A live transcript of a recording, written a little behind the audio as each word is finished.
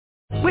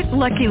With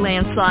Lucky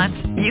Land Slots,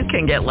 you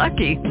can get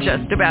lucky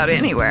just about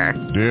anywhere.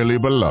 Dearly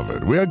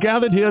beloved, we are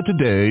gathered here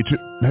today to...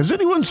 Has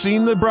anyone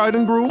seen the bride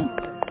and groom?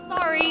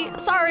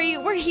 Sorry,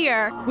 we're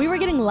here. We were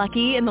getting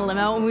lucky in the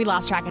limo and we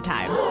lost track of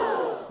time.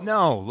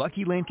 No,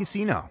 Lucky Land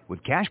Casino,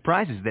 with cash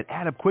prizes that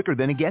add up quicker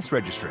than a guest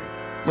registry.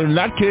 In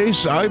that case,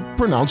 I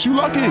pronounce you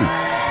lucky.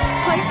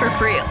 Play for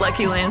free at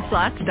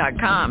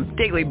LuckyLandSlots.com.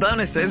 Daily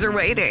bonuses are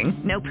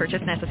waiting. No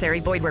purchase necessary.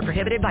 Void where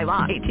prohibited by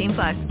law.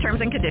 18+.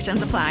 Terms and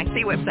conditions apply.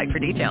 See website for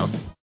details.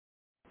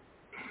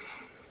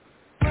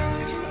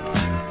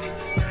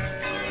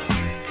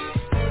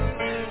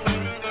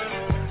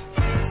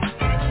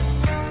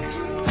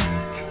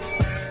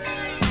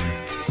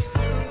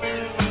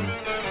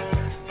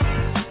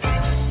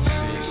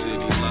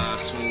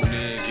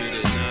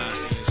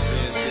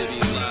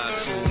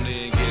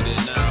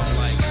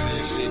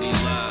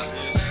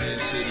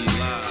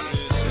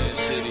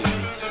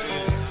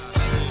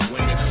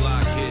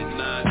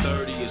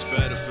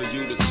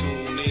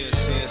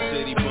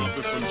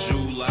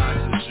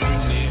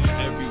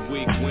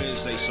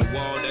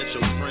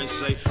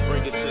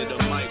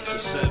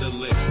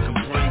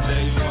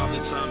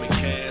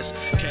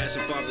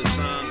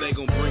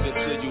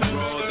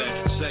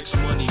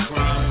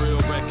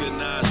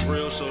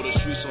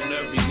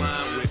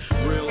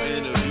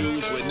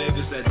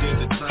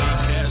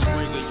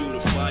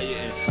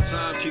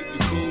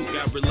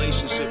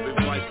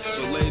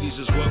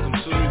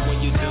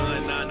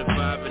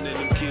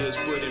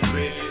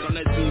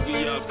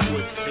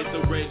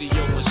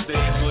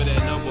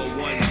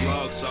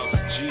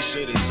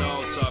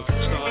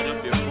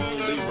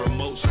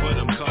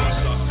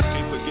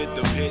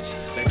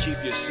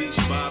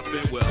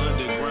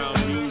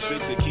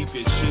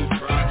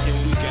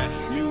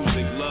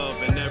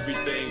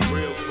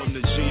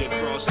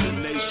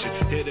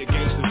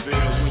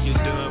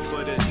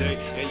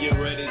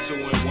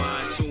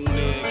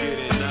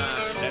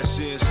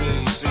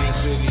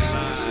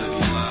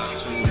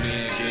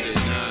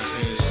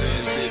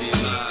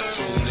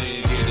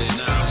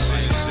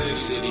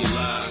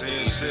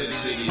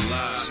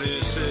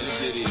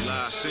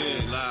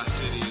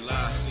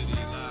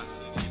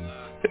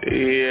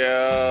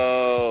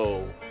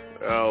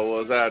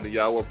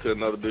 Y'all welcome to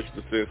another edition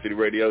of Sin City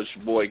Radio. It's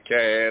your boy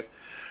Cass,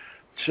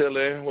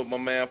 chilling with my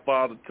man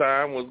Father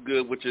Time. What's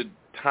good with your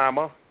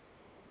timer?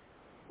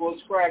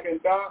 What's cracking,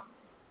 Doc?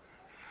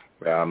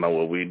 I know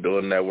what we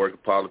doing,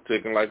 network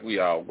politicking like we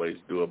always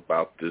do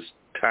about this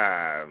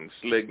time.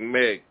 Slick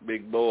Mick,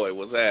 big boy,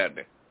 what's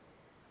happening?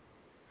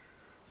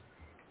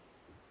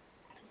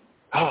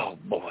 Oh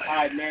boy! All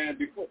right, man.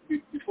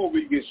 Before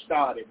we get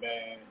started,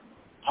 man,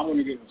 I want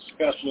to give a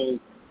special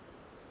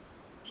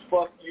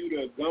fuck you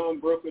to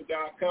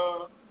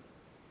gunbroker.com.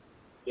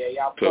 Yeah,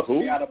 y'all fucked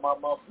me out of my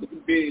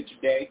motherfucking bid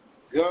today.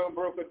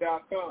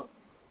 Gunbroker.com.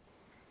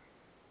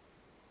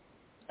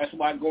 That's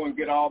where I go and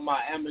get all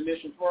my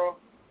ammunition from.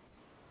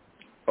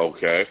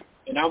 Okay.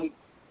 And I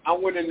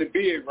went in the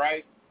bid,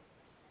 right?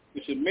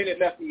 There's a minute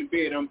left in the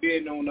bid. I'm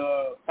bidding on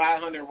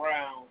 500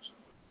 rounds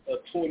of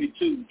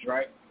 22s,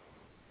 right?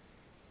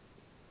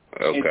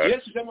 Okay. And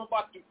just as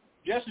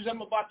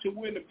I'm about to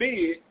win the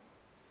bid,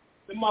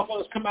 the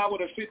motherfuckers come out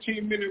with a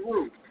 15-minute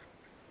rule.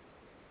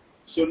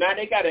 So now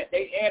they add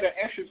an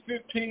extra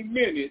 15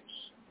 minutes,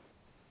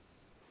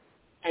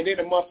 and then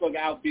the motherfucker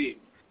outbid me.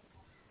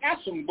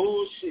 That's some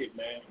bullshit,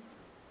 man.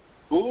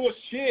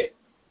 Bullshit.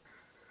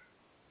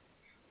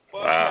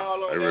 Fuck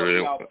y'all on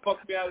that. Y'all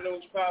fuck me out of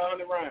those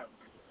 500 rounds.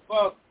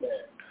 Fuck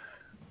that.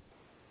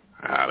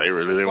 They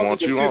really didn't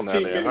want you on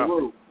that there, huh?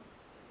 Rule.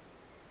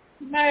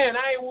 Man,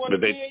 I ain't won a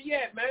bid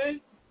yet, man.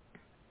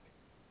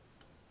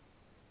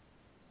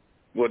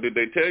 Well, did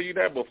they tell you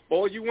that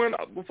before you went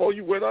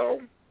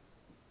on?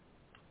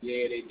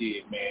 Yeah, they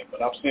did, man.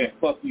 But I'm saying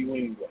fuck you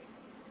anyway.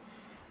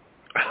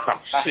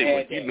 Oh,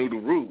 shit, you knew the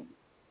rules.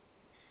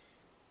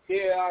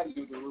 Yeah, I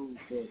knew the rules,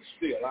 but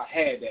still, I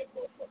had that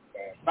motherfucker,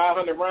 man.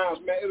 500 rounds,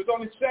 man. It was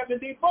only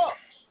 $70.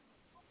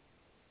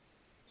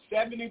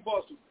 $70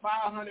 for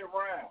 500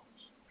 rounds.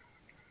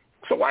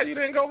 So why you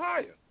didn't go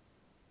higher?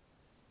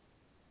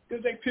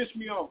 Because they pissed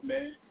me off,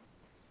 man.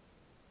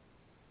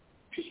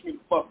 Pissed me the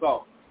fuck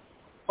off.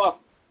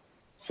 Fuck.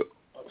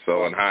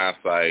 So in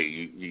hindsight,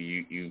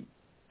 you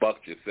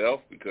fucked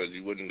yourself because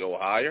you wouldn't go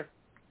higher?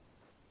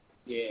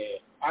 Yeah,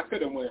 I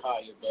could have went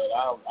higher, but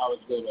I was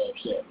a little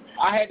upset, man.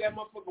 I had that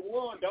motherfucker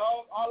won,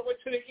 dog, all the way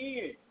to the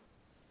end.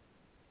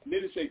 And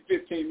then it say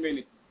 15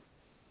 minutes.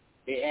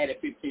 They added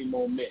 15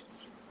 more minutes.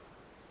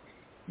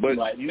 But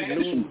like, you man,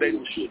 knew they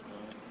were shit,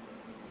 man.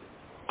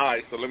 All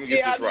right, so let me get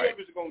this right. Yeah, I knew they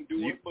was going to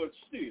do it, but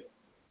still.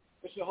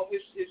 It's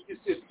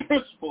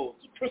principles,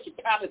 the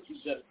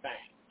principalities of the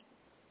thing.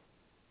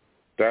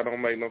 That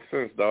don't make no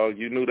sense, dog.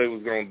 You knew they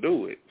was going to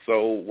do it.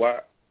 So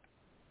why?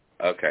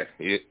 Okay.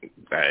 I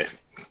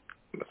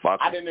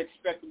didn't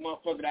expect the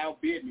motherfucker to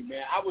outbid me,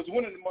 man. I was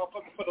winning the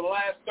motherfucker for the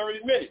last 30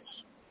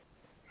 minutes.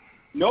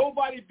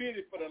 Nobody bid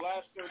it for the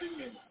last 30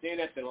 minutes. Then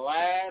at the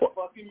last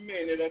fucking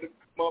minute of the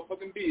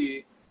motherfucking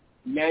bid,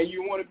 now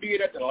you want to bid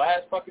at the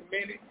last fucking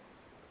minute?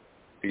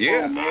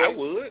 Yeah, oh, I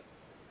would.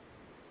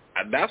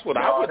 That's what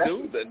I would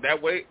do.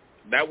 That way,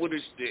 that would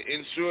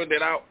ensure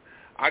that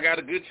I got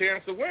a good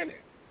chance of winning.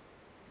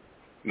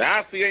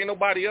 Now I see ain't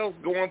nobody else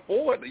going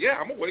forward. Yeah,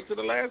 I'm going to wait till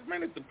the last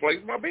minute to place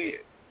my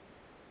bid.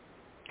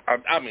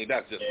 I mean,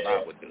 that's just what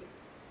I would do.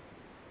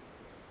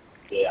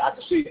 Yeah, I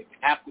can see it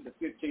after the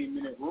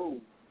 15-minute rule.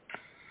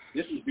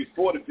 This was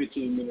before the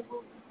 15-minute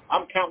rule.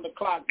 I'm counting the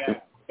clock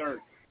down. 30,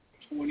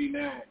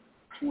 29,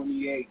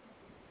 28.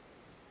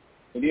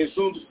 And then as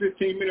soon as the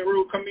 15-minute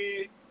rule come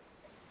in,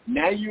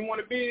 now you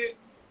want to bid?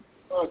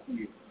 Fuck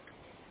you.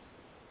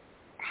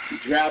 You're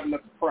driving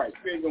up the price.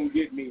 You ain't going to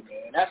get me,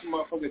 man. That's a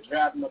motherfucker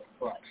driving up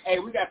the price. Hey,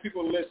 we got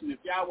people listening. If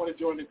y'all want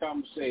to join the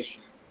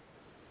conversation,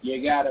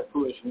 you got to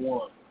push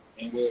 1,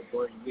 and we'll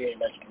bring you in.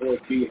 Let your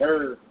voice be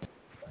heard.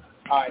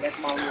 All right, that's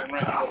my little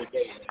rant for the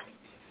day,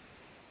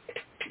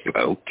 man.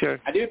 Okay.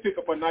 I did pick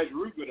up a nice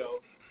Ruger,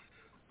 though.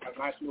 A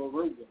nice little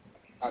Ruger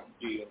out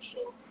the deal,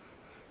 so.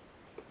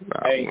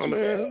 I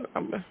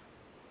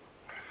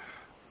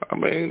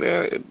mean,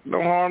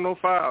 no harm, no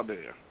foul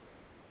there.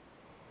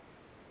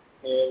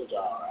 Yeah, it was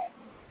all right.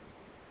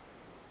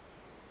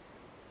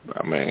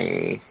 I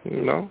mean,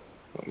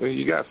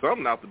 you got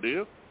something out the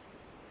deal.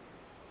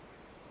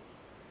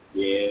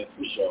 Yeah,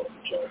 for sure.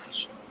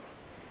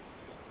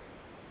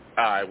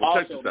 All right, well,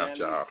 check this out, man,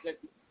 y'all.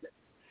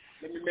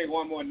 Let me make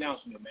one more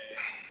announcement, man.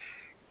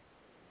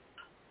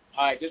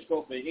 All right, this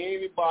go for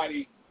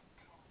anybody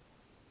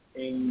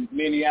in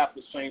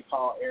Minneapolis, St.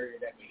 Paul area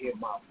that can hear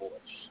my voice.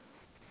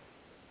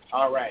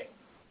 All right.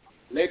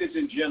 Ladies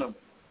and gentlemen,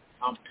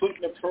 I'm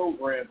putting a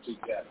program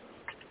together.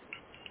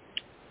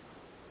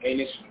 And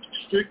it's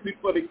strictly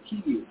for the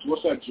kids.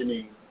 What's up,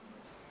 Janine?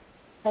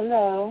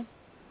 Hello.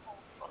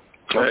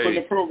 I'm putting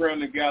a program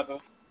together.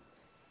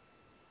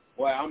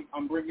 Well,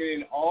 I'm bringing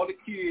in all the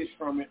kids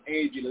from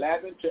age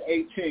 11 to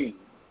 18.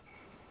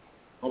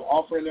 I'm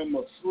offering them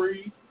a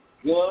free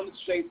gun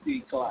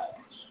safety class.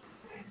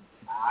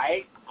 All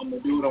right? I'm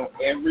going to do it on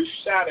every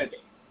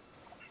Saturday.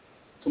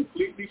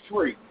 Completely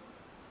free.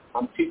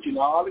 I'm teaching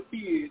all the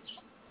kids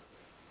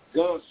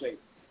gun safety.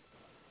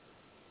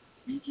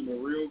 Using a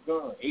real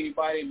gun.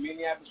 Anybody in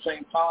Minneapolis,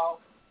 St. Paul,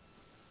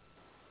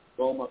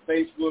 go on my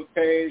Facebook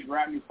page,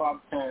 Rodney Father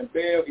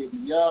Bell, hit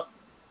me up.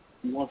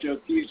 You want your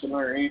kids to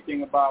learn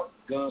anything about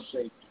gun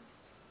safety.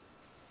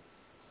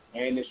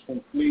 And it's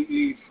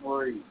completely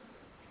free.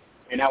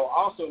 And I will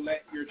also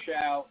let your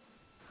child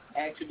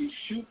actually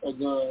shoot a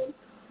gun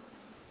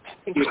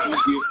if you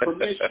give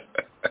permission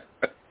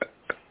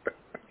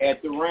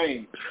at the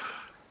range.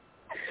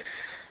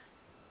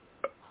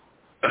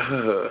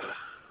 All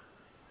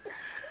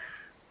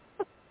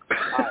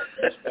right,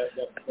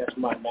 that's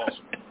my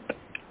announcement.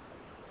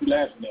 You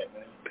laughing at,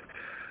 man?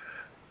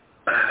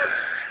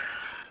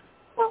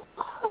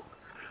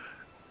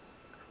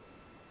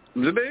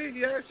 Janine,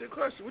 he asked you a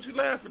question. What you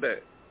laughing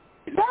at?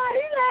 No,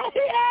 he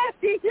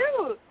asked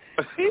you.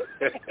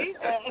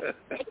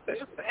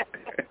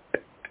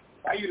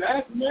 Why you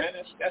laughing, man?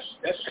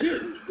 That's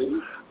serious,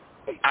 dude.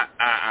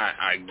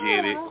 I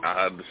get it.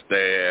 I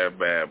understand,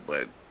 man,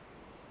 but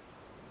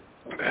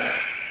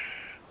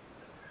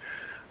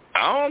I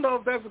don't know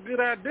if that's a good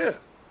idea.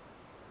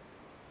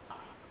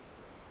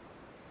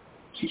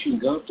 Teaching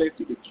gun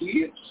safety to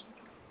kids?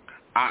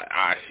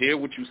 I hear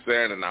what you're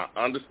saying, and I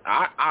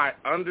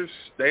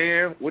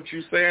understand what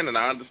you're saying, and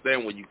I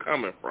understand where you're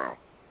coming from.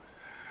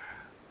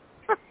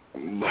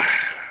 You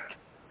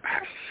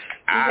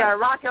got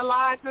rocket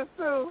launchers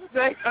too.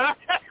 Right,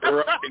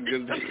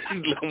 because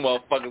these little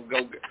motherfuckers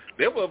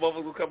them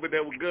motherfuckers will come in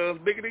there with guns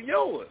bigger than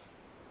yours.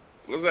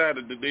 What's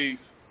happening, Denise?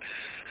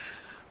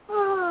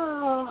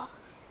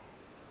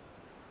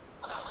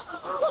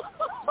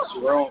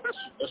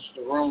 That's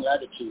the wrong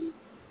attitude.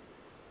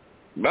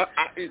 But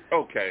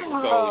okay,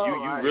 so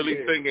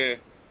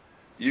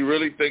you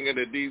really thinking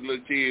that these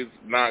little kids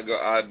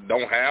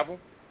don't have them?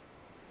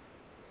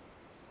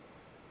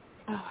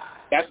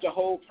 That's the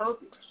whole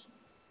purpose.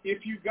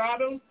 If you got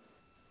them,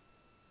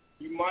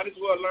 you might as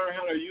well learn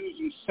how to use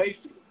them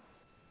safely.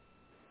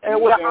 And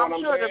well,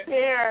 I'm sure the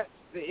parents,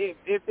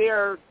 if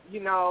they're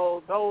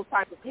those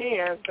type of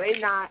parents,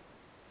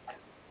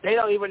 they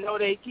don't even know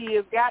their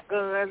kids got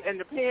guns, and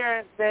the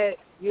parents that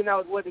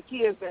with the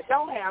kids that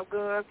don't have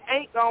guns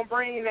ain't gonna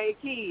bring their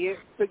kids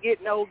to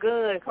get no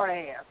gun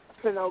class.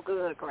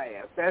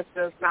 That's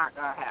just not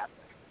gonna happen.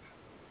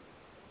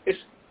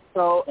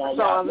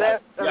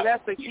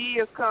 Unless the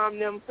kids come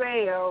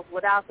themselves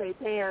without their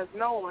parents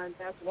knowing,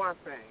 that's one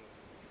thing.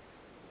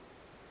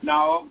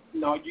 No,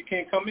 you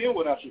can't come in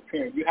without your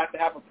parent. You have to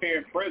have a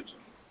parent present.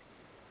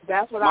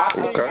 That's what I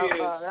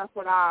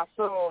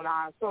assumed.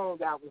 I assumed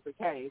that was the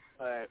case,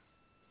 but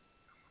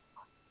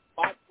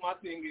my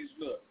thing is,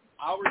 look,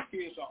 our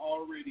kids are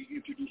already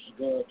introduced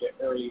to guns at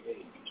early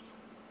age.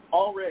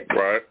 Already.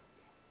 Right.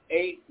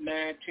 8,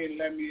 9, 10,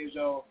 11 years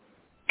old.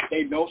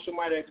 They know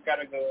somebody that's got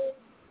a gun.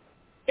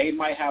 They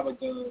might have a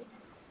gun.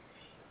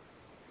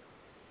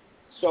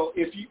 So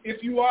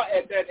if you are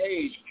at that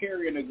age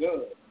carrying a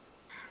gun,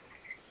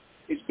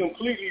 it's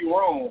completely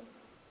wrong.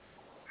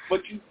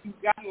 But you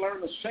got to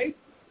learn the safety.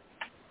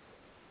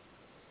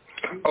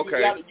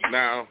 Okay,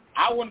 now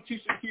I want to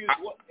teach the kids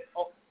what.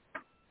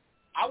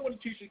 I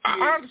want to teach the kids.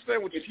 I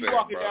understand what you're saying, if you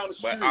walking bro, down the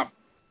street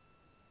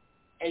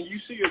and you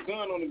see a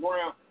gun on the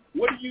ground,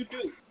 what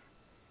do?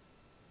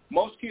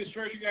 Most kids'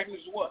 first reaction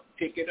is what?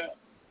 Pick it up.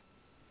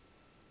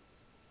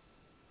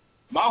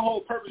 My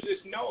whole purpose is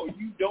no,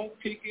 you don't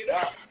pick it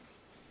up.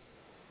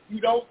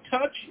 You don't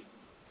touch it.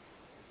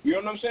 You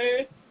know what I'm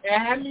saying?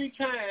 And how many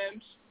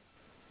times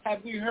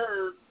have we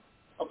heard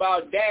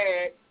about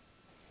dad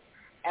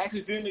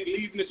accidentally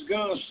leaving his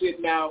gun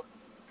sitting out,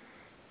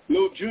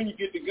 little Junior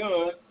get the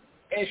gun,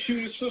 and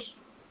shoot his sister?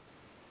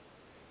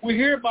 We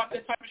hear about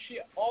that type of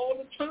shit all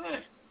the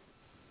time.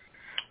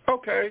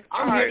 Okay.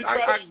 I'm here to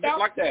try to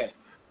stop that.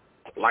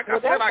 Like I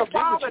said, I get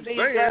what you're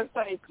saying. Gun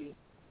safety.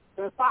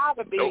 The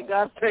father being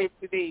gun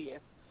safety then.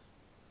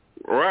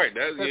 Right.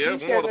 That's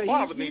more the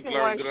father needs to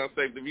learn gun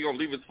safety. If he's going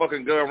to leave his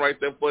fucking gun right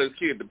there for his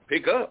kid to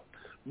pick up.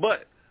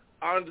 But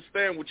I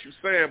understand what you're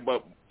saying,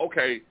 but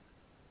okay,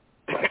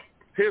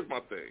 here's my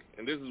thing,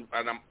 and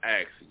I'm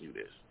asking you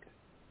this.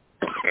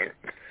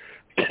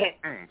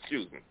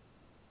 Excuse me.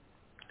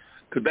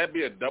 Could that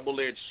be a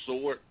double-edged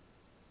sword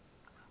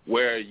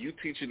where you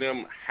teaching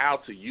them how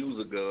to use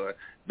a gun,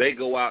 they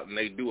go out and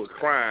they do a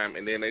crime,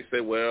 and then they say,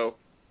 well,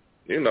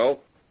 you know,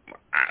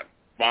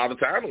 Father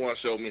Time once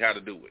showed me how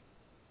to do it.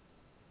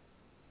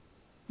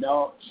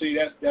 No, see,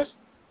 that's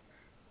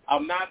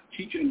I'm not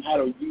teaching them how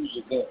to use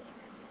a gun.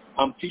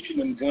 I'm teaching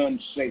them gun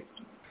safety.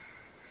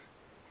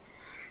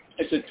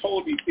 It's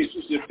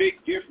just a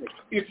big difference.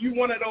 If you're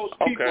one of those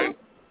people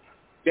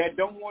that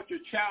don't want your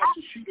child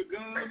to shoot a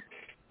gun,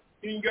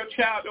 then your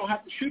child don't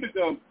have to shoot a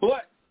gun,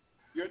 but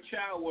your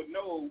child would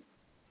know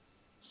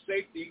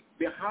safety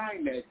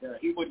behind that gun.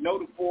 He would know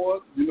the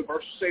 4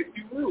 universal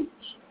safety rules.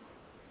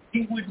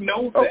 He would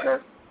know that.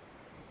 Okay.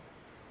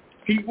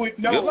 He would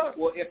know,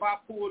 well, if I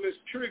pull this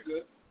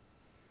trigger,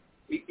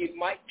 it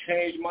might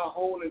change my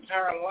whole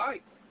entire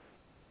life.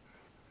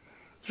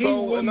 He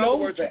will in know other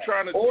words, that. you're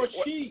trying to or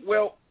she.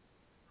 Well,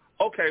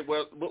 okay,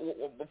 well,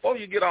 before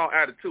you get all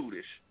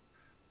attitude-ish,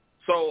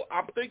 so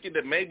I'm thinking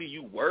that maybe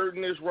you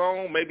wording this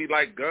wrong, maybe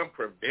like gun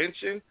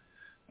prevention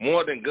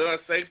more than gun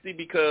safety,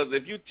 because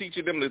if you're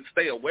teaching them to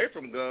stay away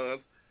from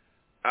guns,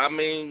 I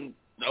mean,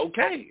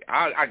 okay,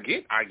 I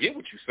get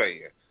what you're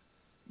saying.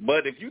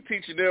 But if you're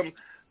teaching them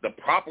the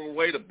proper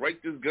way to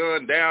break this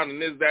gun down and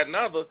this, that, and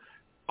other,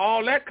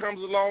 all that comes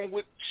along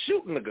with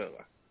shooting the gun.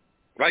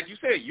 Like you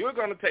said, you're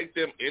going to take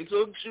them into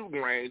a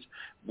shooting range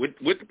with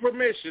the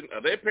permission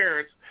of their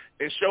parents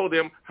and show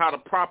them how to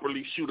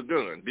properly shoot a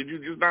gun. Did you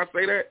just not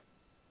say that?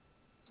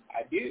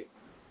 I did.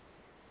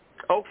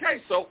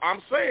 Okay, so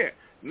I'm saying,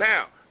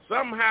 now,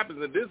 something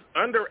happens and this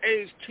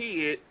underage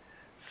kid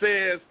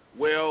says,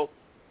 well,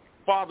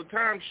 Father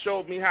Time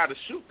showed me how to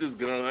shoot this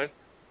gun.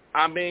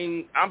 I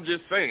mean, I'm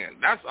just saying.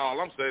 That's all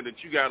I'm saying, that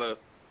you got to,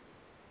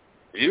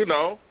 you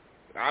know,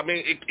 I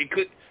mean,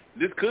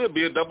 this could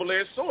be a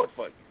double-edged sword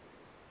for you.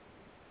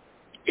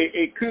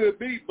 It could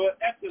be, but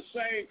at the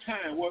same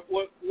time, what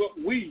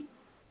we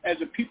as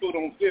a people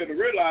don't fail to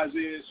realize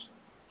is,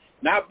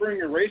 not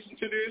bringing race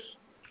into this,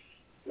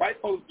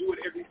 white folks do it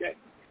every day.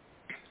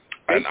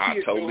 And I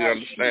totally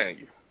understand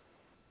you.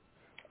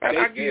 And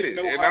I get it.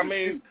 And I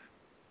mean,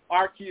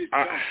 our kids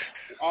don't.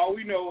 All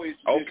we know is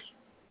just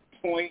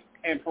point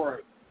and pray.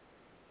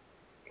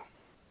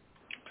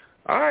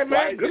 All right,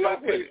 man. Good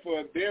luck with it.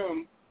 For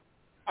them,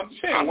 I'm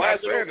saying, why is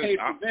it okay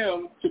for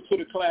them to put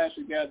a class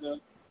together,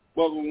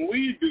 but when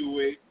we do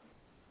it,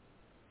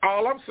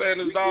 all I'm saying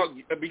is, dog,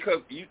 because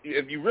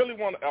if you really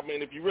want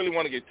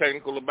to get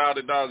technical about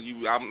it, dog,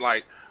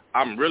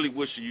 I'm really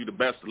wishing you the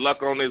best of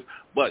luck on this,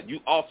 but you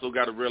also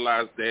got to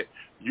realize that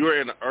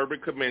you're in an urban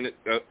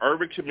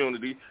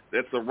community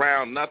that's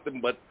around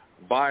nothing but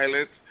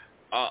violence,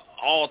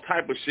 all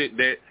type of shit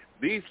that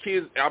these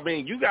kids, I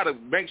mean, you got to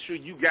make sure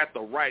you got the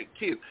right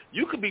kids.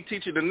 You could be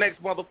teaching the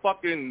next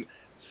motherfucking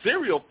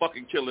serial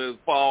fucking killer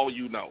for all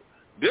you know.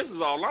 This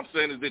is all I'm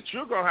saying, is that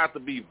you're going to have to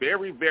be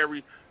very,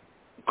 very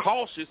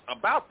cautious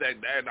about that.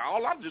 And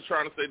all I'm just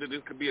trying to say, that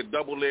this could be a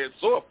double-edged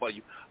sword for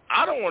you.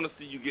 I don't want to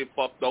see you get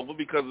fucked over,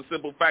 because the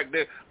simple fact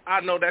that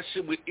I know that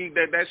shit would eat,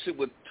 that shit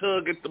would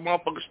tug at the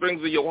motherfucking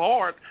strings of your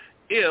heart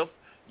if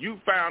you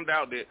found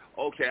out that,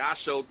 okay, I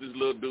showed this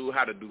little dude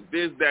how to do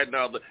this, that, and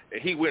other,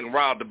 and he went and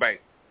robbed the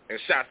bank and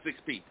shot 6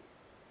 people.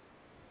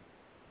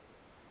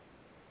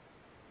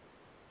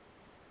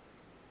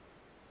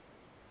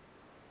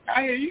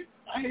 I hear you.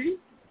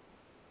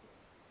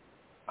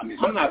 I mean,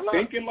 I'm not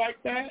thinking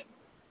like that,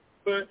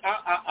 but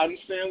I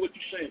understand what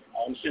you're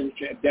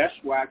saying. That's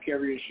why I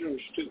carry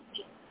insurance too.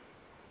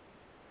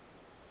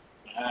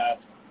 I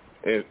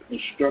have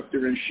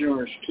instructor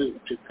insurance too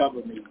to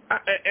cover me.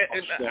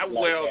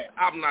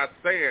 I'm not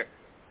saying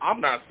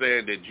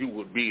that you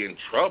would be in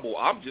trouble.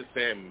 I'm just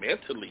saying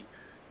mentally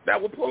that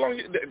would pull on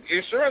you. The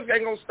insurance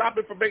ain't gonna stop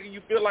it from making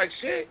you feel like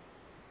shit.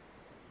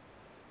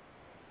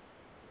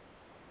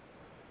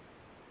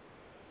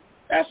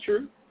 That's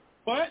true,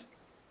 but at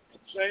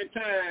the same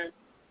time,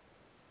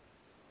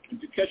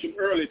 if you catch them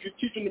early, if you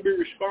teach them to be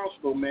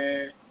responsible,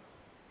 man,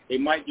 they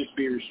might just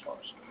be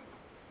responsible.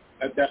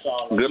 That's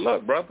all. Good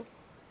luck, brother.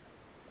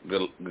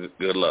 Good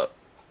luck.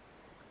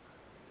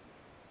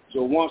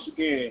 So once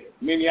again,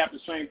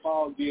 Minneapolis St.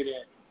 Paul get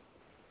at.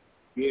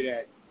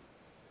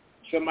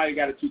 Somebody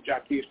got to teach our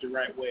kids the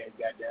right way. And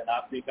got that.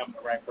 I think I'm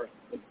the right person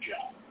for the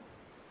job.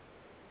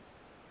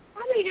 I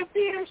mean, if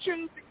parents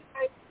shouldn't be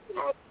like,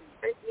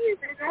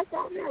 that's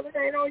on them. It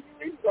ain't on you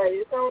anyway.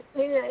 It's on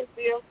parents.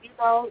 You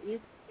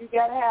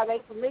got to have their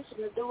permission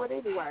to do it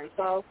anyway.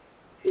 So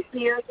if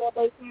parents want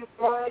their kids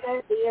to learn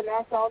that, then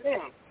that's on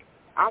them.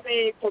 I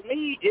mean, to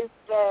me, it's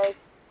just,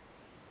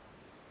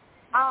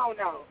 I don't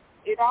know.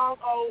 It all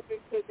goes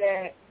into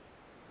that.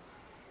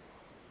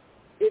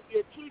 If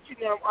you're teaching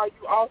them, are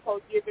you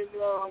also giving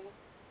them,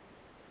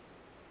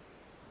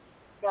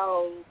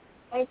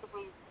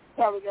 basically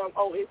telling them,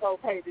 oh, it's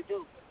okay to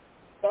do it?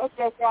 That's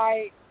just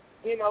like,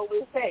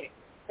 with sex.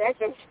 That's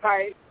just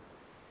like,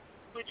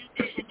 would you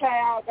teach your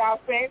child about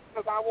sex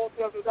because I want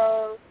them to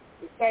learn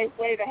the safe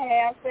way to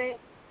have sex?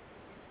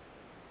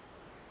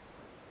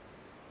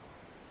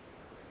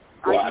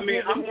 Well, I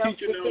mean, I'm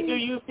teaching them. Do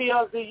you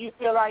feel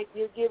like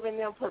you're giving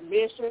them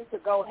permission to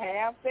go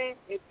have sex?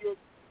 If you're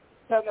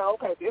telling them,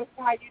 okay, this is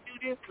how you do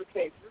this for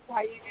sex. This is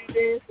how you do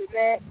this and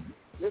that.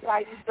 This is how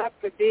you suck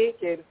the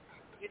dick, and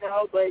but I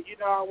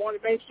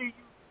want to make sure you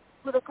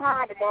put a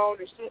condom on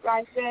and shit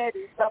like that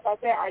and stuff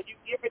like that. Are you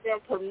giving them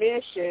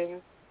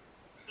permission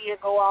to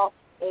go off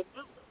and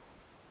do it?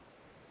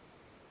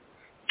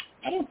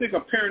 I don't think a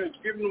parent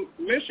is giving them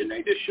permission.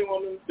 They just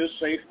showing them the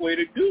safe way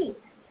to do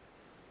it.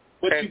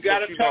 But you got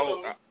to tell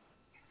them.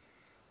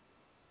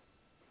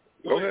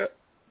 Go ahead.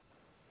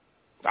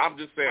 I'm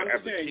just saying,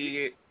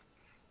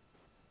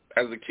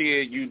 as a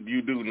kid,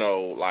 you do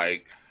know,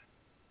 like,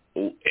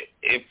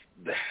 if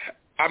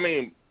I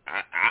mean,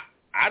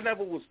 I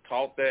never was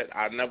taught that.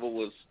 I never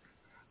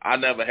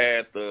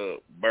had the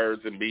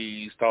birds and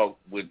bees talk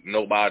with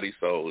nobody,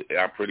 so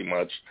I pretty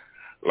much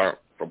learned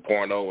from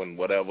porno and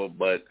whatever.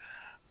 But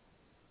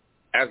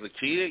as a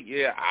kid,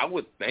 yeah, I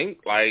would think,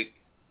 like,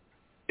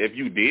 if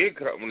you did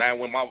come, now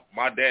when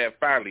my dad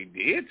finally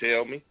did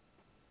tell me,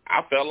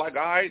 I felt like,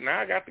 all right, now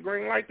I got the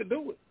green light to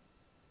do it.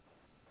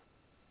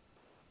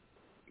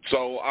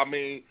 So, I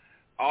mean,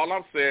 all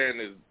I'm saying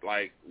is,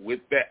 like,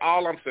 with that,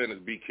 all I'm saying is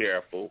be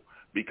careful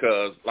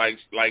because, like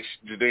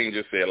Jadine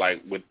just said,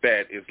 like, with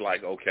that, it's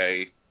like,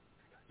 okay,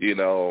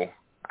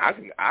 I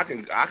can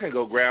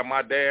go grab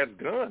my dad's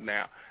gun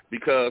now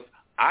because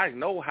I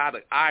know how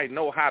to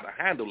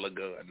handle a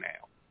gun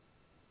now.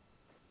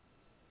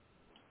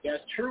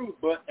 That's true,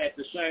 but at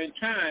the same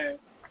time,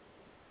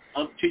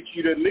 I'm teaching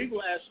you the legal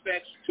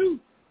aspects too.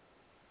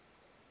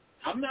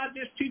 I'm not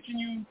just teaching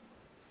you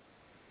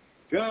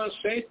gun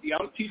safety.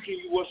 I'm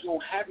teaching you what's going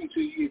to happen to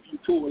you if you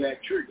pull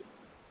that trigger.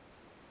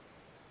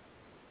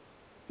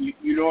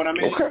 You know what I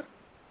mean? Okay.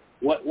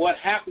 What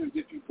happens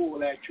if you pull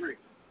that trigger?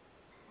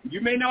 You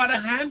may know how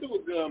to handle a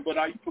gun, but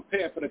are you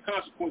prepared for the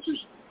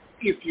consequences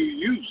if you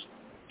use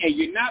it? And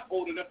you're not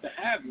old enough to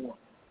have one.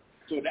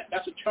 So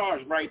that's a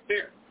charge right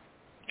there.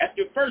 That's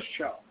your first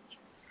charge.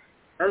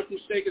 First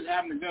mistake is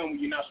having a gun when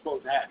you're not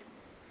supposed to have it.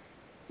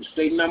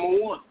 Mistake number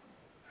one.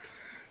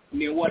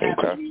 And then what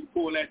happens when you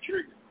pull that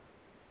trigger?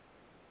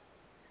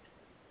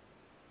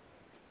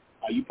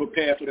 Are you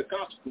prepared for the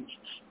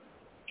consequences?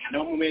 And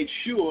I'm going to make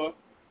sure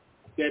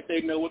that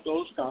they know what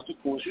those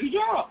consequences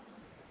are.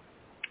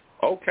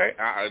 Okay,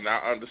 I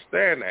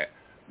understand that.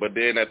 But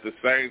then at the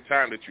same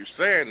time that you're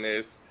saying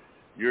this,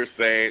 you're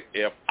saying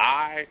if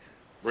I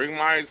bring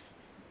my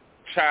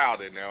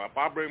child in there, if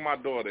I bring my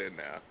daughter in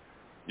there,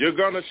 you're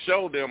going to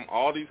show them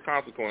all these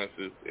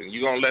consequences and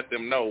you're going to let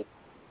them know,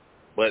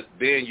 but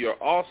then you're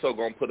also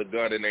going to put a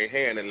gun in their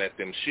hand and let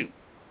them shoot.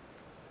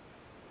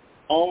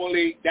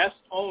 That's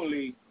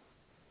only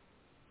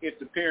if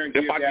the parent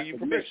gives that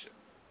permission.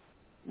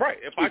 Right.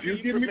 If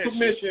you give me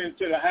permission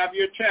to have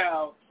your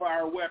child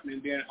fire a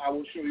weapon, then I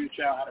will show your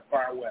child how to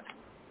fire a weapon.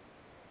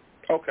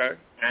 Okay.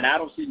 And I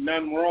don't see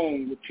nothing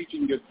wrong with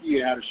teaching your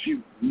kid how to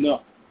shoot.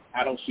 Nothing.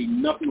 I don't see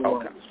nothing wrong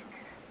with it.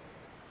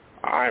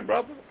 All right,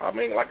 brother. I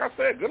mean, like I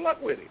said, good luck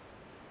with it.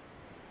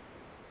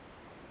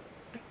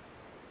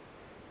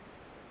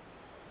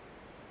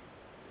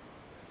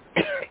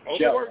 I'm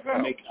going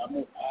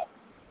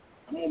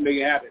to make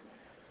it happen.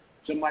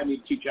 Somebody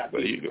need to teach our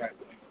kids the right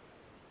way.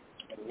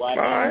 Why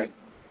not? All right.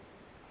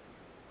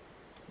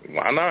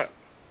 Why not?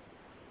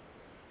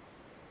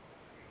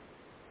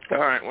 All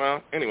right,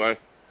 well, anyway,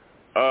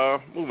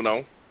 moving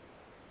on.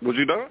 Was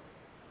you done?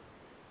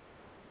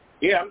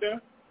 Yeah, I'm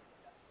done.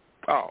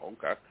 Oh,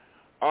 okay.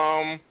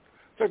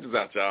 Check this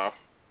out, y'all.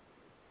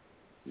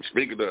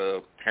 Speaking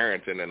of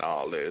parenting and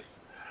all this,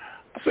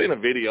 I seen a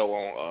video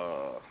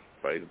on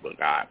Facebook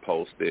I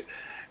posted,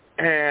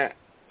 and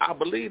I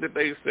believe that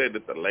they said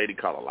that the lady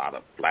caught a lot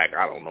of flack.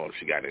 I don't know if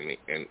she got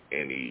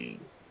any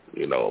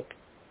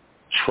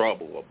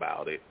trouble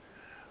about it,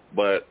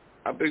 but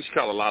I think she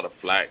caught a lot of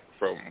flack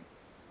from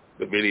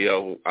the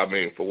video,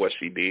 for what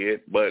she did.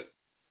 But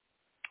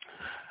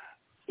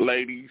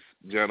ladies,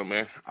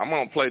 gentlemen, I'm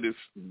going to play this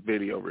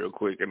video real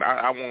quick, and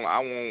I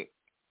want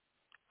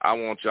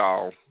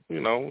y'all,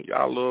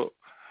 y'all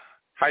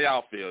How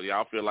y'all feel?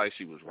 Y'all feel like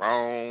she was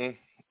wrong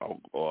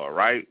or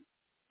right?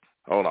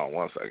 Hold on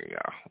one second,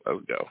 y'all.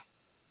 Let's go.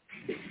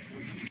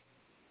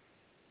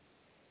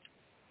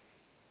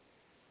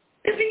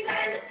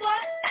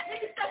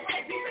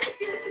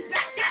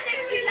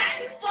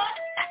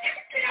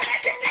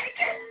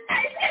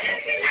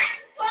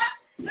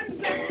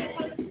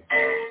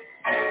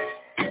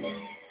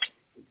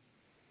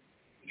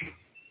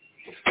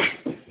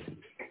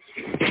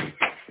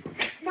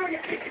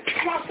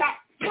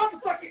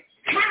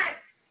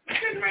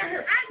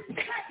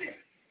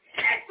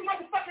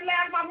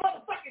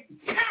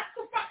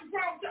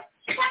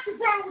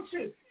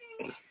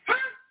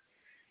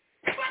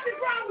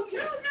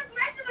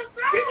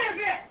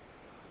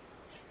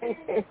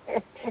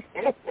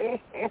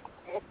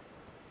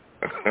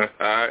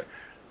 All right.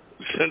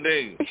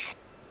 Shanae,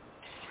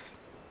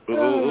 who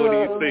do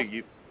you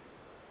think?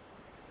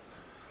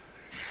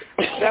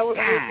 That was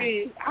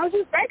me. I was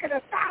just making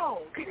a song.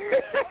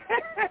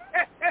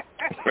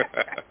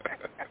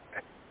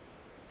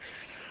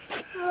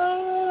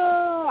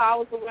 I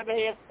was the one that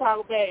had to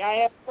talk back. I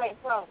had to say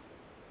something.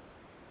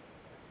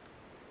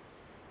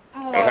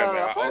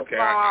 First of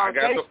all,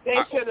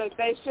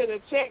 they should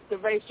have checked to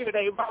make sure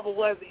their mama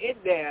wasn't in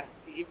there.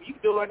 If you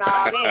doing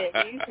all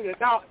that, you should have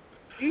known.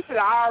 You should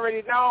have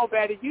already known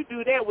better. You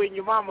do that when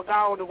your mama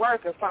gone to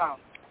work or something.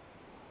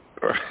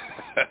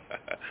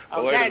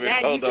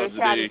 Now you just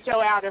trying to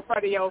show out in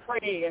front of your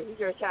friends. You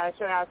just trying to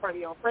show out in front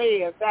of your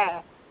friends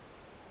now.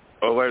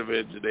 Oh, wait a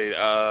minute, Denise.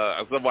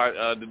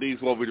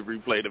 Denise wants me to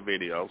replay the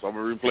video, so I'm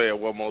going to replay it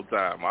one more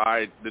time. All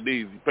right,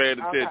 Denise, you paying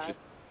attention? Okay.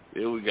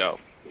 Here we go.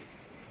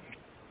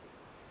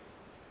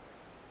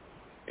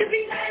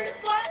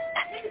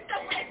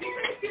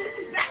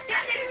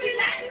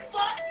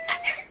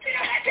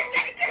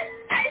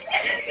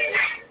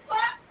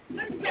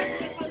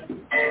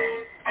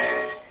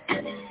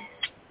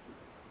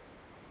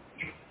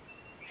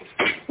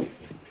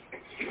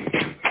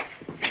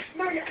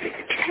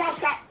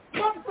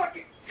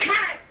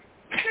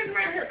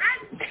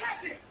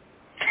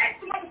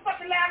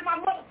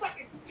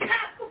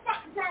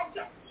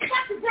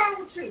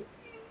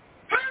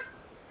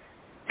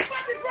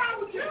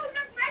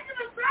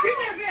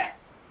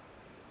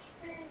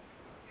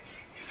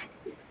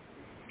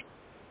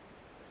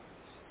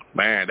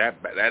 Man, that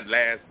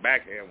last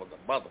backhand was a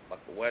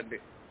motherfucker, wasn't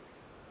it?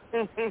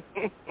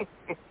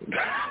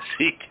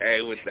 She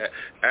came with that.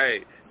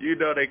 Hey, you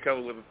know they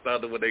come with a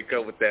thunder when they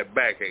come with that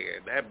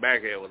backhand. That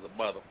backhand was a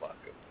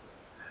motherfucker.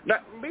 Now,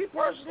 me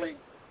personally,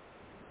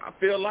 I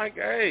feel like,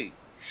 hey,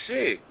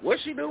 shit, what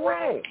she do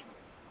wrong?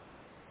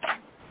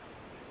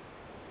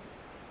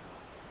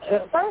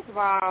 First of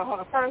all,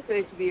 her first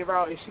thing she did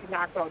wrong is she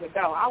knocked on the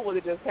door. I would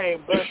have just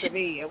came busting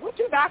in. What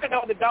you knocking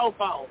on the door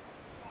for?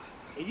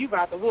 And you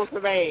about to whoop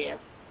some ass.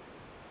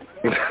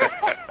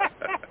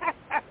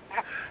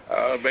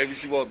 Maybe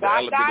she wants the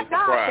element of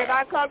surprise. Can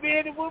I come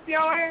in and whoop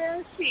your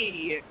ass?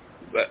 Shit.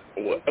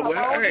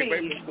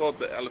 Maybe she wants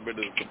the element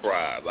of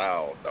surprise. I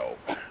don't know.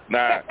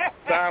 Now,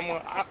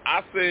 Simon,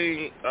 I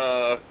seen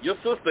your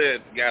sister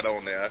got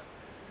on there,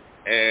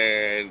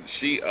 and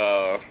she's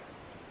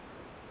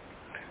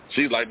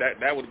like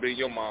that would have been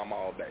your mom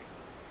all day.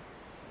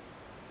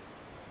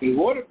 It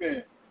would have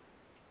been.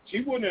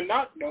 She wouldn't have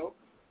knocked though.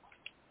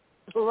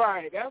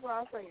 Right, that's what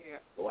I'm saying.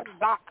 Where did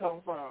Doc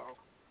come from?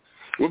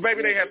 Well,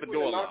 maybe they had the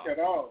door locked.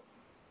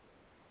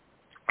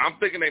 I'm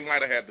thinking they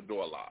might have had the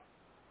door locked.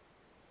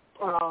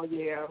 Oh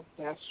yeah,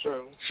 that's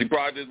true. She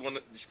probably just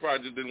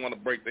didn't want to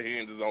break the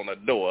hinges on the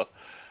door,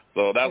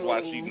 so that's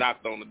why she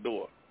knocked on the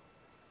door.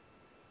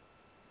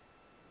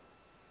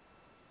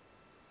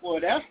 Well,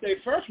 that's their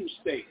first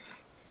mistake.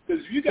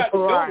 Because if you got the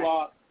door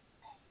locked,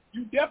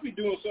 you definitely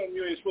doing something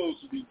you ain't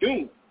supposed to be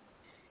doing.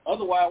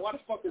 Otherwise, why the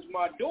fuck is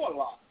my door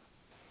locked?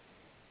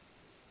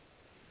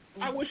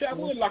 I wish I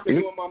would lock the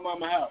door in my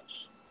mama's house.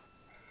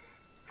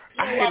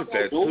 I hated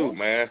that too,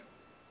 man.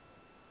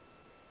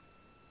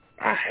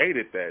 I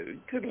hated that.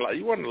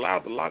 You wasn't allowed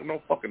to lock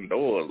no fucking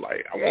doors.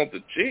 Like, I want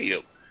to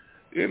chill.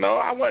 You know,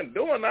 I wasn't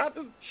doing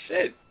nothing.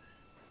 Shit.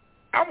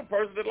 I'm a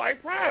person that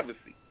like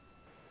privacy.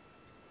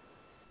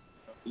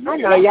 I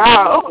know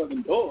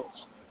y'all.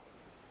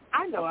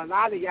 I know a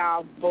lot of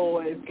y'all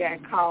boys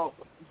got caught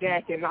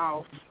jacking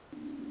off.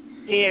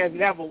 Hands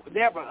never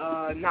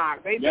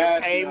knocked. They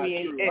just came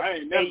in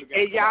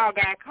and y'all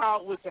got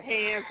caught with your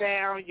hands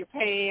down, your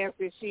pants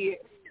and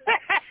shit.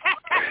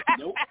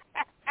 Nope.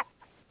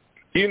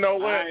 You know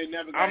what? I ain't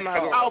never got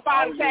caught. Oh,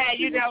 Father said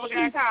you never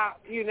got caught.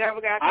 You never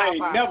got caught. I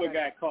ain't never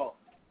got caught.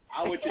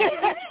 I went to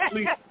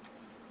sleep.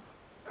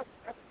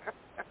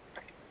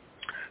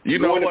 You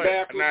know in what? The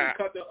bathroom, nah.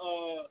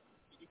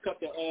 You cut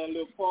the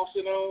little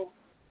faucet on,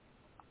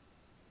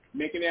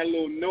 making that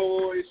little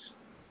noise.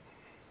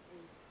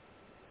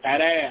 That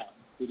ass.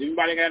 Because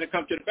everybody got to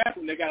come to the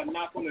bathroom, they got to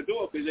knock on the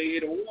door because they hear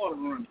the water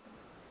running.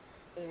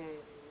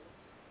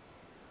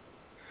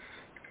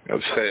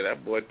 I'm saying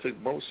that boy took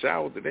more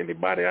showers than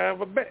anybody I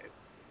ever met.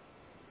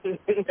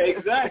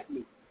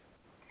 Exactly.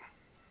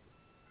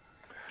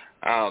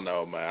 I don't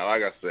know, man.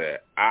 Like I said,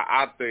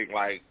 I think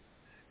like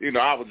you know,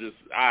 I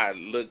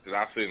looked and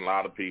I seen a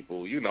lot of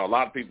people, you know, a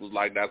lot of people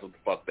like that's what the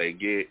fuck they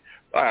get.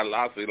 I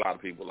see a lot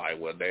of people like,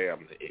 well,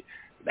 damn,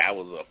 that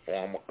was a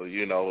form of,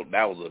 you know,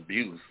 that was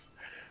abuse.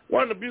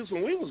 Wasn't abuse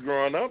when we was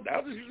growing up.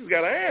 That was, you just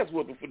got an ass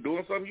whooping for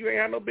doing something you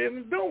ain't had no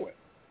business doing.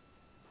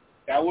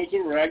 That was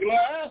a regular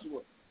ass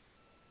whooping.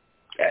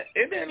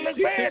 It didn't look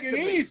bad to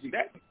me. Easy.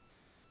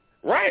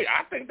 Right.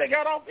 I think they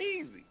got off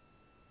easy.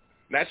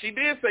 Now, she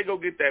did say go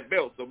get that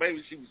belt, so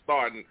maybe she was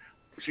going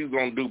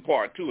to do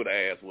part 2 of the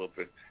ass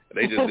whooping.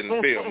 They just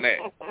didn't film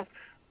that.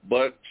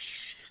 But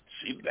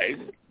they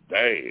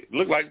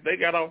look like they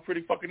got off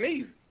pretty fucking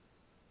easy.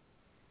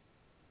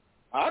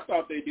 I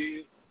thought they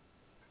did.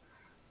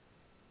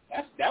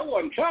 That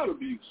wasn't child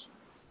abuse.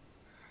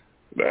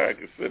 I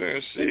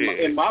consider shit.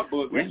 In my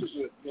book, that's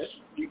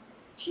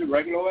a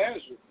regular ass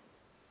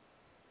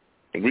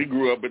whooping. We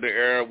grew up in the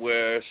era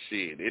where,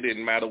 shit, it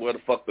didn't matter where the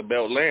fuck the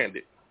belt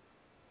landed.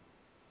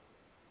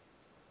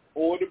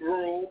 Or the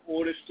broom,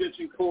 or the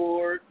stitching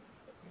cord,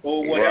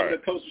 or whatever the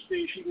closest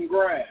thing she can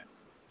grab.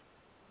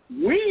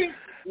 We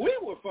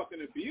were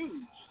fucking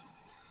abused.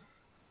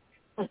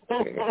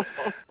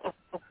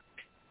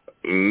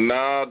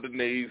 Nah,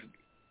 Denise.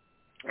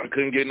 I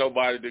couldn't get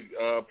nobody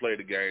to play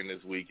the game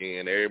this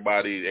weekend.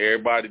 Everybody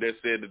that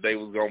said that they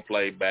was going to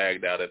play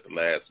bagged out at the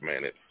last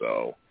minute.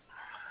 So,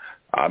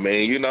 I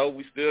mean, you know,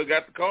 we still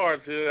got the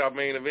cards here. I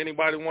mean, if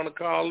anybody want to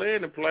call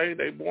in and play,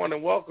 they more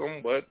than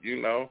welcome. But,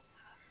 you know,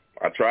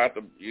 I tried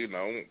to, you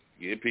know,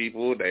 get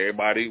people,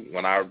 everybody,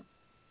 when I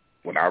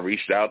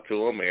reached out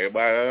to them,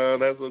 everybody, oh,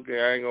 that's okay,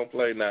 I ain't going to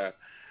play now.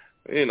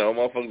 You know,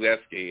 motherfuckers got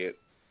scared.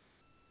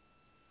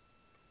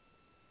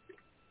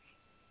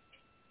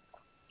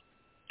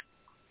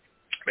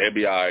 They'll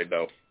be all right,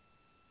 though.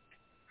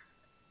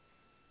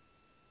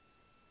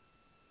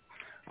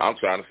 I'm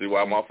trying to see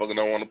why motherfuckers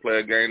don't want to play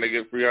a game they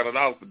get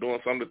 $300 for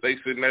doing something that they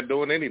sitting there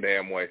doing any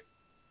damn way.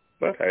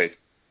 But, hey.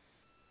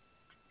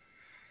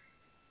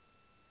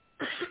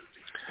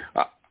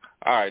 All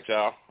right,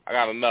 y'all. I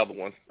got another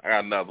one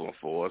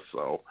for us.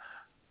 So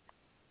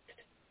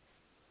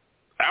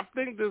I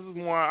think this is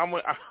more. I'm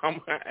gonna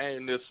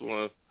aim this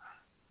one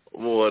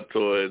more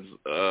towards.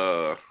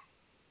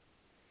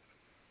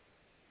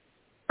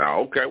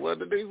 Okay, well,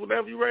 Denise,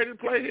 whenever you're ready to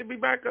play, hit me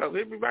back up.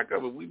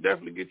 And we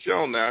definitely get you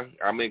on now.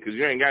 I mean, because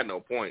you ain't got no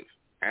points.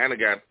 Anna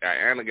got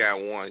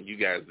 1. You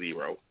got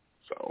 0.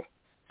 So,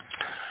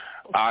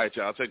 all right,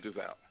 y'all. Check this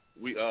out.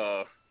 We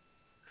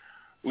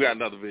got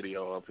another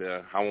video up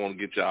here. I want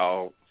to get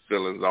y'all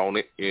feelings on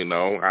it. You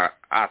know,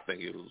 I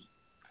think it was,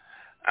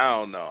 I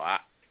don't know.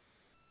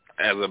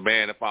 As a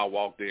man, if I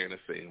walked in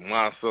and said,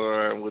 my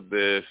son with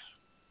this,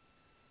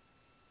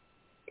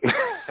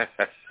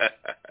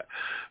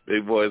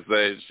 Big Boy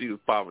said she was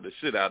popping the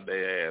shit out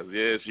their ass.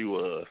 Yeah, she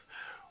was.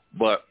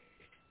 But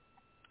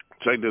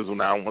check this one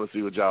out. I want to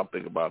see what y'all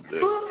think about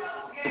this. Hold on.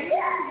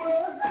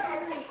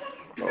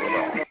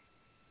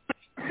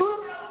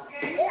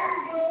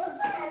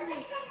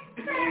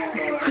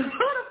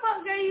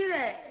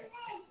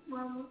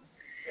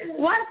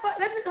 Why the fuck?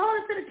 Let me hold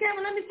it to the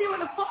camera. Let me see what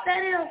the fuck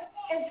that is.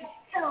 It's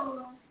a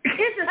sword.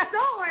 It's a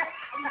sword.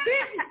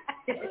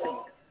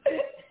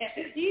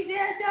 You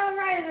just done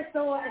right, it's a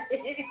sword.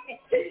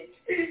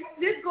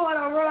 This going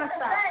on Raw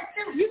Star.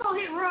 You gonna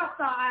hit Raw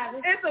Star,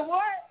 Ivan. It's a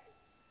what?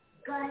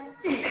 Gun.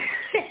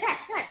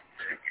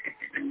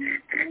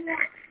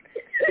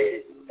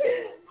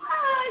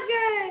 Oh,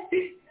 God.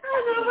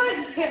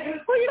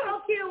 Who you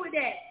gonna kill with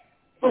that?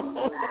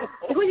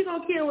 Who you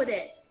gonna kill with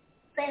that?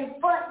 Say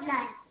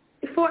Fortnite.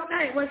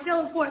 Fortnite? Well,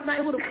 show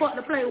Fortnite who the fuck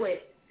to play with.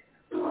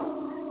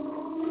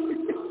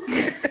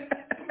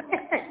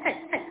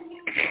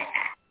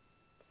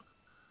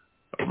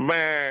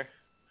 Man,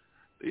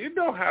 you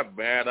know how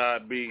bad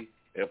I'd be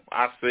if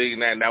I seen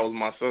that and that was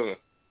my son.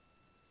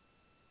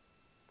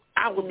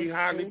 I would be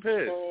highly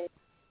pissed.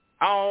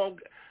 I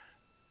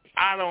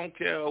don't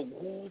care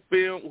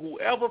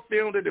whoever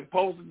filmed it and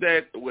posted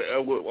that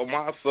with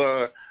my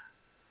son,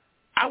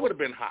 I would have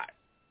been hot.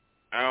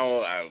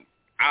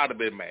 I'd have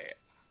been mad.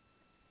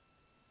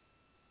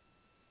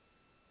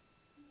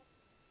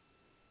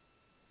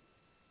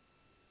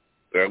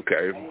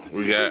 Okay,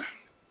 we got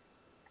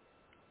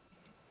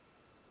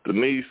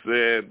Denise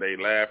said they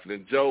laughing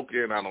and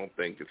joking. I don't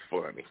think it's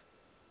funny.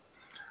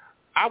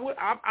 I'd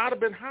have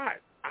been hot.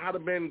 I'd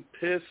have been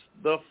pissed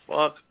the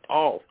fuck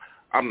off.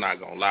 I'm not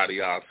going to lie to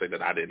y'all and say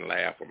that I didn't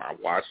laugh when I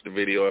watched the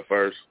video at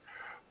first,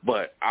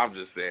 but I'm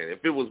just saying,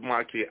 if it was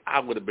my kid, I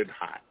would have been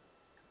hot.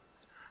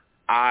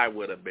 I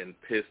would have been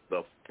pissed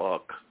the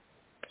fuck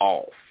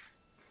off.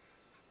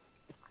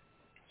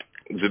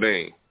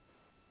 Janine,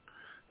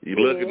 you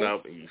looking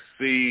up and you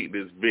see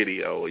this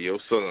video of your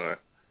son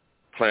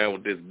playing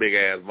with this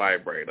big-ass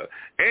vibrator,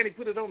 and he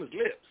put it on his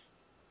lips.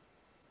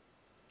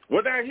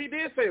 Well, now, he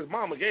did say his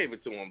mama gave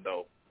it to him,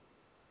 though.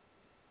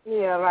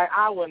 Yeah, like,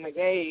 I wouldn't have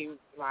gave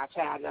my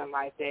child nothing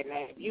like that.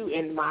 Now, if you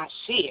in my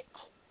shit,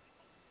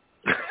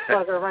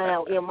 fuck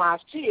around in my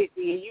shit,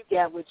 then you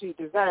got what you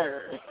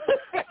deserve.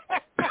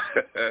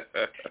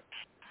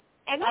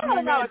 And I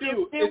don't know, did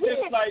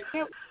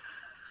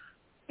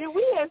did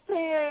we as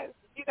parents,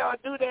 do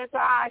that to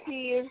our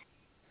kids?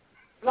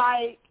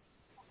 Like,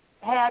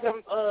 have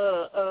them,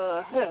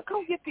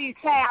 come get these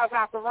towels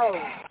out the road.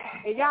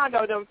 And y'all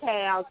know them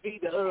towels be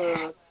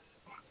the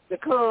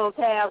cum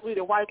towels, we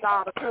done wiped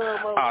all the cum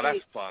up. Oh,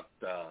 that's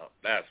fucked up.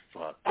 That's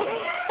fucked up.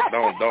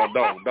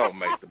 Don't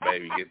make the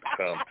baby get the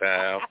cum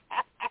towel.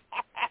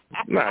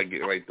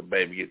 Make the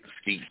baby get the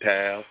skeet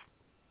towel.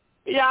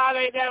 Y'all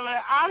ain't never.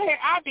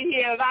 I be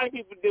hearing a lot of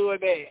people doing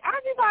that.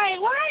 I be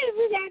like, why is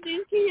we got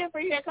these kids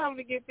for here coming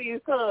to get these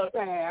cum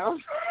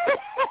towels?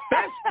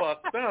 That's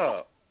fucked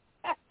up.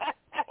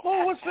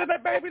 Who would send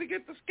that baby to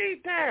get the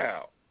skeet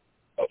towel?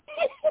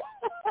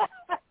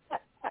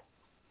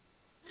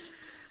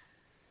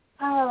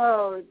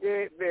 Oh,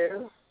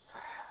 goodness.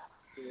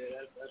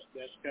 Yeah,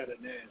 that's kind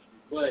of nasty.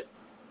 But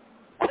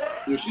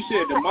when she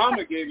said the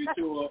mama gave it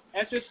to her,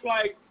 that's just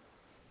like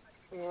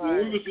when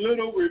we was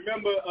little.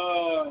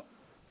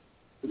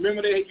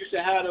 Remember they used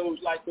to have those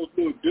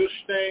little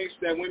douche things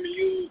that women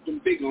use, them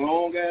big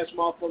long ass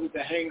motherfuckers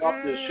that hang off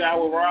the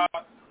shower rod.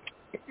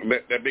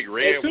 That big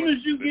red one. As soon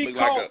as you get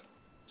caught,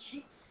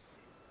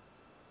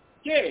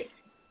 you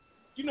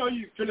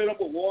fill it up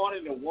with water,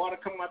 and the water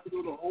come out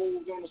through the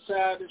holes on the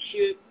side and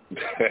shit.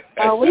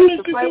 We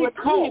used to play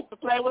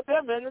with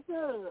them in the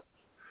tub.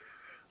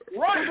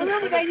 Right.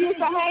 Remember they used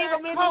to hang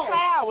them in the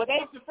shower. They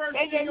just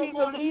used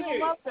to leave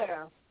them up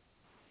there.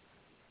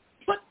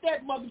 Put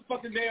that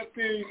motherfucking damn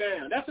thing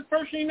down. That's the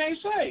first thing they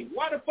say.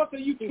 Why the fuck are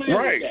you playing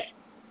with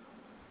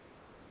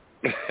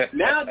that?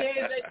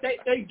 Nowadays,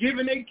 they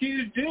giving their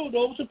kids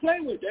dildos to play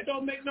with. That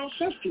don't make no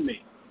sense to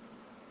me.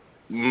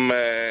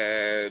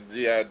 Man,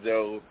 G.I.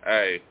 Joe,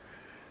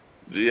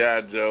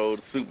 G.I. Joe,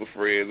 the Super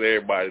Friends,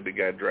 everybody that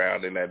got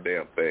drowned in that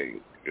damn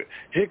thing.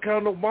 Here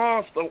come the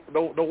monster,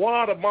 the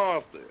water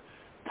monster.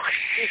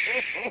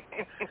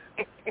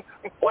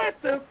 What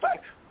the fuck?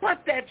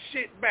 Put that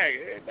shit back.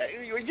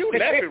 You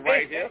left it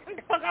right here. What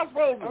the fuck I'm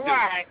supposed to do?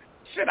 Right.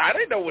 Shit, I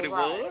didn't know what it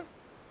was.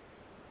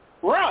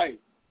 Right.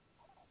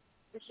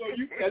 So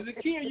you, as a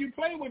kid, you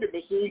play with it, but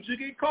as soon as you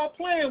get caught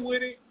playing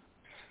with it,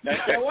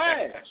 that's your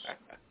ass.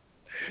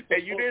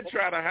 And you didn't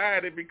try to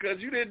hide it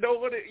because you didn't know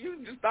what it. You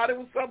just thought it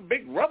was some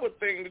big rubber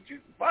thing that you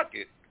fuck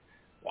it.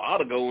 Well, I ought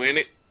to go in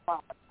it.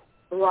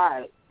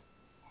 Right.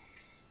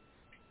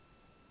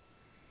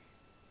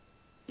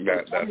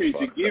 That's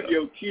to give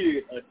your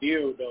kid a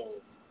dildo.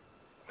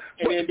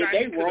 And then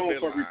they wrong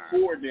for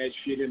recording that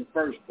shit in the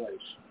first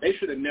place. They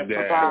should have never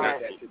recorded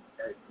that shit in the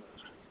first place.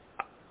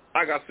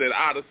 Like I said,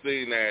 I'd have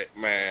seen that,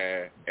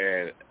 man,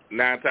 and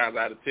 9 times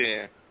out of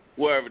 10,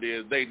 whoever it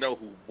is, they know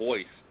who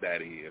voice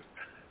that is.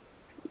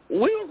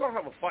 We were going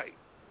to have a fight.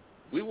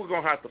 We were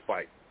going to have to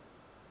fight.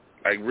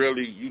 Like,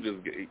 really, you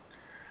just get...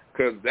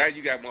 Because now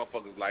you got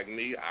motherfuckers like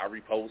me. I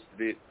reposted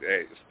it.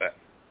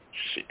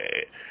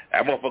 Shit.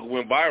 That motherfucker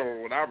went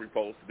viral when I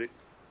reposted it.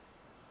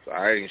 So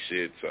I ain't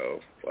shit, so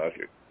fuck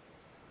it.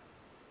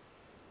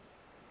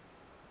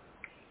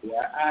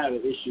 Yeah, I have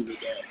an issue with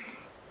that.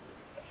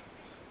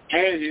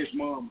 And his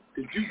mom,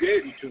 because you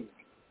gave it to him.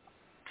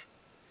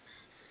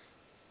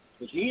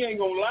 Because he ain't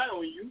going to lie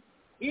on you.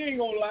 He ain't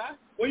going to lie.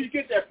 Where you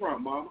get that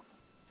from, mama?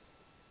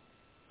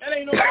 That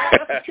ain't no lie.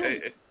 That's the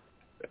truth.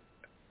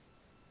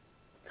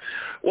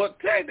 Well,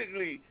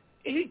 technically,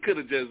 he could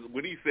have just,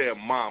 when he said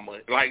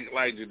mama, like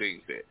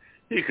Janine said,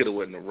 he could have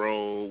went in the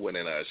room, went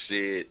in her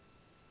shit.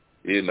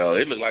 You know,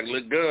 it looked like a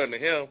little gun to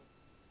him.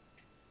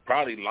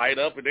 Probably light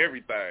up and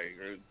everything.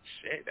 Or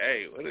shit,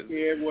 hey, what is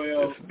Yeah,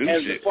 well,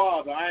 as a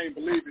father, I ain't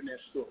believing that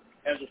story.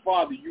 As a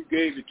father, you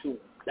gave it to him.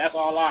 That's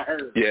all I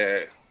heard.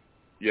 Yeah,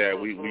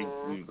 we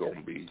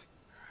gonna be,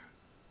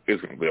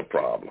 it's gonna be a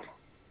problem.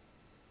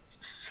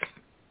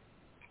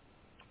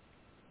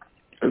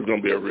 It's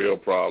going to be a real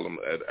problem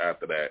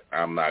after that.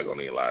 I'm not going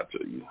to lie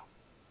to you.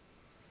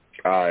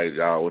 All right,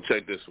 y'all. Well,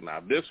 check this one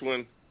out. This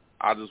one,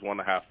 I just want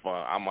to have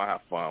fun. I'm going to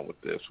have fun with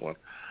this one.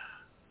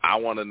 I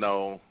want to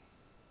know,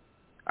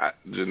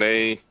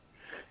 Janae,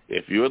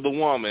 if you're the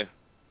woman,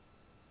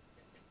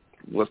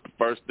 what's the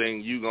first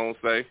thing you going to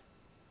say?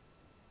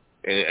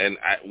 And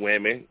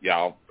women,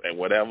 y'all, and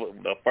whatever,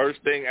 the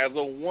first thing as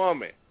a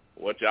woman,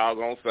 what y'all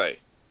going to say?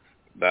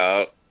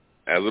 Dog,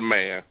 as a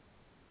man.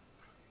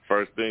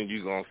 First thing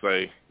you gonna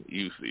say,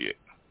 you see it.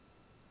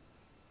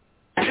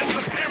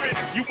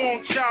 Disappearance, you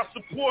want child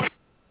support.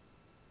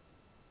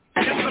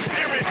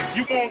 Disappearance,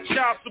 you want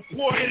child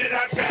support. Get it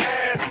out your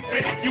ass,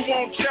 bitch. You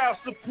want child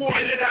support.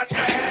 Get it out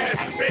your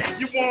ass, bitch.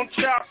 You want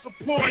child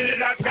support. Get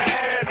it out your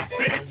ass,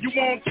 bitch. You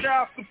want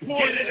child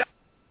support. Get it out.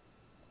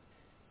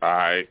 All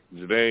right,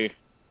 Janine.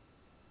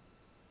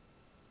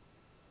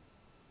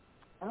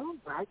 Oh,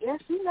 I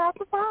guess you're not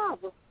the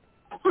father.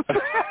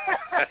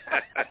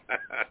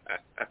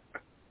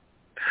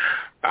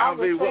 I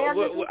mean,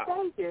 sadly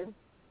mistaken.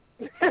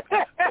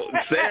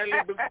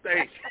 Sadly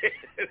mistaken.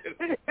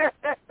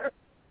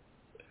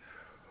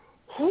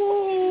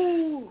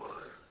 You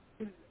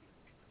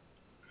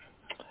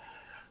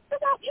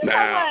know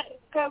what?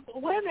 Because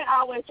women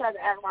always try to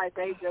act like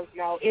they just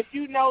know. If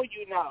you know,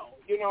 you know.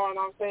 You know what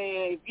I'm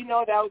saying? If you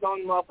know that was the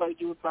only motherfucker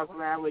you was fucking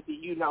around with,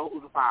 you know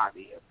who the father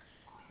is.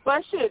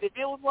 But shit, if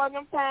it was one of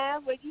them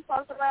times where you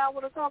fucked around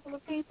with a couple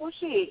of people,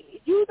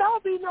 shit, you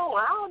don't be knowing.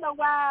 I don't know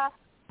why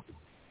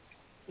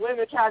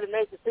women try to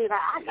make it seem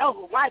like, I know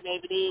who my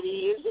baby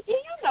daddy is. You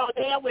know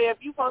damn well if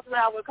you fuck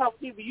around with a couple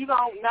of people, you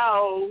don't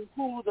know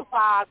who the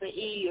father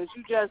is.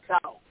 You just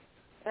don't.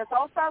 And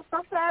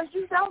sometimes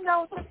you don't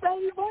know until the day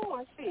you're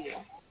born, shit.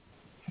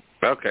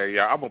 Okay,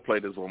 yeah, I'm going to play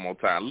this one more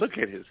time. Look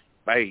at his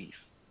face.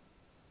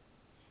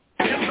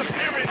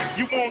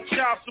 You want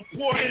child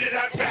support, it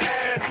out your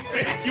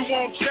ass. You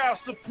want child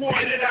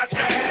support, it out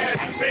your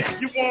ass.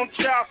 You want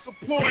child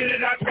support,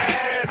 it out your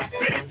ass.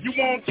 You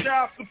want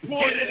child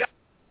support, it out.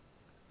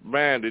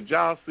 Man, did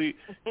y'all see?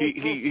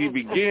 He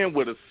began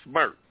with a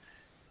smirk.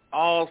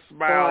 All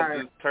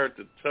smiles just turned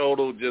to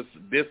total just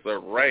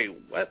disarray.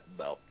 What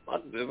the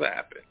fuck just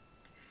happened?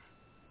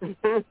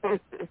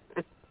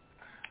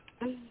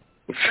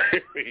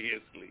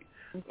 Seriously.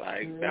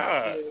 Like,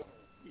 dog,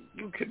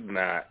 you could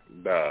not,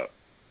 dog.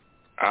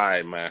 All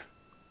right, man.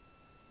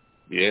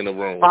 You're in the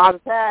room. Father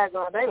Tag,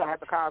 they gonna have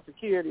to call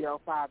security on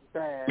Father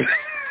Tag.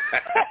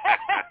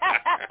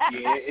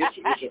 Yeah,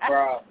 it's a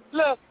problem.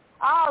 Look,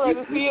 I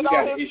already see it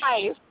on his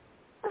face.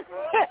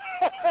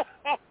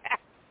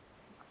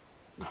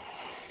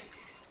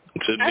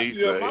 My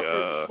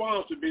first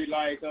response would be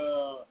like,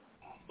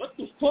 what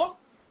the fuck?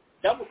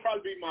 That would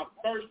probably be my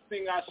first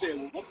thing I said.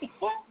 Well, what the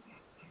fuck?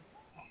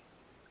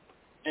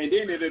 And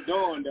then it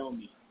dawned on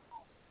me.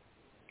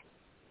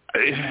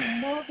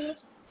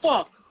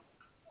 Motherfucker.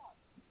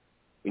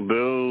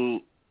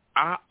 Dude,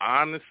 I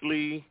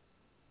honestly,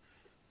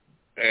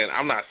 and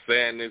I'm not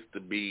saying this to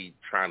be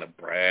trying to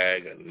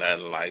brag or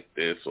nothing like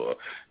this or,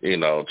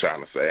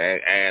 trying to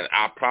say, and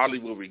I probably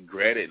will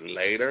regret it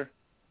later,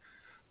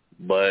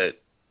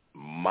 but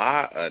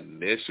my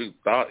initial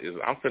thought is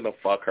I'm finna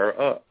fuck her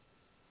up.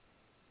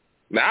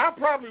 Now, I'm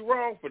probably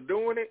wrong for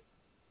doing it,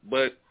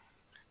 but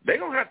they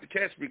going to have to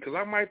catch me because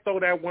I might throw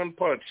that one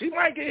punch. She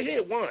might get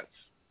hit once.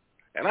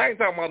 And I ain't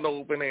talking about no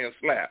open hand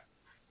slap.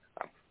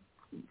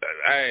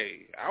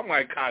 Hey, I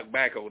might cock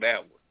back on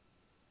that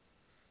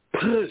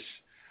one.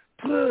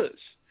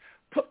 Push.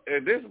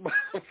 And this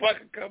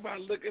motherfucker come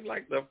out looking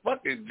like the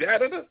fucking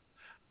janitor?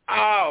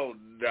 Oh,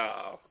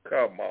 no.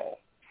 Come on.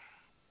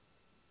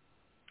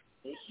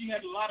 Well, she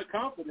had a lot of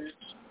confidence.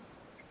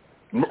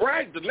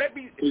 Right. Let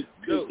me. If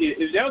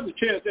there was a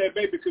chance that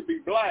baby could be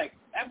black,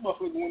 that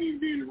motherfucker wouldn't even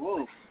be in the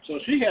room. So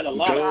she had a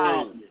lot of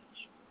confidence.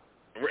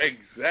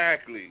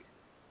 Exactly.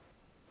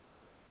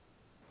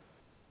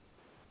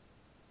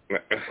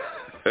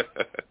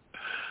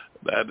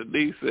 Now,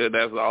 Denise said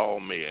that's all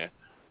men.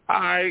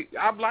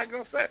 I'm like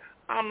I said,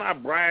 I'm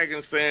not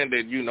bragging saying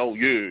that,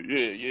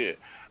 yeah.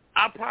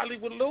 I probably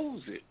would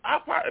lose it.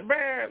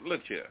 Man,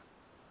 look here.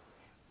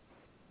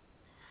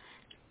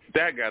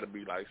 That got to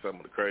be like some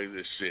of the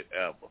craziest shit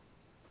ever.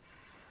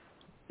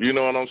 You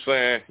know what I'm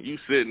saying? You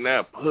sitting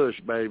there,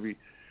 push, baby.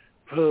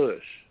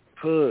 Push.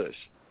 And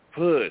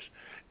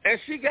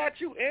she got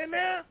you in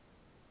there?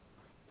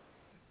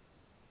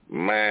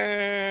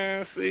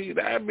 Man, see,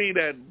 that be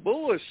that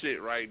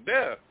bullshit right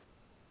there.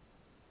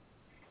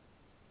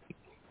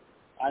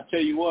 I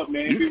tell you what,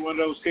 man, it be one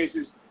of those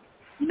cases,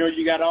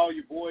 you got all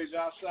your boys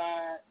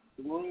outside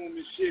the room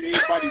and shit,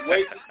 everybody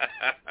waiting.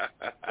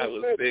 I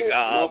was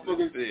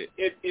thinking,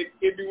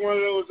 it'd be one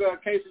of those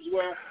cases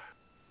where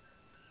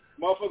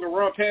motherfucker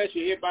run past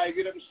you, everybody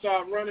get up and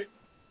start running.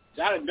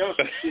 I done done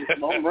some shit,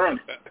 I'm running.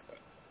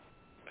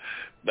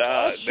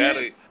 Nah,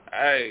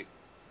 hey,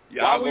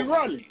 y'all why we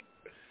running?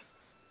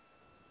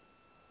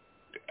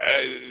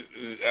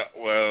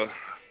 Well,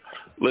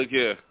 look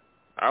here.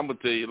 I'm going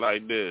to tell you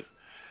like this.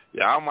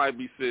 Y'all might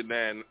be sitting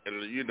there, and,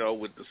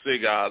 with the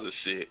cigars and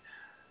shit.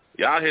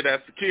 Y'all hear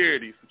that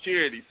security.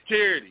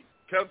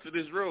 Come to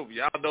this room.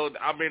 Y'all know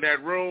I'm in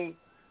that room.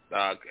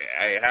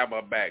 Hey, have my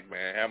back,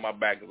 man. Have my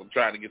back because I'm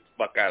trying to get the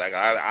fuck out of here.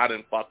 I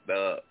done fucked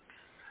up.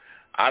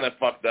 I done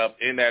fucked up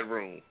in that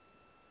room.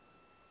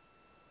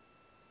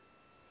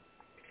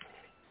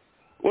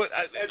 Well,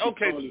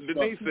 okay,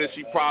 Denise said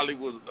she probably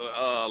was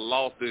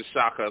lost in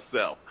shock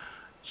herself.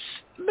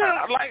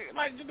 Nah,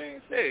 like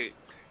Denise said,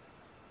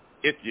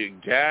 if you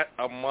got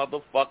a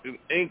motherfucking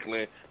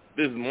inkling,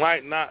 this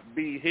might not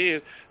be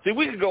his. See,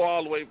 we could go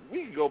all the way.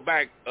 We could go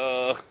back.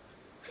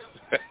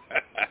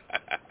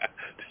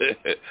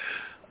 Shit.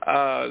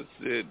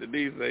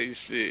 Denise say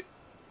shit.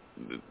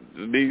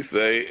 Denise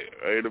say,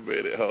 wait a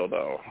minute, hold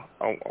on.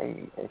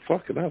 I'm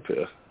fucking up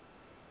here.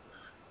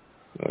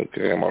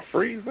 Okay, am I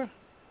freezing?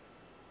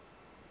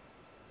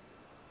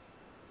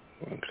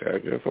 Okay, I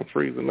guess I'm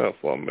freezing up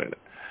for a minute.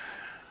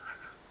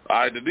 All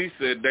right, Denise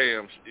said,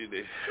 damn.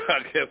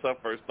 I guess her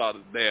first thought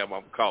is, damn,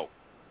 I'm caught.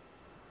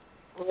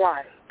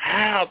 Right.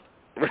 How?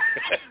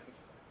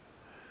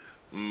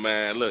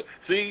 Man, look.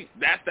 See,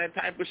 that's that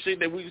type of shit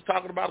that we was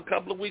talking about a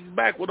couple of weeks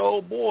back with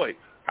old boy.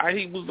 How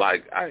he was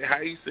like, how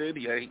he said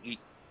he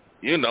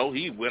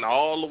he went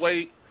all the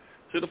way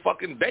to the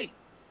fucking date.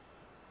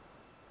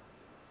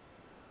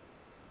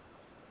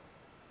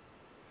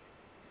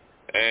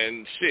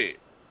 And shit,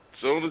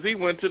 as soon as he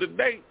went to the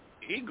date,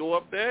 he go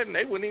up there and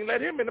they wouldn't even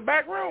let him in the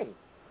back room.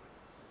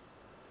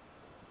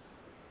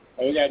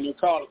 Oh, we got a new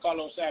caller.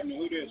 Call on Saturday.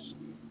 Who this?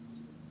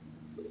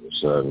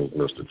 Saturday,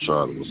 Mr.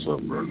 Charlie. What's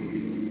up, bro?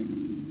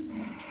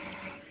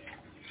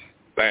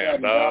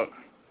 Damn, dog.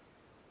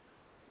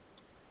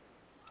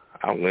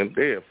 I went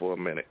there for a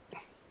minute.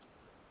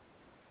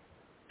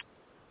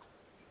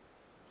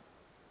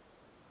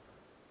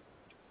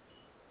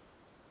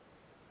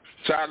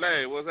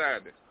 Charlie, what's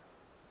happening?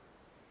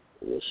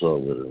 What's up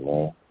with it,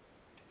 man?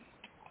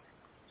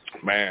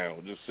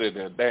 Man, just sitting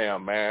there.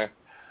 Damn, man.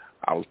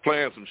 I was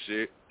playing some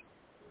shit.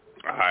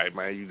 All right,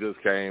 man, you just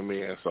came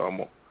in, so I'm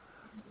going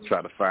to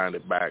try to find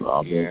it back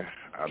again.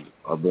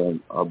 I've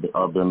been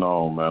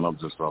on, man. I'm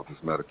just off this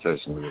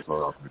medication. It was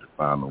hard for me to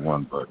find the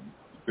one button.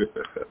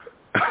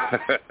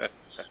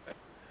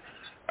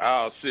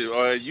 Oh,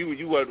 shit.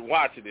 You wasn't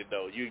watching it,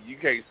 though. You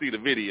can't see the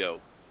video.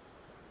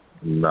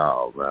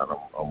 No, man.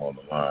 I'm on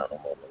the line.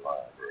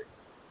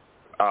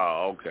 bro.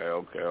 Oh,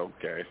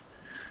 okay.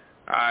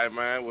 All right,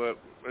 man. Well,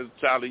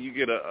 Charlie, you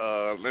get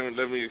a.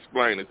 Let me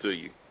explain it to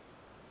you.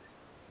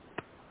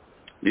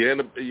 You're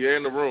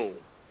in the room,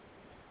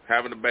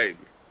 having a baby,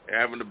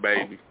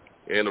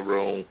 in the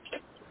room.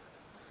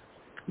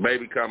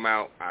 Baby come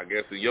out. I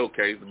guess in your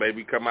case, the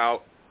baby come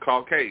out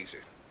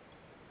Caucasian.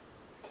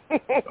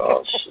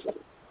 Oh shit.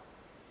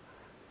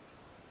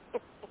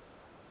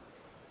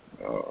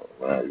 Oh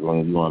man, you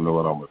want to know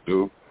what I'm gonna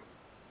do?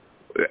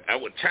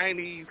 With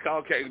Chinese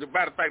Caucasian.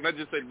 Matter of fact, let's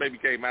just say the baby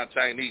came out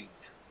Chinese.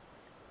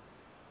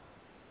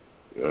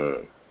 Yeah,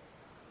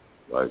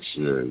 like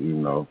shit, you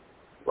know.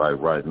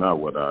 Right now,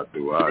 what I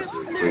do, I just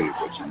leave.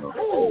 But you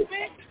know,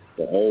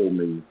 the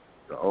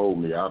old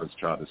me, I just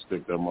try to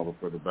stick that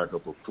motherfucker back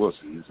up a pussy.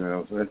 You see what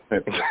I'm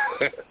saying?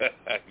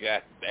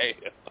 God damn.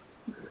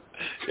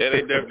 Yeah,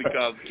 they definitely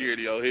called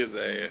security on his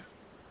ass.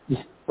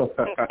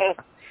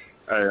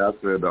 Hey, I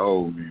said the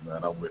old me,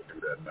 man. I wouldn't do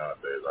that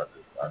nowadays.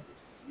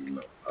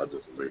 I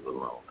just leave it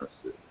alone. That's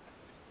it.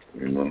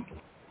 You know.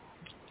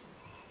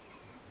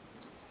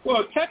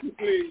 Well,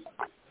 technically,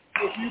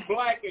 if you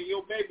black and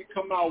your baby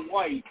come out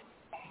white,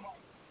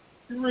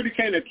 you really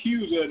can't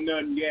accuse her of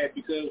nothing yet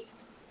because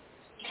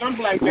some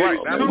black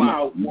babies come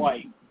out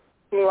white.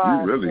 You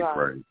really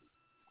crazy.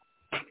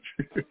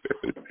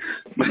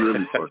 You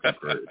really fucking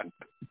crazy.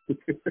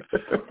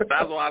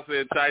 That's why I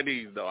said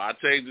Chinese, though. I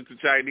changed it to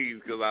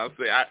Chinese because I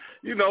say,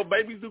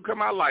 babies do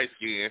come out light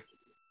skinned.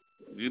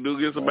 You do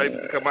get some babies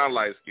that come out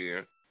light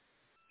skinned.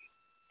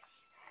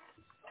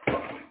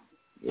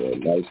 Yeah,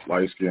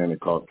 light skin and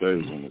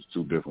Caucasian is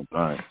two different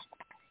things.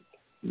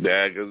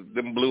 Yeah, because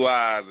them blue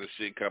eyes and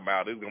shit come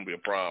out, it's going to be a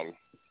problem.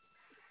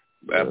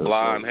 That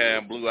blonde hair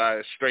and blue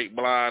eyes, straight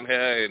blonde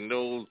hair and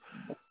those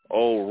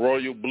old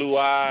royal blue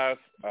eyes.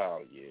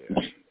 Oh, yeah.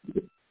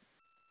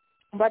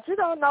 But you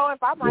don't know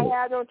if I might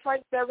have them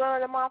traits that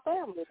run in my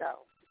family,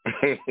 though.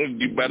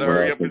 You better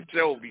hurry up and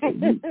show me. Hey,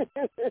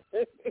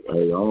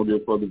 I don't give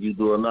a fuck if you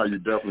do it now. You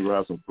definitely will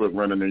have some foot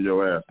running in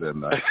your ass that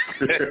night.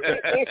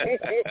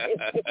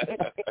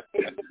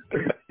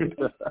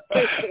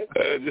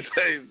 Just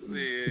say,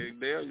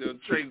 damn, your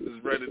traits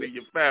is running in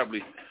your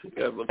family.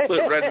 You have a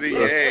foot running in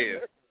your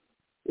ass.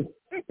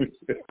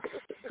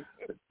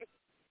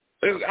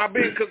 I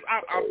mean, because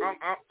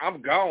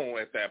I'm gone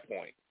at that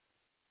point.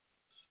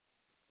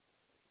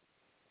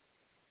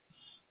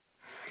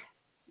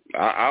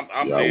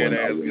 I'm dead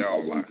ass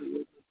gone.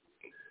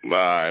 All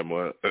right,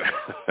 well,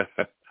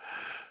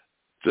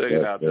 check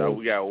it out,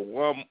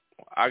 y'all.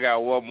 I got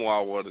one more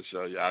I want to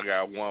show you. I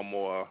got one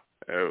more.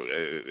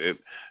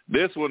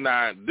 This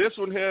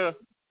one here.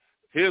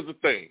 Here's the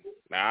thing.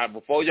 Now,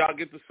 before y'all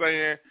get to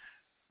saying,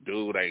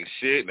 dude, ain't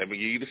shit. Let me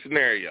give you the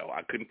scenario.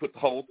 I couldn't put the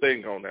whole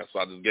thing on there, so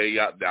I just gave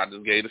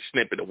the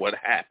snippet of what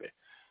happened.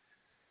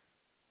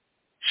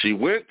 She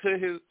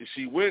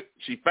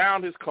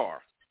found his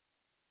car.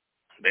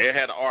 They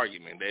had an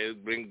argument. They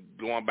had been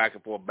going back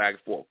and forth.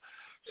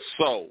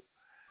 So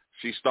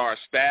she started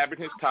stabbing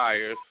his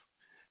tires.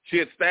 She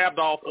had stabbed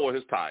all four of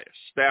his tires.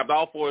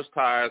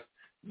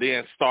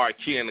 Then started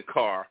keying the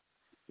car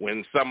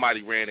when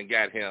somebody ran and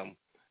got him.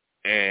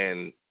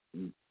 And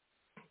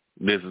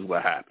this is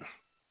what happened.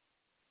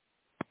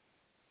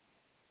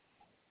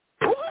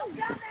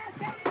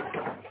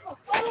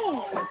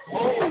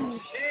 Oh,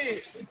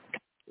 shit.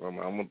 I'm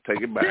going to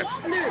take it back.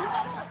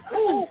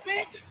 Oh,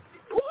 bitch.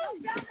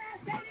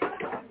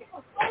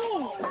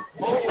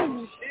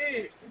 Oh,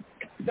 shit.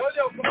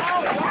 Jojo, come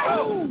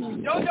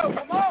on, Jojo,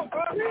 come on,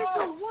 bro.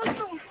 What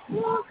the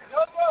fuck?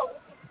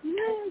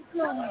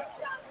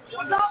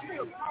 Jojo.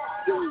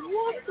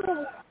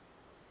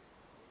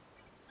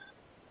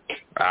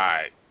 All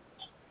right.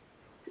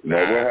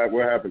 Now,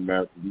 what happened,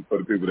 man, for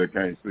the people that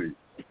can't see?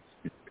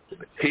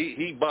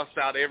 He bust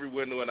out every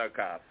window in our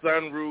car.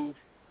 Sunroof.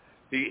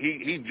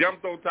 He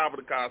jumped on top of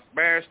the car,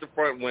 smashed the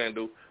front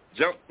window,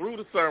 jumped through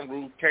the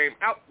sunroof, came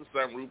out the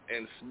sunroof,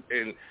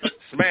 and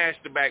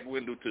smashed the back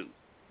window too.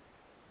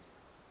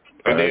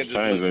 And That's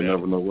strange. They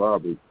never know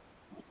robbery.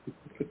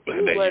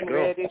 You wasn't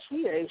ready.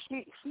 She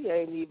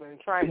ain't even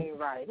trained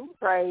right. Who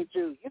trained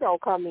you? You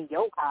don't come in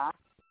your car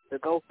to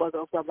go fuck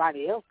up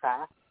somebody else's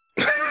car.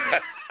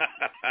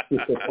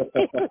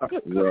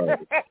 Right.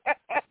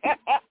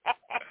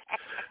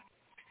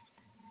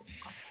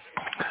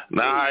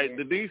 Nah,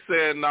 the D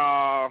said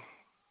nah,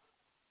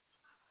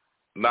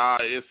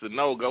 it's a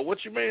no-go.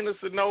 What you mean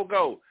it's a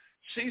no-go?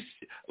 She's,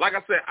 like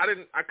I said,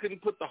 I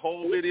couldn't put the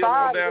whole video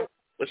on there,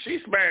 but she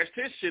smashed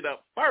his shit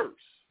up first.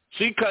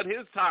 She cut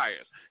his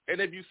tires.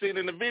 And if you seen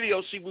in the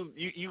video,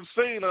 you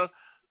seen her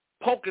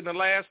poking the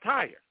last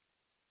tire.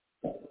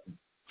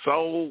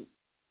 So,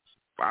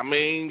 I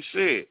mean,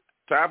 shit.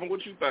 Tyvin,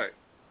 what you think?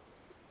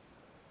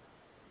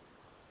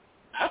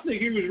 I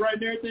think he was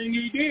right in everything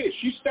he did.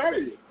 She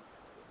started it.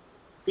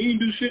 He didn't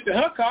do shit to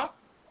her car.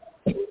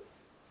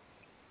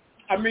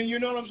 I mean, you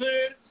know what I'm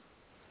saying?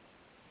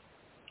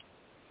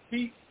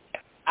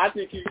 I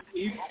think he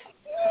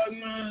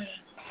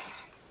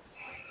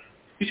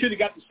should have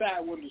got the side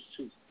windows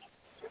too.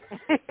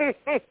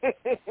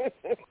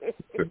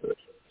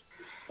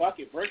 Fuck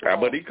it, break it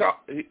off. But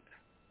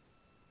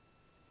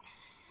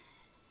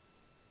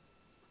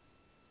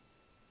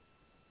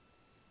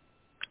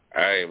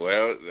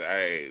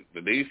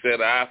the D said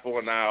eye for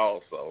an eye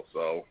also,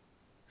 so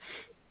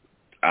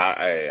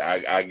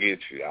I get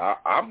you.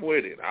 I'm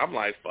with it. I'm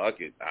like, fuck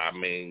it. I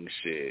mean,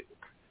 shit.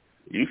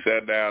 You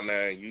sat down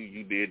there and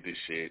you did this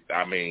shit.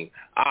 I mean,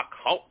 I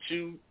caught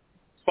you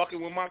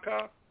fucking with my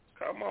car?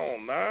 Come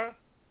on, nah.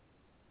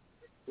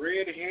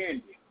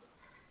 Red-handed.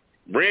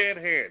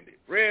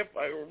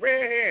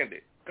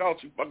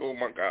 Caught you fucking with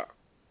my car.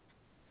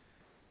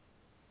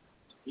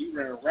 He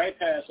ran right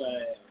past her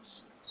ass.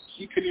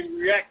 She couldn't even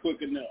react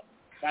quick enough.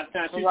 By the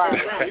time she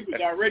turned around, he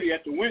was already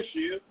at the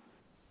windshield.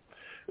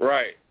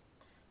 Right.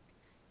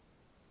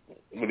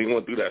 When he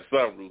went through that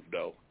sunroof,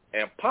 though,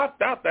 and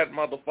popped out that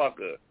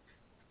motherfucker.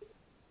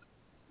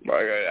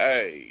 Like,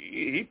 hey,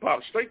 he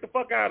popped straight the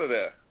fuck out of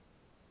there.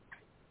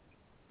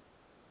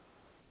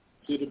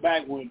 To the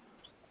back window.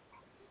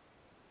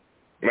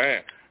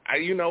 Man,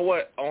 you know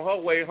what? On her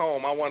way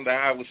home, I wonder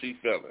how was she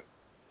feeling.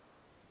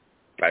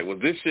 Like, was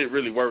this shit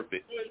really worth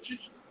it? Well,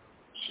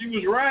 she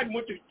was riding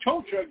with the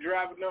tow truck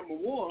driver number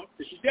one,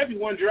 but she definitely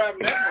wasn't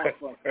driving that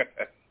motherfucker.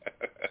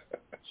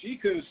 She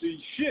couldn't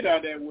see shit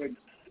out that window.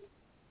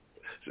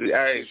 She's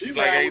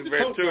like Ace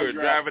Ventura,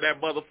 driving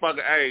that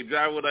motherfucker,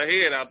 driving with her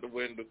head out the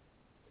window.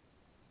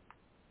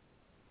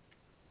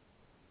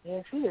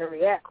 Yeah, she didn't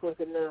react quick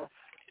enough.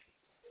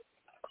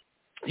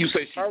 You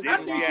say she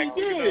didn't react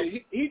quick enough?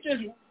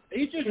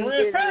 He just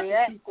ran past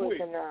her too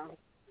quick.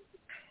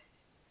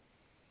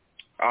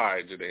 All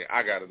right, Janae,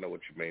 I got to know what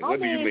you mean. What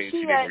do you mean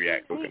she didn't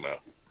react quick enough?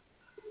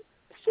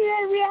 She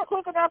didn't react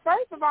quick enough.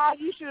 First of all,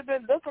 you should have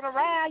been looking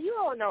around. You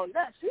don't know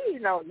nothing. She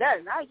didn't know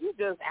nothing. Now you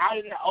just out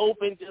in the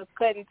open, just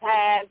cutting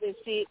ties and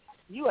shit.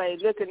 You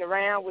ain't looking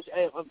around with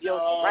your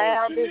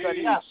surroundings or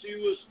nothing. She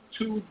was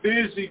too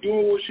busy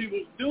doing what she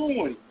was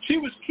doing. She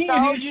was keying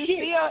his shit.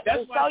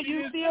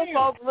 You still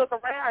supposed to look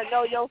around and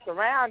know your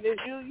surroundings.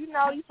 You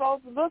know you're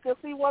supposed to look and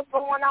see what's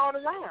going on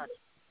around.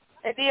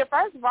 And then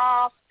first of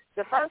all,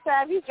 the first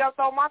time he jumped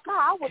on my car,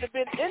 I would have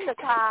been in the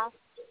car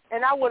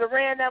and I would have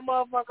ran that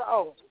motherfucker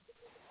over.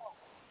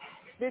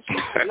 Bitch,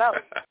 you slow.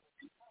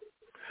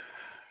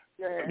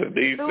 The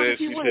D said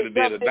she should have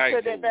did a night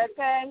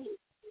move.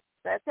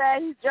 That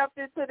time he jumped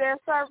into that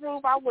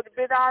sunroof, I would have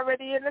been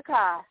already in the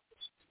car.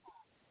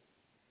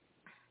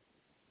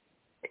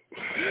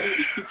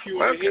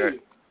 Okay.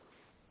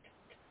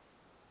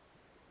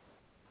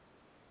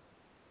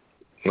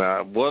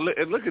 Nah, well, look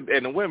at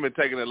the women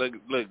taking a look.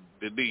 Look,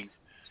 the D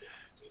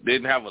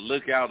didn't have a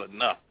lookout or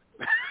nothing.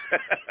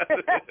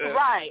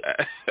 Right.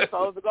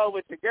 Supposed to go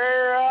with the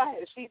girl,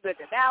 and she's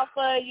looking out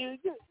for you.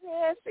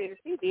 Yeah,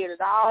 she did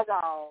it all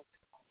wrong.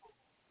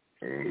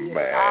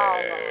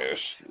 Man,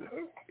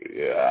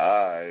 yeah,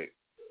 all right.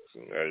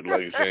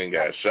 Like she ain't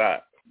got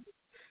shot.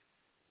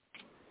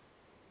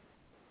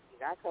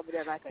 I covered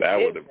that like that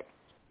would have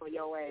for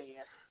your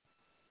ass.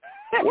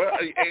 Well,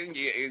 and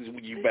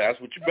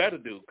that's what you better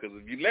do, because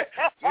if you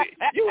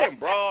you in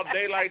broad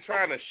daylight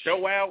trying to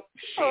show out,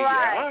 shit,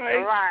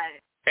 right.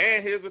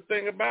 And here's the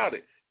thing about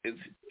it: is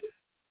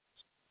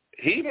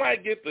he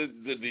might get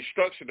the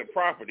destruction of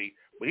property,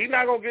 but he's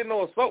not gonna get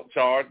no assault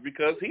charge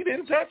because he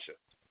didn't touch her.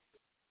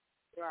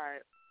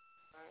 Right.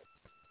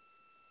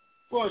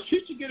 Well, she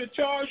should get a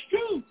charge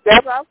too.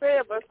 That's what I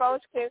said, but so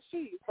can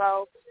she.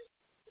 So.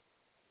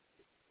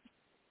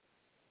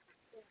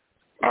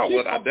 Oh,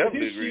 well, I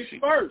definitely agree. She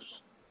first.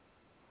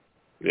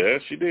 Yeah,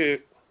 she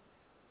did.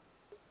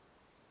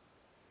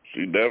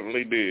 She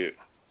definitely did.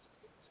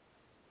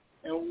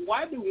 And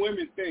why do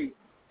women think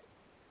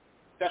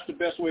that's the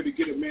best way to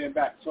get a man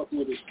back, fucking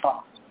with his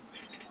car?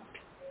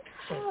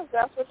 Well,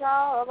 that's what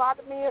a lot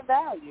of men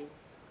value.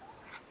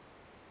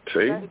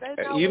 See, they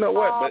you know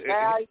what? But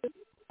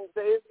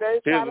they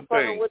try to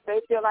fuck what they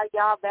feel like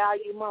y'all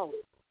value most.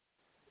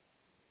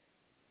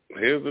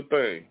 Here's the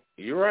thing.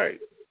 You're right.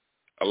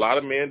 A lot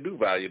of men do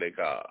value their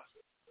cars.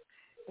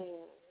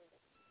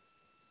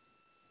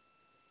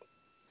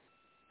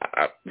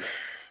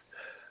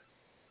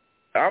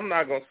 I'm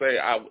not gonna say.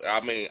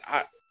 I mean,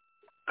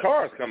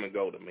 cars come and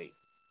go to me.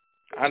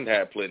 I done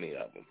had plenty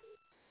of them.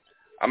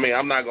 I mean,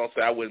 I'm not gonna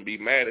say I wouldn't be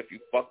mad if you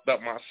fucked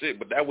up my shit,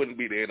 but that wouldn't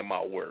be the end of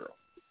my world.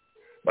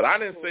 But I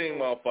didn't see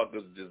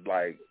motherfuckers just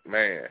like,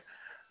 man.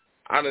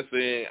 I done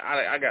seen.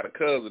 I got a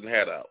cousin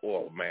had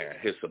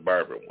his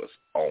Suburban was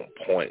on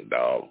point,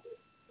 dog.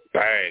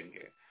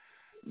 Banging,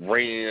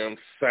 rims,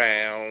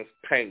 sounds,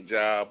 paint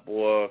job,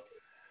 boy.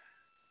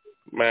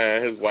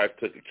 Man, his wife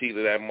took a key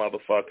to that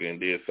motherfucker and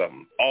did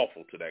something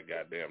awful to that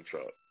goddamn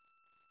truck.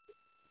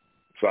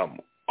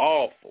 Something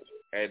awful.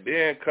 And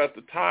then cut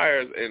the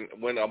tires, and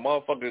when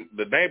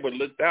the neighbor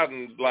looked out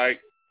and was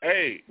like,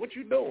 hey, what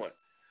you doing?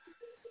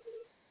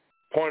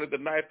 Pointed the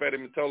knife at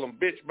him and told him,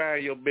 bitch,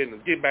 mind your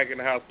business. Get back in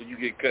the house so you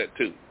get cut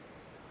too.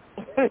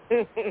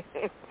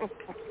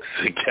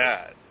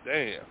 God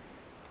damn.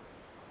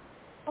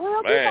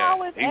 Well, people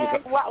always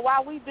ask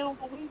why we do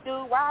what we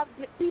do. Why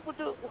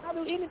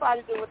do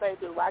anybody do what they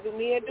do? Why do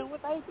men do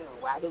what they do?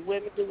 Why do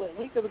women do what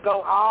we could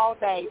go all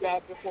day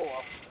back and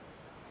forth.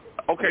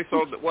 Okay,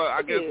 so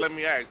I guess let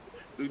me ask: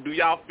 do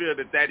y'all feel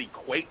that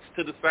equates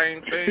to the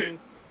same thing?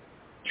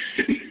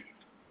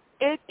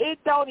 It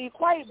don't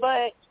equate,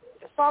 but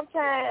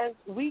sometimes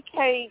we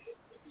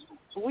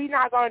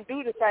not gonna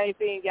do the same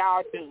thing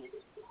y'all do,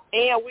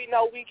 and we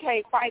know we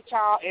can't fight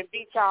y'all and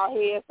beat y'all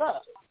heads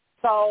up.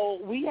 So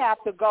we have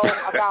to go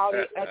about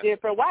it a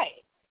different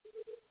way.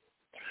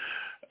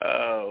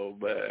 Oh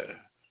man!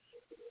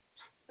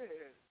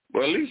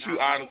 Well, at least you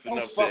honest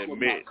enough to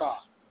admit.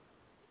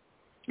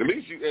 At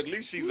least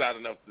she's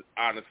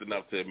honest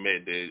enough to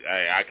admit that,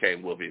 hey, I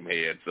can't whoop him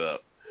heads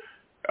up.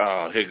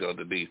 Here goes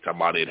Denise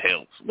talking about it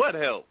helps. What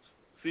helps?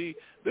 See,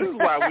 this is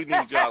why we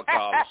need y'all to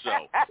call the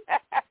show.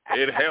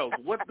 It helps.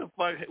 What the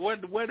fuck?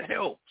 What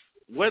helps?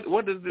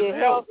 What does this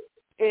help?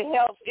 It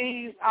helps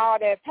ease all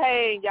that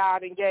pain y'all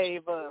done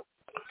gave us.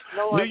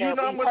 Do you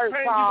know how much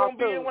pain you're going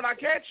to be in when I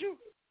catch you?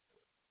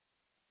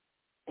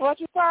 What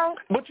you say?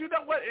 But you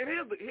know what? And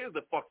here's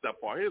the fucked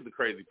up part. Here's the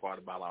crazy part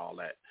about all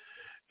that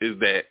is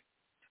that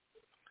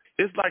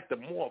it's like the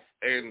more,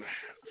 and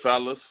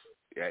fellas,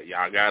 yeah,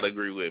 y'all got to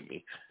agree with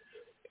me.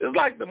 It's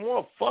like the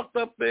more fucked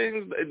up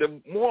things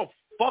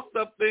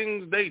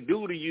they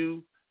do to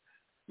you,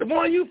 the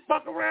more you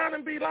fuck around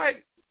and be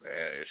like,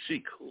 man,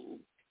 she cool.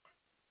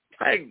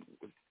 Hey,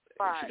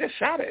 she just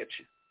shot at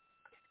you.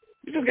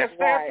 You just got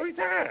stabbed 3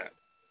 times.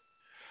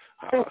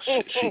 Oh,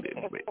 shit, she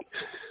didn't make it.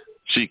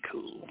 She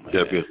cool, man.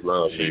 Definitely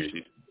love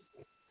me.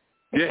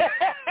 Yeah.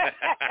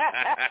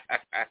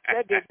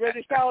 That just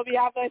really showed me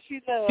how much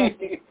she loves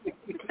me.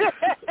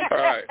 All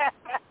right.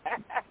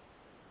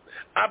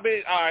 I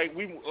mean, all right,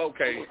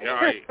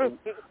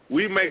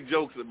 we make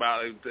jokes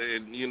about it,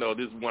 and, you know,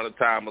 this is one of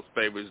Thomas'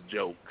 favorite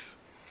jokes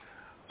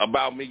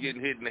about me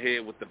getting hit in the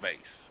head with the vase.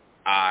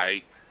 All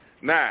right.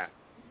 Now,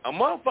 a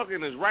motherfucker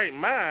in his right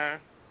mind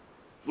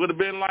would have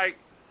been like,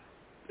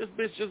 this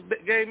bitch just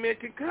gave me a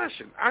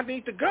concussion. I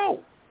need to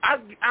go. I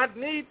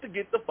need to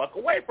get the fuck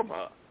away from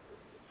her.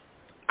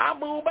 I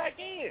move back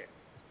in.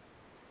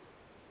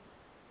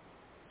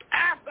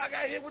 After I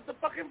got hit with the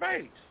fucking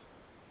vase.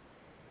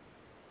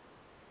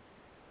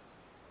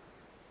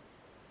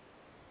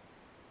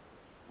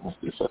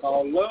 It's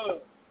called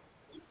love.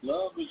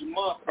 Love is a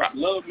month.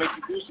 Love makes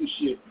you do some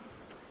shit.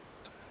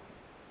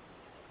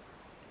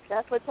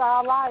 That's what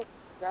y'all like.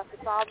 That's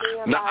what y'all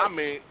being like. I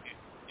mean,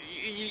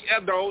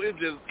 no,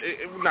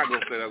 we're not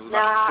going to say that.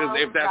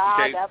 If that's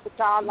the case. That's what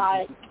y'all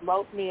like.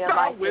 Most men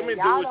like women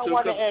that. Y'all do it don't too.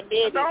 Want to admit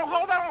it. No,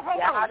 hold on.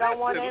 Y'all don't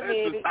want to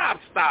admit it.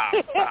 Stop.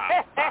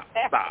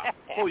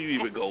 Before you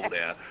even go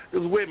there.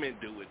 Because women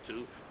do it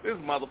too. This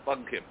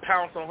motherfucker can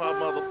pounce on her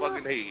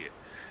motherfucking head.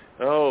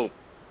 Oh,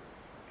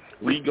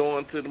 we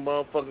going to the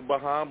motherfucking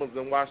Bahamas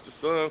and watch the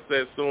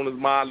sunset as soon as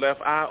my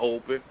left eye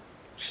open.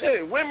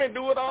 Shit, women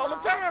do it all the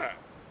time.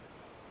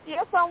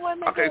 Yeah, some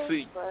women do.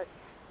 See. But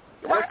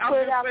right, I'm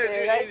just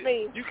saying, that's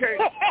me. You can't.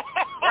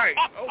 Right.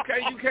 Okay,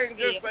 you can't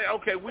just say,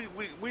 okay,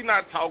 we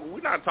not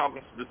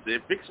talking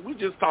specifics. We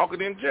just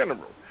talking in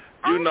general.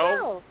 You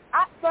know.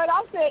 But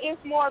I said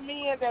it's more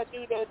men that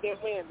do that than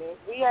women.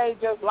 We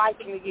ain't just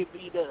liking to get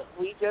beat up.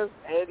 We just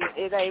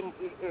it ain't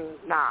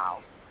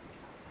no.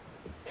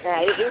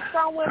 Now, it's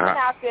some women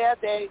out there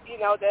that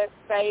that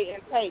stay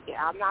and take it.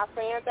 I'm not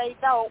saying they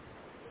don't.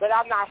 But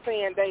I'm not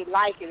saying they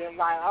like it and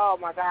like, oh,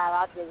 my God,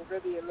 I just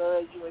really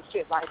love you and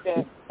shit like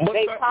that. But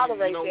they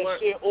tolerate that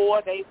shit,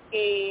 or they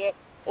scared,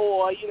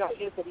 or,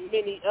 it's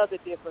many other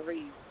different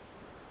reasons.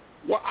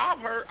 Well, I've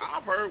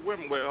heard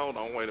women, well, hold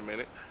on, wait a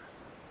minute.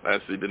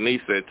 Let's see,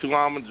 Denise said 2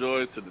 Almond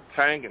Joys to the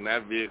tank, and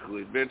that vehicle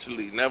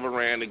eventually never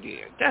ran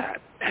again. God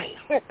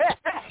damn.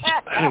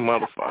 Damn,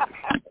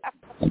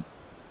 motherfucker.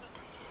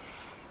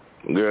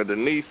 Girl,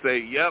 Denise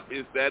said, yep,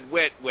 it's that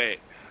wet.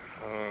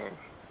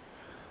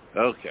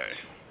 Okay.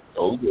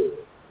 Oh, yeah.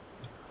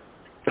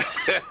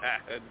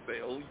 I'd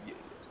say, oh, yeah.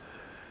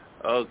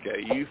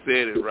 Okay, you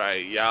said it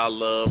right. Y'all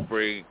love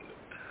bring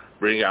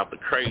out the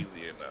crazy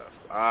in us.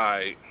 All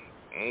right.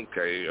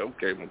 Okay,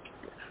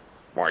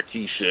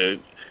 Marquisha.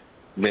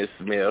 Miss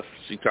Smith,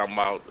 she talking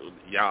about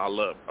y'all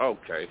love.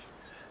 Okay.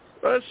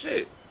 Well,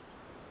 shit.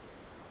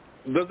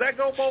 Does that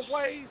go both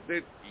ways?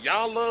 That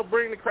y'all love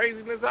bringing the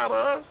craziness out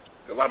of us?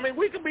 Because, I mean,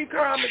 we can be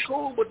calm and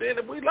cool, but then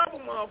if we love a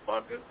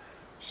motherfucker,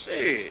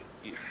 shit.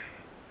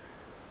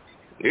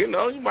 You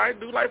know, you might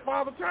do like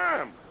Father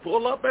Time.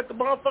 Pull up at the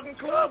motherfucking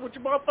club with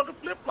your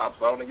motherfucking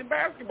flip-flops on and your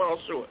basketball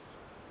shorts.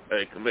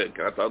 Hey, come here.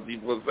 Can I talk to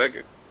you for a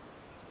second?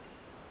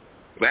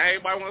 Now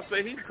everybody want to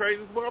say he's the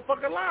craziest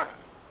motherfucker alive.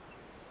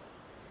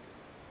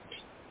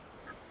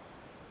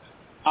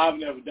 I've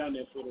never done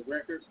that for the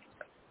record.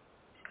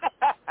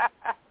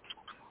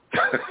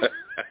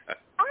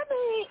 I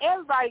mean,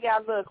 everybody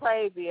got a little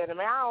crazy in them.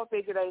 I don't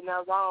think it ain't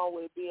nothing wrong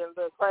with being a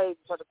little crazy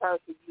for the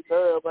person you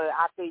love, but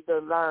I think to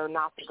learn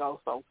not to go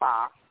so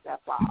far.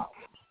 That's all.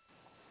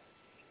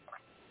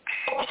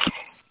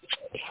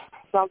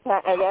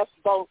 Sometimes, and that's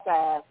both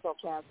sides.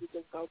 Sometimes you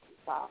just go too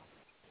far.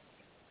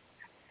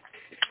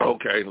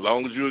 Okay, as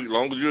long as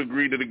you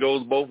agree that it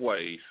goes both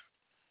ways.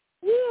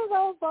 Yeah, it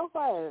goes both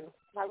ways.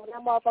 Like when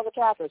that motherfucker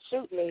tried to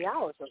shoot me, I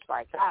was just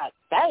like, God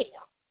damn.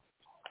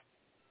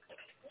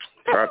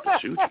 Tried to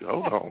shoot you?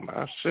 Hold on,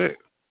 man. Shit.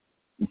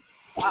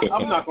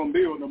 I'm not gonna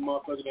be with no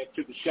motherfucker that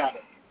took a shot at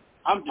me.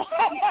 I'm just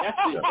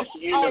that's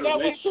the end of the relationship. That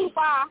went too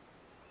far.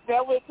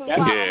 That went too far.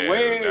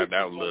 Yeah,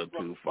 that was a little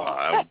too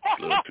far. That was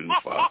a little too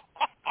far.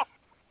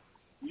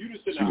 You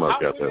just said she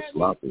must got that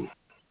sloppy.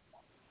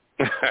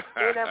 Then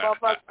that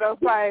motherfucker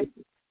goes like,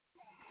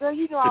 so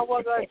you know I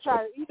wasn't gonna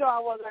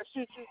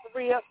shoot you for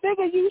real.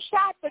 Nigga, you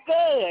shot the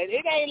gun.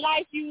 It ain't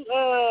like you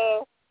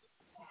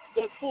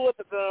just pulled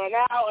the gun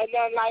out and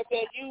nothing like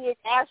that. You was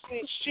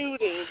actually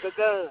shooting the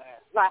gun.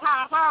 Like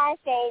how I'm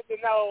supposed to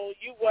know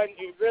you wasn't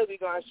really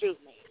gonna shoot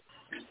me?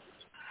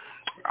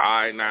 All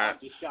right, now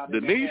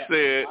Denise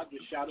said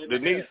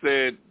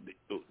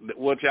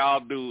what y'all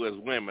do as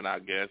women, I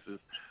guess, is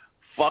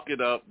fuck it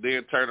up,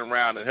 then turn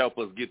around and help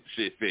us get the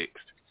shit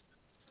fixed.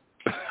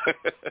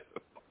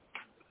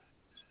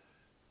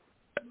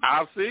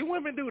 I've seen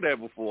women do that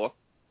before.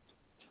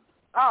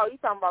 Oh, you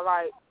talking about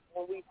like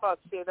when we fuck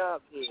shit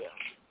up, yeah.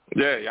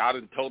 Yeah, y'all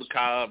done told the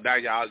car up. Now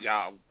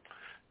y'all.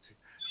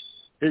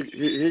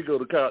 Here go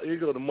the car. Here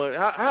go the money.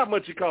 How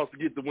much it costs to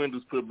get the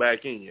windows put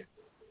back in?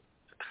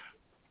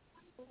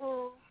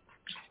 Mm-hmm.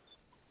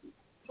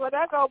 Well,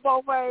 that go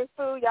both ways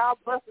too. Y'all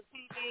bust the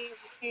TVs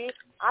and shit.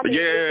 I need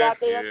to got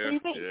their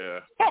TV.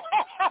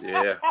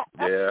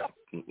 Yeah.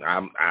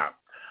 I'm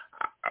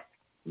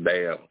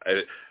damn.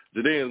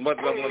 Today, as much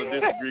as I want to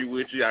disagree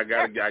with you, I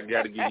gotta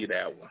give you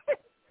that one.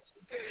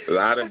 Cause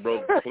I done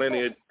broke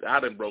plenty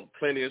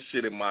of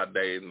shit in my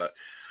day, and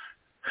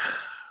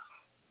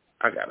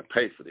I gotta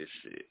pay for this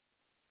shit.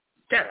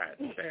 God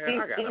damn,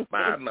 I gotta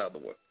buy another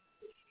one.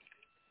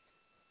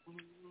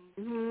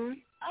 Mm-hmm.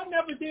 I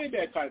never did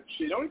that type of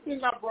shit. The only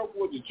thing I broke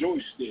was a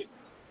joystick.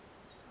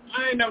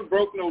 I ain't never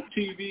broke no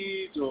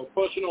TVs or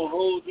pushing no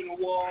holes in the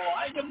wall.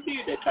 I ain't never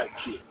did that type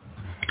of shit.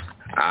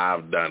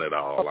 I've done it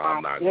all.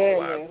 I'm not gonna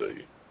lie to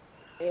you.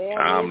 Yeah,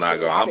 I'm not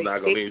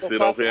gonna even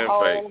sit up here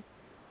and fake.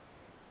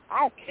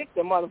 I kicked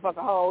the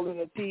motherfucking hole in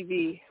the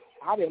TV.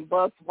 I done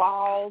bust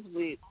walls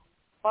with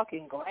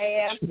fucking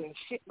glass and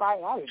shit like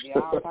that. I done did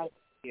all types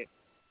of shit.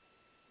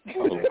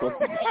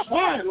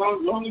 Fine, as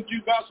long as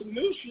you got some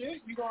new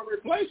shit, you gonna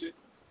replace it.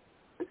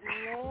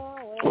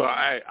 Well,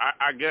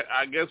 I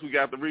guess we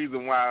got the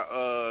reason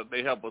why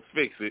they help us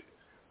fix it.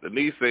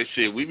 Denise said,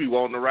 shit, we be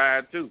wanting to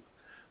ride too.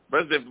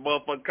 Especially if the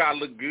motherfucking car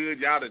look good,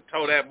 y'all done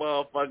tow that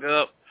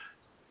motherfucker up.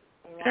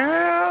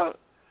 Hell,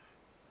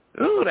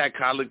 ooh, that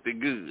car looked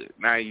good.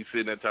 Now you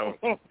sitting there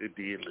talking, it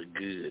did look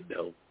good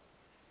though.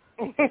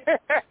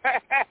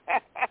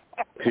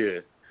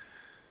 Yeah,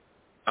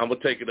 I'm gonna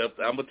take it up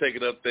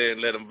there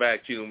and let them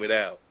vacuum it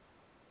out.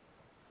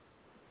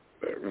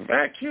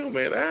 Vacuum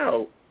it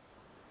out.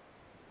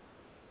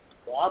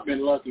 Well, I've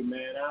been lucky,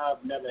 man.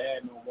 I've never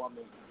had no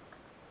woman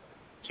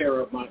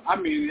tear up my. I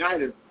mean, I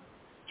had a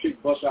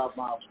chick bust out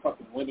my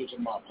fucking windows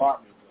in my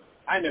apartment.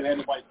 But I never had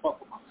nobody fuck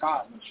with my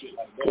car and shit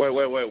like that.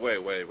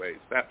 Wait.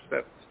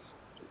 Stop.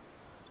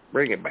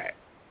 Bring it back.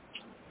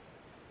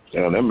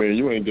 Yeah, that means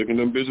you ain't dicking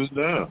them bitches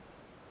down.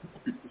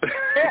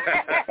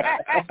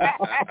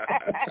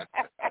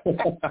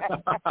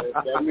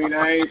 That mean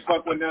I ain't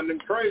fuck with none of them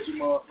crazy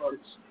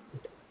motherfuckers.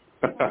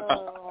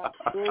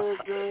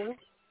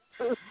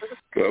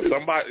 Well,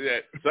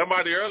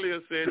 somebody earlier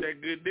said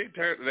that good dick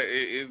turn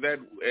is that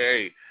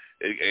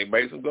it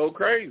makes them go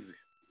crazy.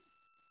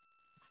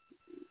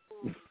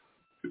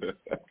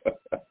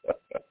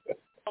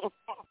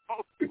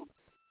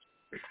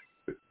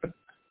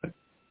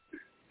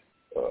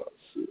 Oh,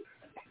 shit.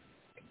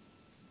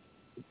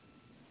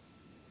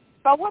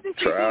 So what did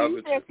she do?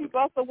 You said she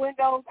bust the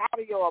windows out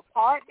of your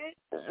apartment?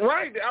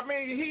 Right. I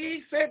mean,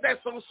 he said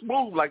that so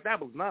smooth, like that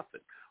was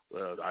nothing.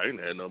 Well, I ain't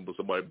had nothing but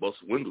somebody bust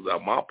the windows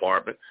out of my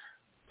apartment.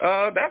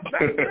 That's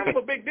kind of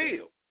a big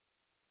deal.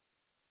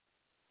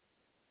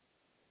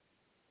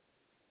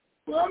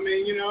 Well, I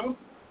mean,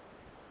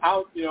 I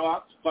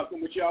was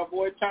fucking with y'all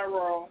boy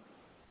Tyrone.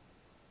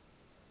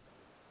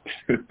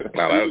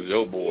 Now that was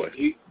your boy.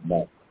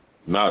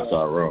 Not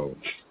Tyrone.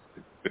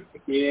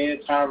 Yeah,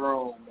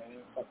 Tyrone, man.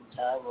 Fucking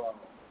Tyrone.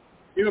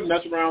 He was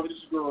messing around with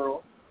this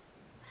girl.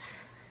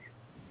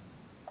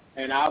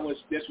 And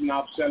that's when I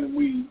was selling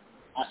weed.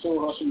 I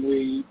sold her some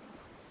weed.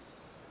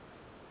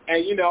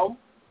 And, you know,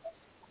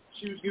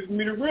 she was giving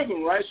me the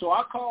rhythm, right? So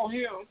I called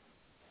him.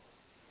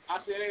 I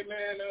said, hey,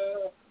 man,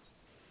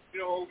 you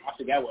know, I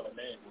forgot what her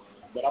name was.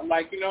 But I'm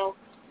like, you know,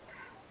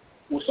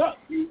 what's up?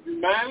 You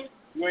mind?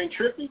 You ain't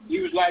tripping? He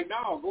was like,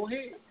 no, go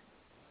ahead.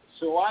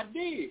 So I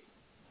did.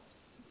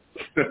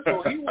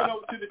 So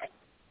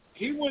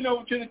he went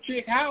over to the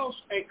chick house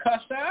and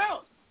cussed her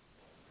out.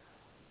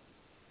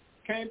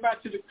 Came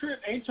back to the crib,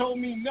 ain't told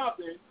me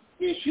nothing.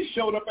 And she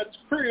showed up at the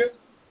crib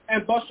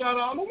and busted out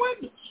all the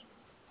windows.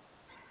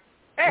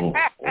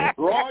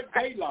 Broad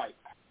daylight.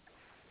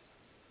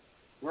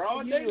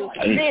 Broad daylight.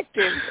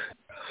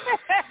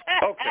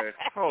 Okay,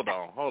 hold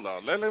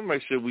on. Let me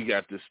make sure we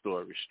got this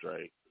story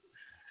straight.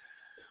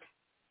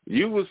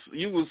 You was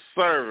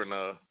serving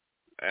her,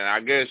 and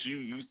I guess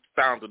you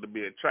found her to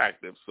be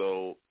attractive.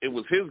 So it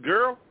was his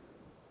girl?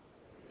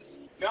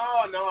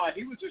 No,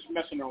 he was just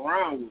messing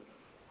around with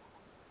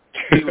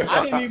her.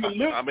 I didn't even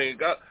look. I mean,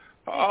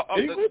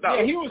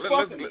 he was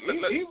fucking.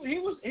 He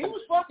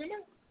was fucking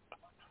her.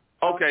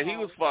 Okay, he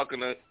was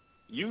fucking her.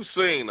 You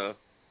seen her.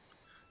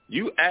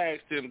 You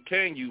asked him,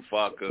 "Can you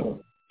fuck her?"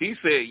 He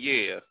said,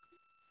 "Yeah."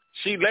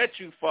 She let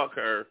you fuck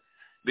her.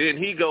 Then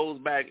he goes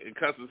back and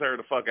cusses her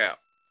the fuck out.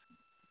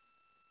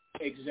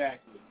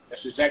 Exactly.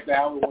 That's exactly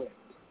how it went.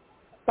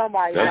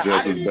 That's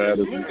just as bad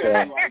as the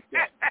time.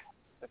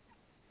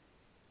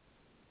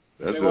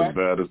 That's as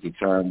bad as the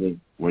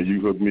time when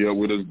you hooked me up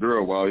with his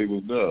girl while he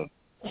was there.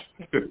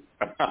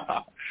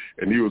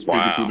 And he was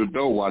peeking through the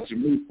door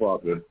watching me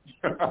fuck her.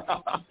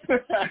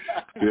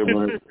 Still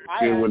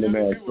went in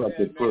there and sucked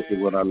the pussy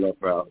when I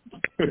left out.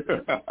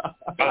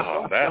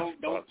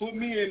 Don't put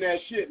me in that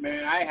shit,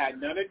 man. I had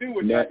nothing to do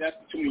with that. That's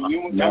between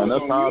you and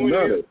that's how I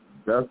met her.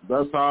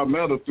 That's how I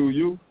met her, through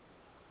you.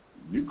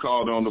 You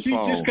called on the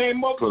phone. She just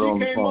came over.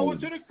 She came over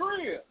to the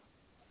crib.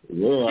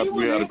 Yeah, after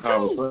we had a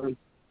conversation.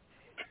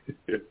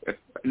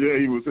 Yeah,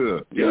 he was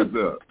here. Yeah.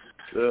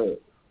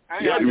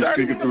 He was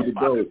speaking through the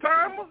door.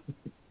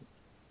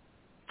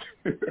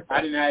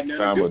 I didn't have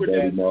nothing to do with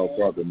that.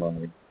 Motherfucker,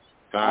 man.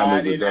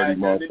 Time is a dirty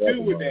motherfucker. To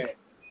do with that.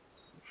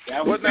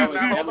 That was their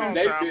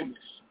business.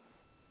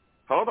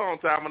 Hold on,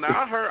 Tom. Now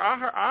I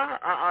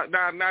heard.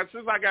 Now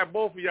since I got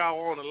both of y'all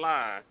on the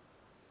line,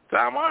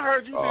 Tom, I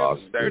heard you did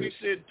some dirty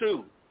shit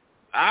too.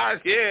 I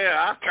heard you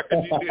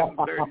did some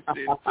dirty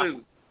shit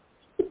too.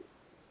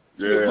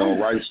 Yeah, on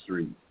Wright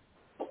Street.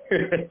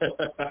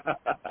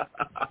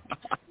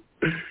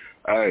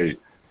 Hey,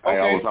 I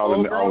was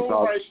hollering.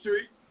 Wright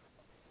Street.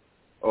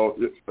 Oh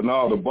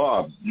no, the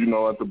bar. You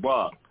know, at the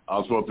bar. I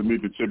was supposed to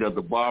meet the chick at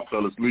the bar.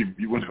 Fell asleep.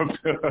 You went up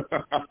there.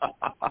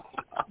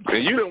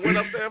 And you done went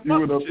up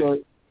there.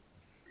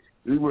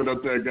 He went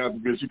up there and got the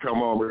bitch. She come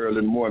home early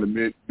in the morning.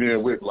 Me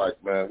and Wick like,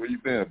 man, where you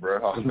been, bro?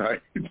 All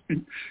night.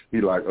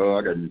 He like, oh,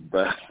 I got to use the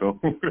bathroom.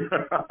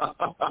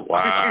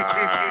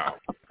 Wow.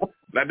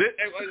 Now,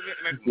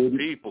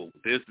 people,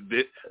 this is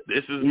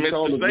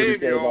Mr.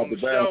 Savior on the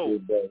show.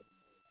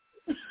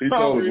 He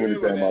told us when he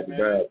came out the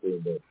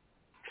bathroom, but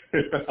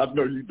I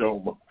know you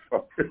don't, motherfucker.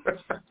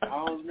 I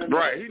don't remember.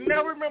 Right. He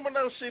never remember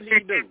no shit he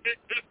do.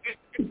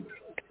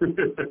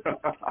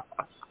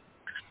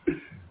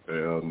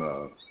 Hell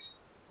no.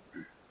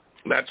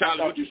 Now,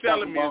 Charlie, what you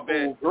telling me is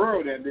that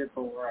girl that lived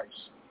on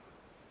Rice.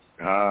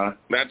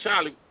 Now,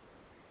 Charlie,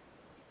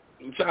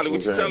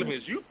 what you telling me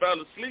is you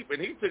fell asleep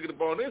and he took it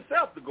upon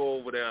himself to go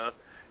over there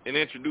and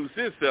introduce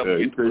himself. Yeah,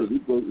 he took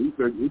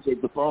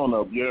the phone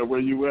up. Yeah, where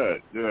you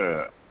at?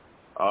 Yeah.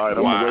 All right,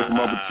 I'm going to wake him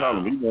up and tell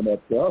him.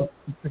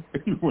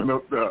 He went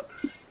up there.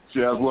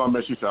 She asked where I'm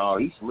at. She said, oh,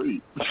 he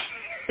sleep.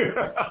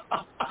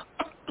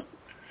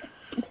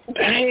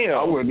 Damn.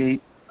 I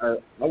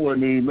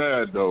wasn't even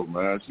mad, though,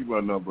 man. She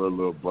wasn't up but a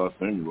little bust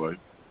anyway.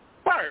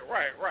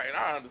 Right.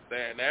 I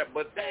understand that.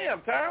 But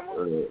damn,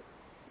 Timer,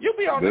 you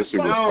be on this this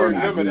phone. I don't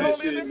remember that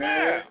shit,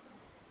 man.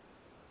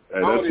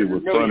 Hey, that shit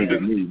was funny to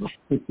me.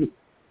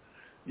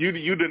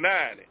 You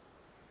denied it.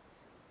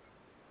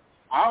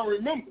 I don't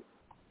remember.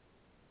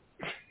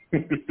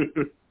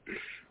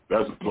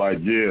 That's like,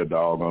 yeah,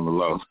 dog, on the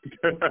low.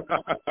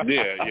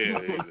 yeah,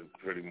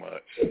 pretty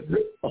much.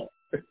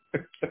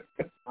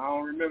 I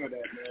don't remember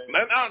that,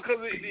 man. No,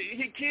 because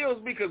he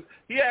kills me because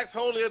he acts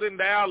holier than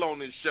thou on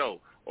this show.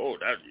 Oh,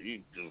 that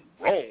he just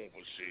wrong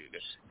for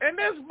shit. And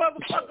this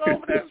motherfucker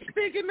over there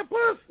speaking the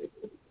pussy.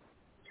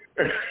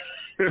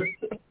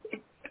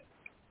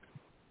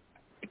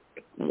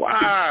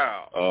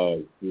 Wow.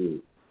 Oh,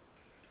 shit.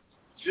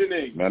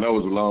 Janine. Man, that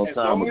was a long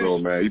time ago,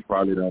 man. He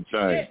probably done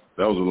changed.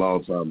 That was a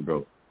long time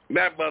ago.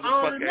 That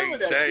motherfucker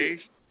ain't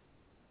changed.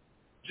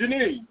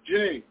 Janine,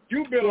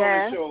 you've been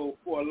on the show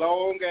for a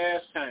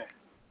long-ass time.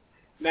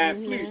 Now,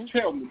 please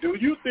tell me, do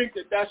you think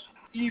that that's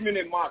even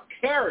in my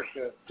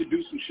character to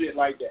do some shit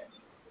like that?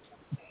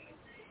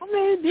 I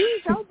mean,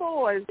 these your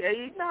boys,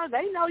 they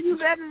know you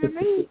better than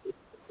me.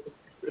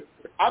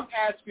 I'm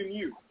asking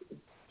you.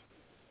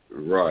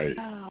 Right.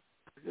 Oh,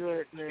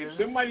 goodness. If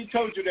somebody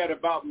told you that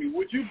about me,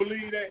 would you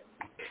believe that?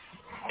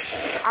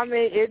 I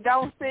mean, it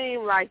don't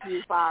seem like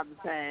you, Father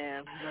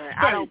Time, but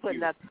I don't put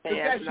nothing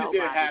past nobody,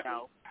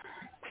 though.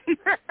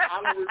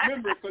 I don't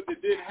remember it because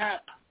it did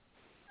happen.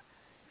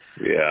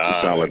 Yeah,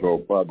 you sound like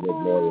old Pablo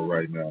Lawyer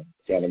right now,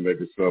 trying to make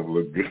himself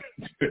look good.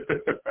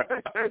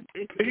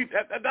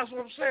 That's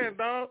what I'm saying,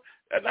 dog.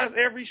 That's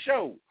every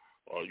show.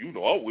 Oh, you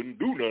know, I wouldn't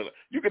do nothing.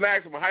 You can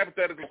ask him a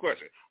hypothetical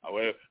question. Oh,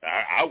 well,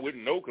 I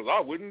wouldn't know because I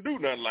wouldn't do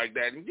nothing like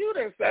that. And you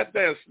done sat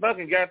there and snuck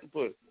and got to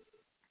put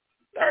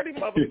 30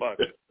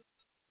 motherfuckers.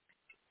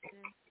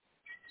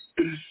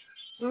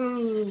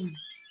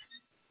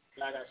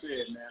 Like I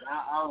said, man, I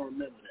don't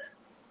remember that.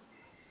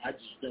 I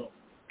just don't.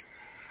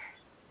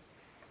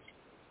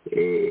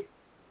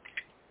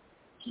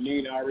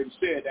 Janine already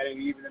said that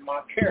ain't even in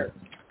my character.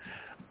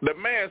 The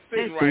man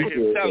sitting right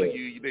here telling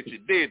you that you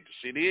did the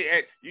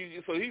shit.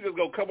 So he just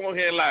gonna come on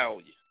here and lie on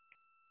you.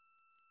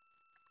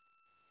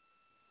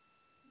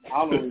 I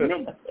don't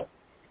remember.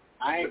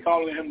 I ain't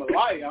calling him a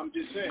liar. I'm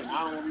just saying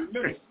I don't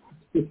remember.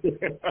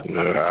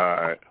 All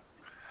right.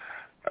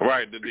 All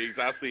right, Denise.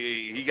 I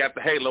see he got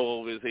the halo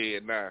over his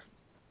head now.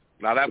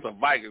 Now that's a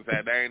Vikings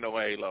hat. There ain't no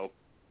halo.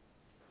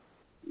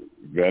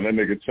 Man, that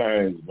nigga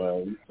changed,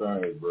 man. He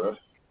changed, bro.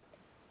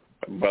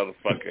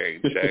 Motherfucker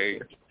ain't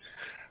changed.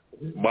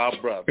 My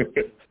brother,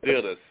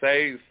 still the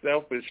same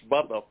selfish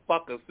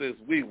motherfucker since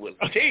we was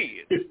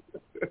kids.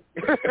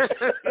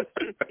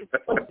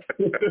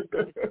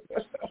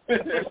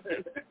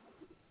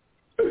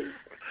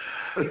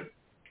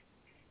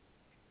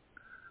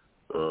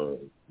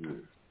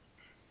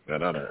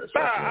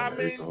 I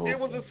mean, it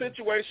was a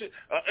situation,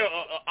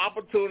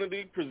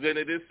 opportunity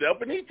presented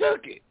itself, and he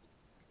took it.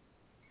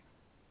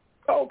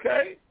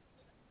 Okay.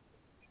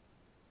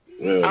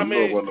 Yeah, I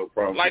mean, wasn't no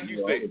problem. like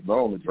you said, I was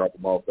known to drop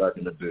them off back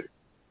in the day.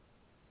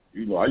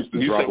 You know, I used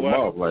to drop them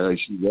off like, hey,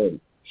 she ready.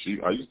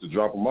 I used to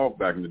drop them off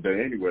back in the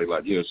day anyway.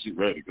 Like, yeah, she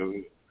ready. Go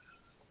ahead.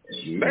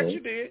 You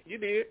did. You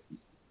did.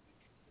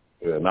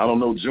 Yeah, and I don't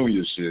know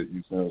junior shit.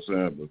 You know what I'm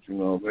saying? But you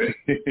know what I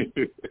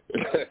mean.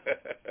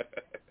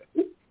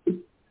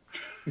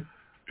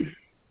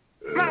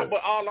 No,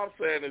 but all I'm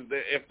saying is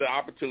that if the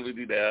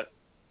opportunity there,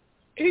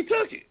 he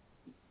took it.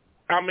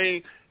 I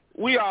mean,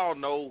 we all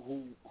know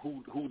who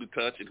to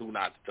touch and who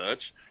not to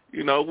touch.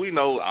 You know, we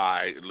know, all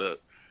right, look,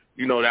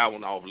 you know that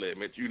one off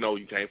limits. You know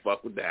you can't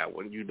fuck with that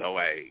one. You know,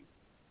 hey,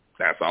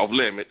 that's off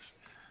limits.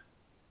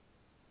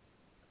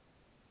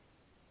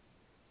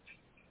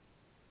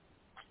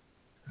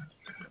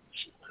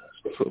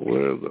 So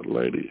where's the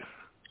lady?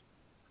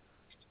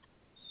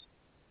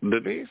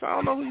 Denise, I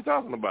don't know who you're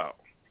talking about.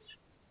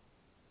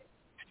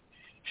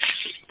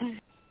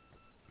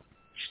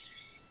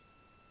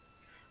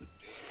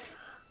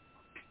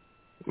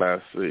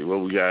 Let's see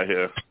what we got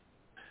here.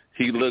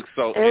 He looks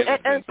so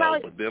innocent, though,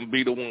 but them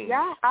be the one.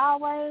 Y'all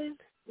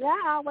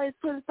always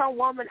put some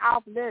woman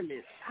off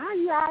limits. How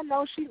y'all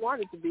know she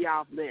wanted to be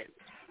off limits?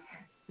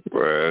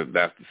 Well,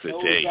 that's the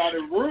situation. Those are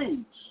the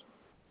rules.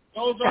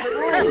 Those are the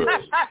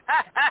rules.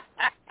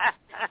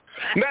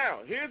 Now,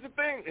 here's the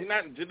thing.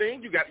 Now,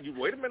 Janine, you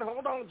wait a minute.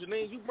 Hold on,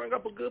 Janine. You bring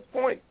up a good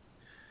point.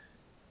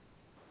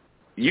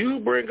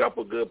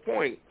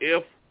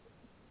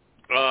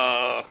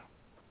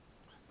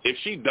 If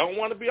she don't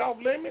want to be off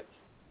limits,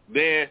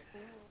 then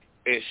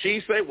and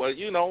she say, well,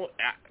 you know,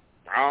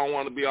 I don't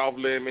want to be off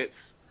limits,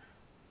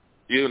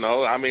 you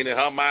know, I mean, in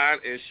her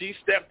mind, and she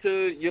stepped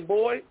to your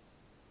boy,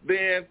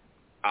 then,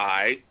 all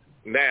right,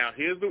 now,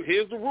 here's the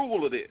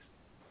rule of this.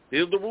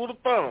 Here's the rule of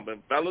thumb.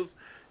 And, fellas,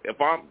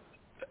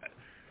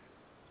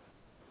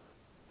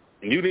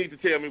 you need to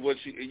tell me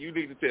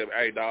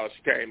hey, dog,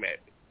 she came at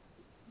me.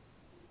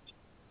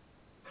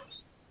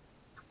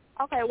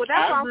 Okay, well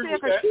that's what I'm saying,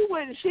 because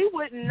she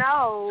wouldn't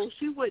know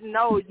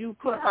you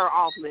put her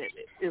off limits,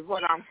 is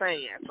what I'm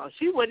saying. So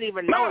she wouldn't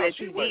even know that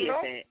you did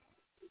that.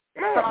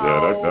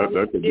 Yeah,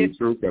 that could be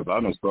true, because I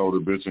done sold a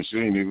bitch and she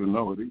didn't even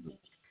know it either.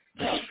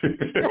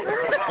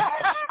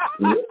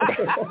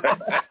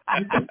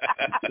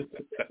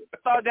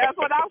 So that's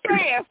what I'm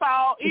saying.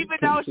 So even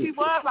though she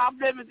was off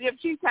limits, if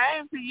she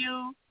came to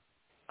you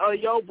or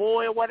your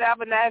boy or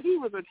whatever, now if he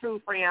was a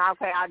true friend,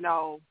 okay, I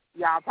know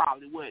y'all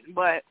probably wouldn't,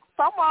 but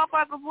some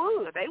motherfuckers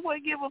would. They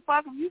wouldn't give a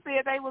fuck if you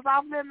said they was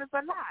off limits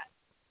or not.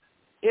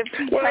 If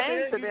she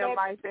came to them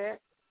like that.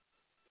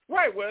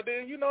 Right, well,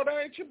 then, you know, that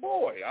ain't your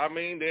boy. I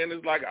mean, then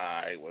it's like, all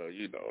right, well,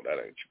 you know, that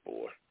ain't your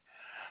boy.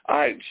 All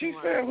right, she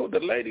said who the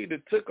lady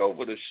that took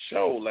over the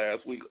show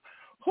last week.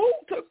 Who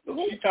took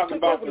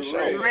over the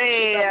show?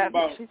 Rev.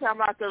 She's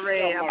talking about the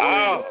Rev.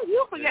 Oh.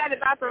 You forgot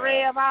about the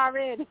Rev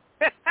already.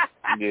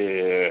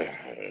 Yeah.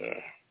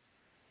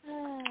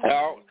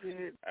 Oh,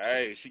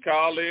 hey, she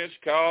called in.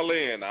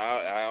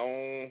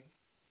 I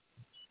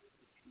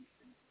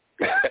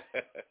don't.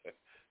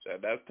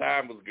 That's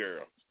Timer's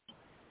girl.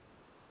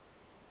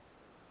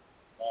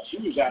 She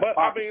was out of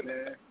pocket,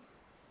 man.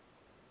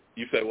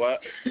 You said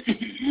what?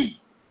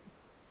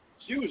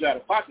 She was out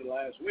of pocket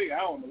last week. I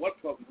don't know what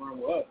fucking wrong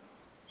with her.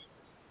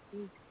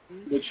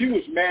 But she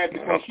was mad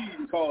because she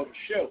even called the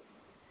show.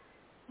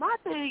 my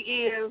thing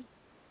is,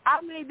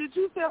 I mean, did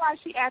you feel like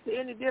she acted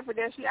any different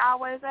than she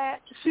always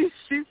act? She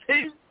seems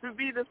to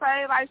be the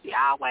same like she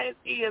always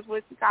is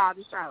when she called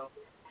the show.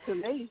 To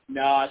me.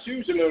 Nah, she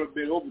was a little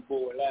bit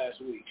overboard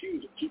last week.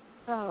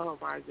 Oh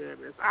my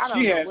goodness. I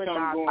don't know what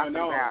y'all talking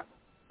about.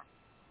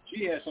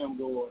 She had something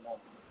going on.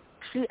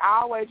 She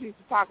always used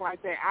to talk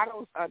like that. I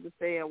don't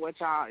understand what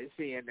y'all is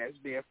seeing that's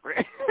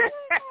different.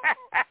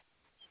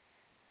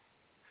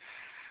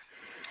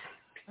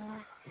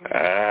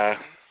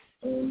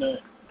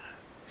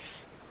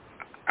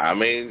 I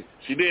mean,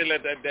 she did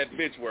let that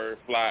bitch word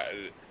fly.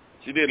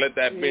 She did let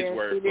that bitch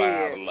word fly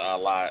out a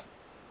lot.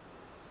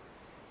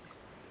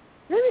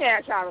 Let me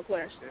ask y'all a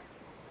question.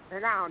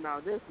 And I don't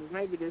know,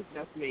 maybe this is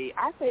just me.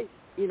 I think,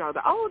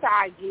 the older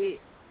I get,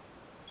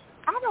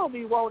 I don't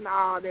be wanting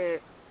all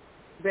that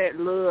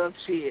love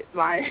shit,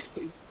 like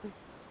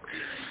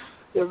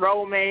the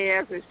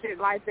romance and shit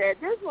like that.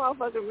 This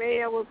motherfucking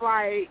man was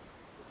like,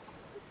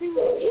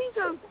 he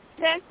just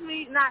texted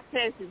me, not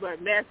text me,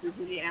 but messaged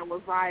me and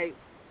was like,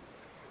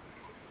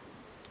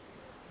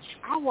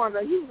 he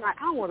was like,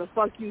 I want to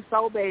fuck you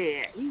so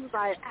bad. He was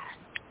like,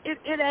 it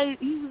ain't,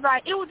 he was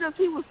like, he was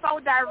so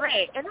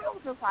direct. And I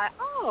was just like,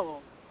 oh,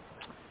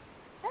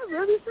 that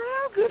really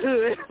sounds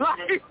good.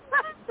 Like,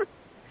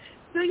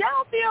 do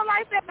y'all feel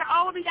like that the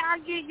older y'all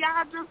get,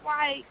 y'all just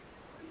like,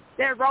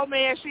 that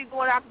romance shit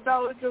going out the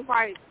door? It's just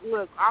like,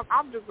 look,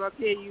 I'm just going to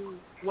tell you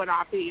what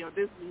I feel.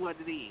 This is what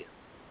it is.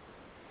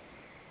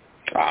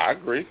 I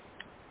agree.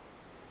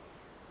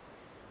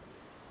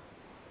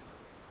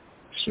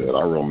 Shit,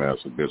 I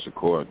romance a bitch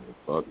accordingly.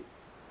 Fuck it.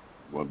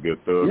 Want to be a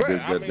thug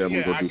bitch, goddamn,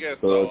 go do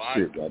thug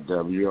shit,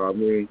 goddamn, you know what I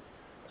mean?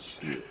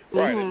 Shit.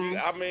 Right. Mm-hmm.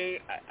 I mean,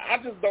 I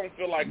just don't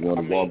feel like... You want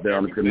to walk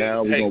down the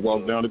canal? We're going to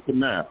walk down the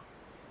canal.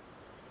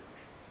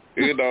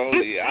 You know,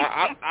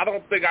 I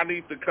don't think I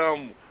need to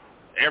come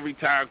every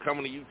time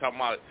coming to you talking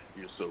about,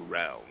 you're so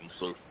round,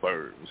 so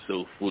firm,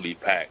 so fully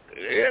packed.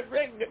 Yeah,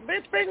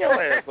 bitch, bring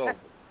your ass over.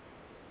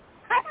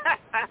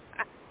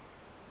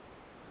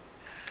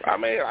 I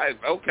mean,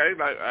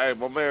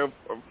 my man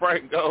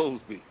Frank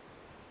Goldsby.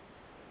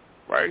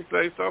 Frank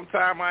say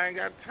sometime I ain't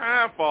got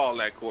time for all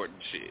that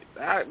courting shit.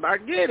 I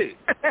get it.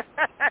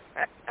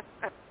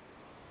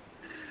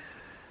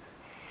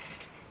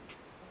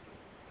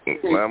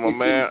 Well,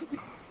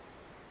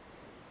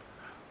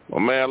 my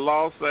man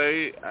Law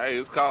say, hey,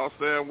 it's called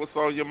saying what's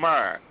on your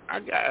mind. I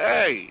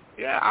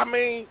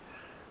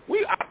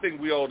think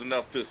we old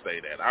enough to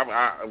say that.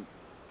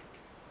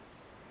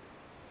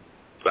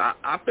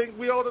 I think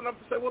we old enough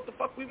to say what the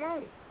fuck we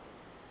want.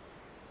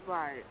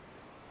 Right.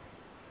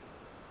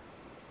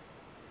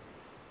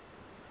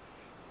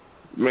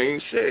 I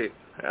mean, shit.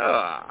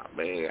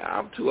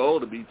 I'm too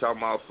old to be talking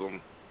about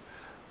some.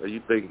 You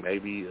think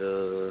maybe,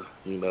 you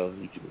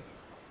can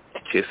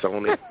kiss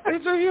on it?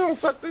 Bitch, you don't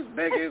suck this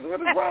nigga.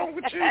 What is wrong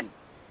with you?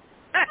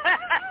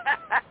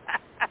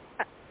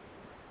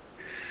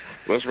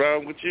 What's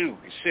wrong with you?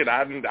 Shit,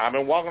 I've been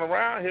walking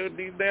around here with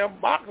these damn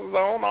boxes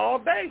on all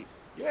day.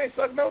 You ain't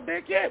sucked no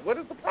dick yet. What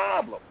is the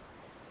problem?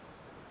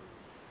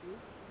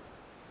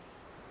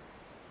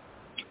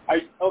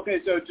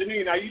 Okay, so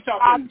Janine, are you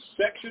talking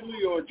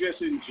sexually or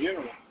just in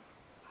general?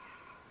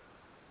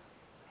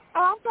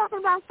 Oh, I'm talking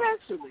about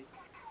sexually.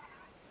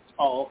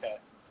 Oh, okay.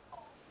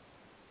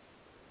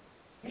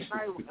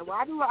 Like,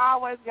 why do it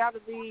always got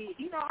to be,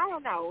 I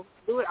don't know,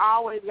 do it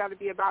always got to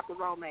be about the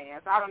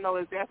romance? I don't know,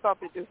 is that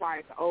something just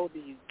like the older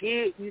you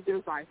get, you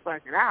just like,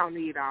 fuck it, I don't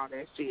need all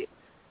that shit.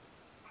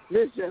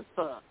 Let's just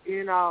fuck,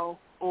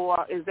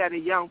 or is that a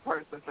young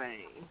person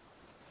thing?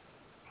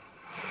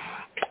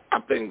 I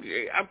think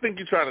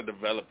you're trying to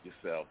develop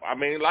yourself. I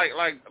mean, like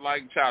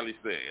Charlie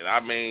said, I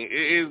mean,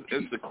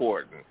 it's the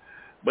courting.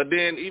 But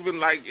then even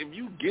like if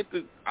you get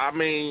the, I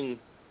mean,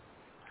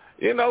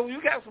 you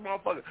got some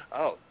motherfuckers,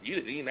 oh, you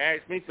didn't even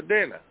ask me for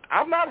dinner.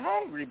 I'm not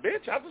hungry,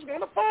 bitch. I just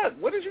want to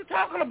fuck. What is you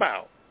talking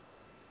about?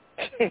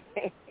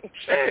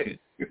 Shit.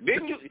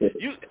 Didn't you,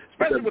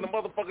 especially when the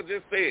motherfucker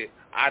just said,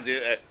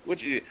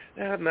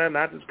 nothing,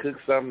 I just cooked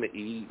something to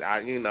eat.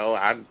 I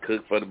just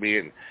cooked for me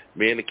and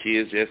the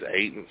kids just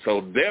ate. And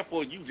so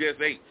therefore you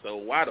just ate. So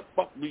why the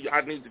fuck do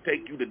I need to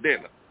take you to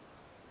dinner?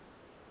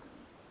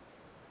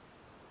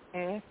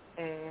 Am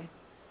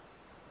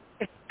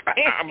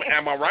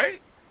I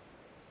right?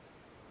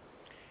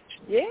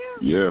 Yeah.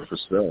 Yeah, for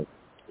sure.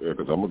 Yeah,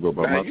 because I'm going to go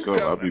by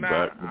myself. I'll be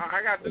back.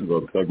 I'm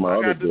going to take my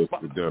other bitch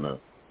to dinner.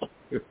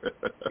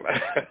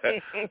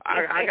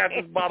 I got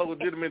this bottle of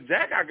Gentleman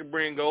Jack I can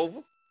bring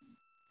over.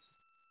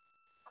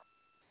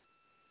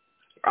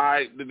 All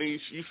right,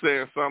 Denise, you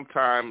saying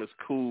sometime it's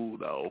cool,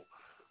 though.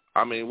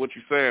 I mean, what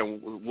you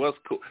saying was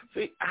cool.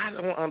 See, I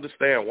don't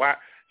understand why.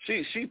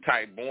 She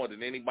type more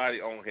than anybody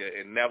on here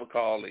and never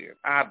call in.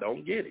 I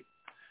don't get it.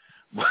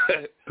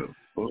 But,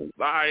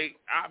 like,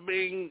 I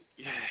mean...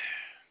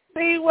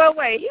 See, well,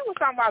 wait, he was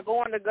talking about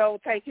going to go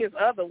take his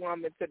other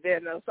woman to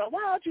dinner. So why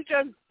don't you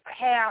just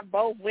have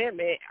both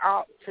women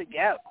out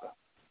together?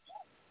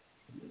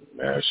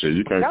 Man, shit,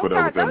 you can't put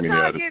up with that many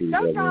attitudes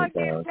at one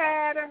time.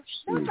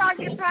 Don't y'all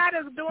get tired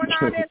of doing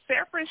all that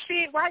separate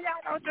shit? Why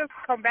y'all don't just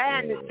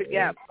combine this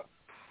together?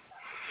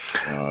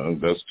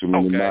 That's too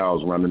many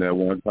miles running at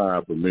one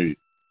time for me.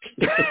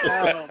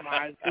 Oh,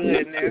 my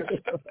goodness.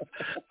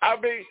 I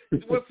mean,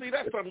 well, see,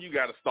 that's something you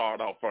got to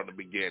start off from the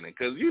beginning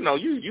because, you know,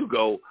 you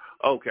go,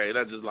 okay,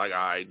 that's just like, all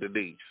right,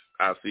 Denise.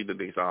 I see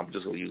Denise. I'm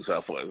just going to use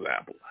her for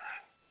example.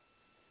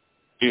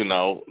 You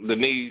know,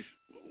 Denise,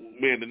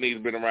 me and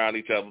Denise been around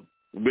each other,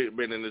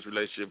 been in this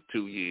relationship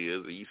 2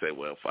 years, and you say,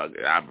 well, fuck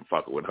it, I've been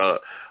fucking with her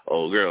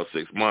old girl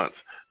 6 months.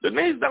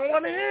 Denise don't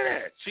want to hear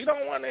that. She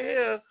don't want to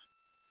hear,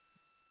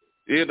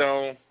 you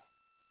know,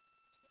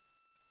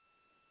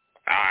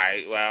 all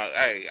right, well,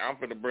 hey, I'm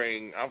finna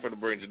bring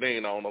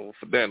Janine on over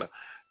for dinner.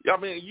 I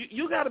mean,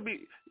 you got to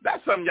be,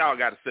 that's something y'all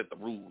got to set the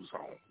rules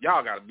on.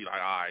 Y'all got to be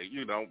like, all right,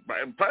 you know,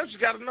 and plus you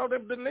got to know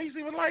that Denise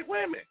even like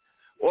women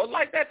or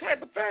like that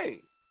type of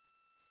thing.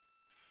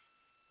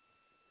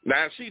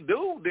 Now, if she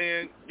do,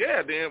 then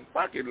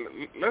fuck it,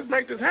 let's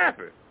make this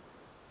happen.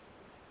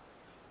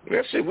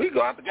 That shit, we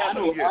go out together.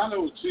 I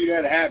don't see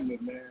that happening,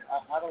 man.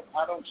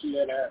 I don't see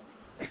that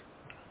happening.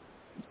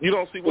 You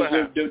don't see what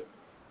happens?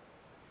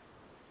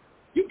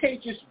 You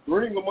can't just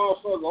bring a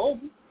motherfucker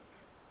over.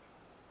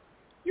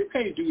 You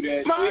can't do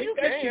that. No, you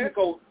can't.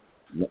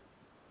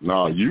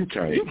 No, you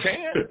can't. You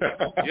can.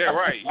 Yeah,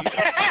 right.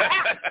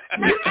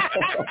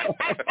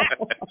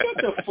 Get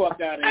the fuck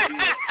out of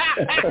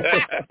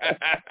here.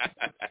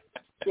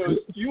 So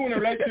you in a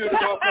relationship with a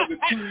motherfucker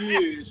 2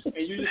 years,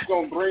 and you just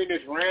gonna bring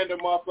this random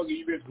motherfucker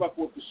you been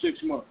fucking with for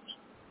 6 months,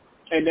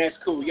 and that's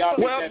cool. Y'all.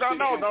 Well,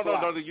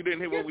 no. You didn't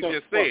hear what we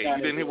just said. You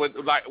didn't hear what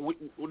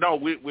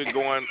we're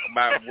going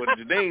about what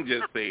Janine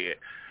just said.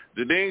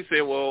 Janine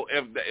said, well,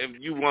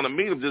 if you want to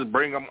meet them, just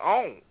bring them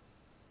on.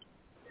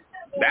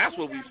 That's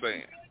what we're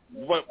saying.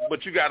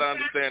 But you got to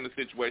understand the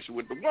situation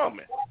with the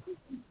woman.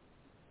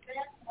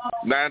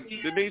 Now,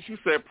 Denise, you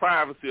said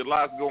privacy. A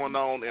lot's going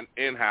on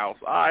in-house.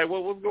 All right,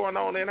 well, what's going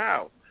on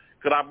in-house?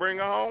 Could I bring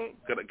her home?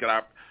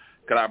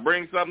 Could I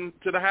bring something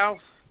to the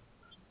house?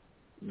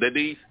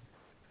 Denise?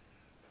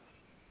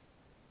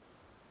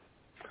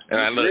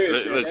 And look,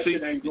 that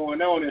shit ain't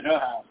going on in her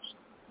house.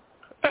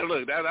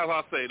 Look, that's what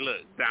I say. Look,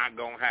 not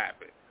going to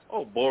happen.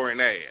 Oh, boring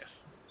ass.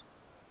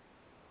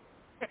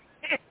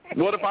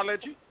 What if I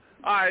let you?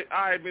 All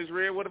right, Ms.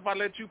 Red, what if I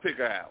let you pick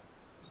her out?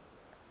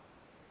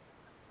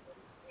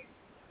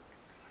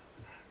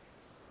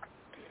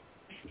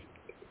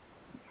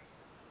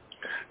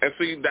 And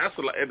see, that's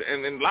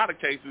and in a lot of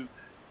cases,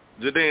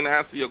 Janine, to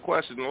answer your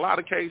question, in a lot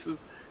of cases,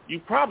 you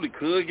probably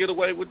could get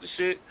away with the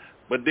shit,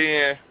 but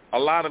then a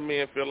lot of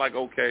men feel like,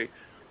 okay,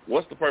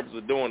 what's the purpose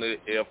of doing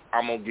it if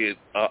I'm going to get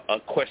a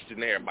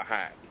questionnaire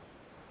behind me?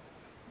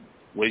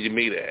 Where you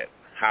meet at?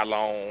 How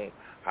long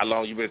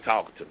you been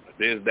talking to her?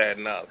 This, that,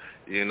 and other.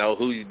 You know,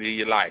 do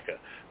you like her?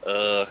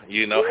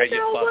 You know, how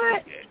you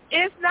fuck with?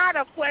 It's not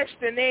a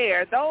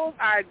questionnaire. Those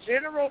are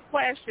general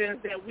questions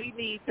that we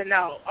need to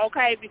know,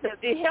 okay? Because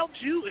it helps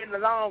you in the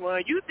long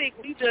run. You think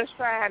we just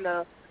trying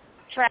to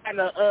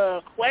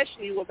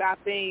question you about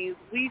things.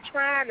 We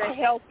trying to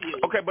help you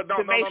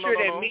to make sure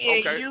that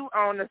me and you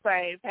on the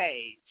same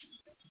page.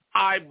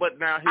 But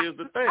now here's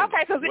the thing.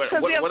 Okay, because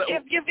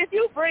if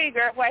you bring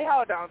her, wait,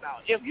 hold on,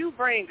 though. If you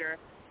bring her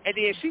and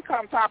then she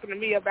come talking to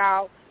me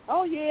about,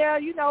 oh, yeah,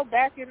 you know,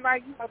 back in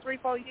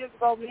 3-4 years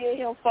ago, me and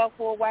him fucked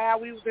for a while.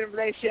 We was in a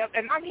relationship.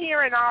 And I'm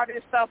hearing all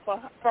this stuff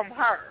from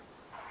her.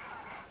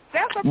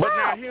 That's a problem. But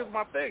now here's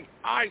my thing.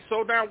 All right,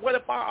 so now what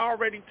if I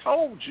already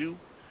told you?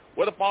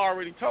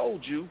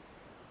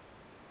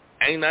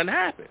 Ain't nothing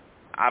happened.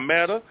 I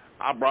met her.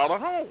 I brought her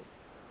home.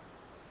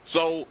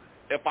 So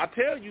if I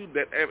tell you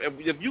that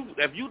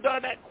if you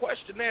done that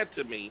questionnaire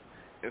to me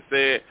and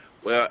said,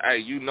 well, hey,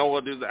 you know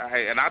what this,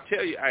 hey, and I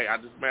tell you, hey, I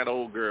just met an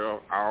old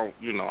girl. I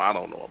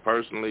don't know her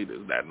personally, this,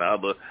 that, and the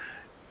other.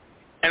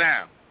 And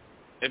now,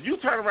 if you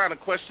turn around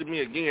and question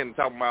me again and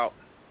talk about,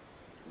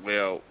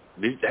 well,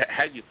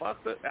 had you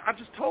fucked her? I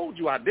just told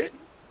you I didn't.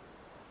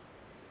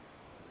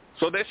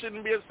 So there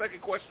shouldn't be a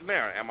second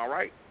questionnaire. Am I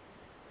right?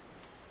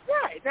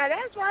 Right. Now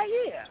that's right.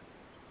 Yeah.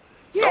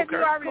 Yeah. Okay.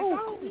 You already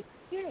told me.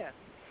 Yeah.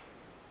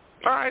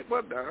 All right,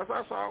 well, that's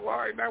all. All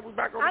right, now we're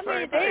back on the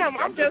same page. Damn,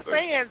 I'm just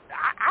saying,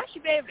 I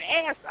should be able to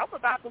ask something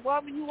about the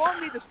woman you want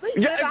me to sleep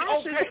with.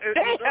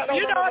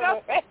 You know what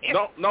I'm saying?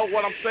 No,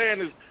 what I'm saying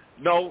is,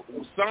 no,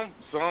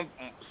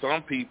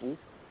 some people,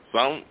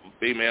 some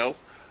females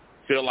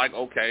feel like,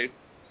 okay,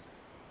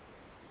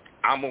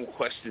 I'm going to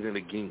question it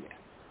again.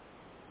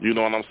 You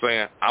know what I'm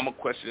saying? I'm going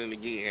to question it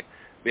again.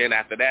 Then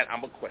after that,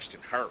 I'm going to question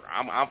her.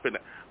 I'm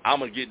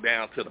going to get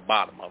down to the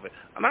bottom of it.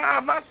 And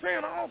I'm not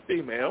saying all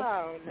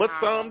females, but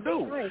some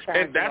do.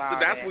 And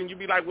that's when you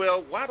be like,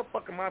 well, why the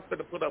fuck am I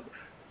finna put up?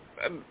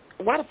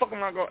 Why the fuck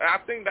am I going? I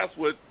think that's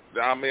what,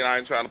 I mean, I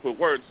ain't trying to put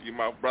words in your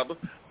mouth, brother,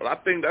 but I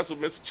think that's what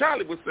Mr.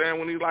 Charlie was saying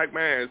when he's like,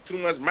 man, it's too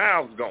much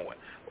mouths going.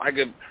 Like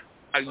if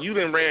you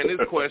didn't ran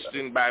this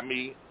question by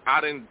me, I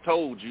didn't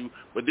told you,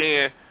 but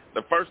then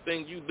the first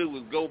thing you do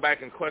is go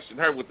back and question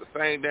her with the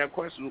same damn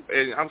question.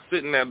 And I'm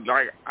sitting there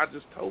like, I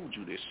just told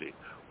you this shit.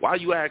 Why are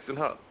you asking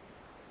her?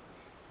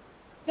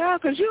 No,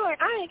 because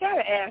I ain't got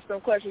to ask them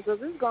questions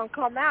because it's going to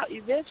come out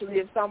eventually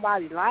if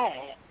somebody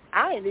lied.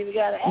 I ain't even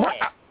got to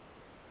ask.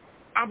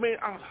 I mean,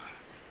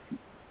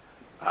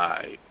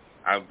 I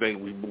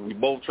think we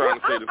both trying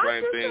to say the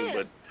same thing,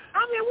 but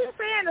I mean, we're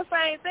saying the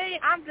same thing.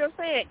 I'm just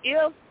saying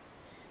if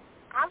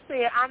I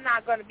said I'm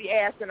not going to be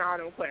asking all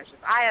them questions,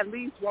 I at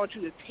least want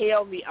you to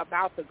tell me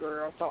about the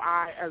girl, so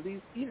I at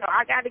least,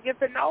 I got to get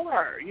to know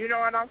her. You know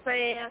what I'm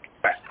saying?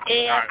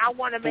 And I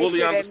want to make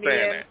sure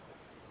that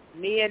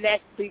me and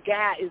that big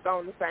guy is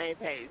on the same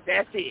page.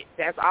 That's it.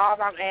 That's all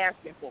I'm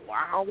asking for.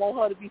 I don't want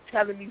her to be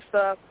telling me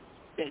stuff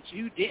that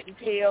you didn't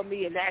tell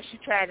me, and now she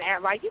trying to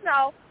act like,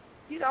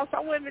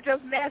 some women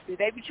just messy.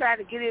 They be trying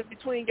to get in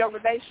between your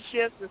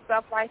relationships and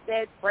stuff like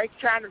that,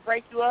 trying to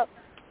break you up.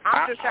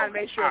 I'm just trying to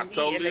make sure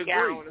me and the guy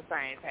are on the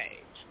same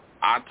page.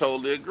 I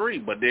totally agree.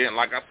 But then,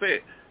 like I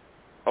said,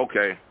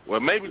 okay,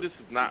 well, maybe this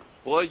is not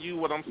for you,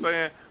 what I'm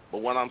saying,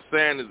 but what I'm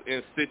saying is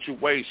in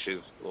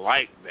situations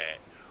like that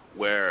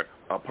where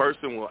a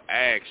person will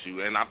ask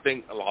you, and I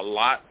think a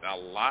lot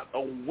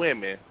of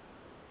women,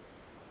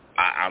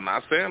 I'm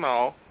not saying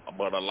all,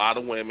 but a lot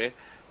of women,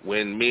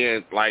 when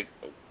men, like,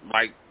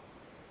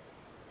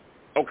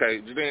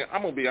 okay, Janine,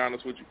 I'm going to be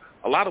honest with you.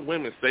 A lot of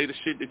women say the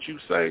shit that you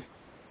say,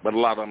 but a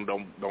lot of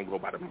them don't go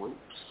by them rules.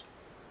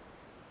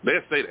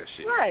 They'll say that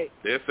shit. Right.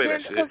 They'll say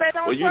that shit. Because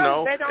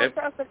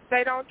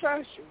they don't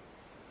trust you.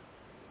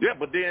 Yeah,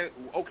 but then,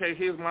 okay,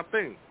 here's my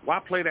thing. Why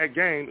play that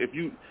game if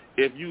you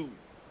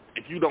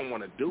don't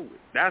want to do it?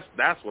 That's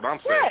what I'm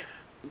saying. Right.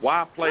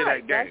 Why play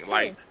that game?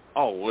 Like,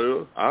 oh,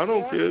 well, I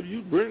don't care if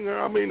you bring her.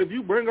 I mean, if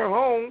you bring her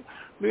home,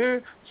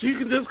 then she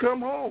can just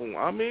come home.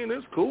 I mean,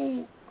 it's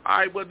cool. All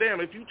right, but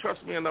damn, if you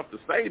trust me enough to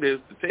say this,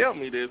 to tell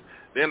me this,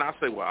 then I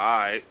say, well, all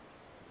right,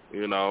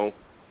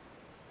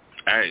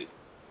 hey,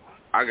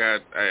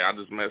 I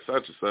just met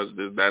such and such,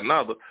 this, that, and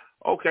other.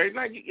 Okay,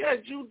 now, yeah,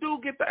 you do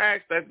get to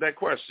ask that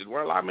question.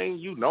 Well, I mean,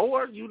 you know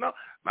her, Nah,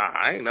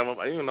 I ain't never,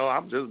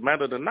 I've just met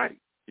her tonight,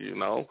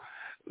 Now,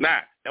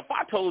 if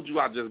I told you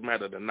I just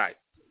met her tonight,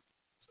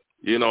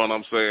 you know what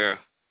I'm saying?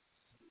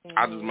 Mm-hmm.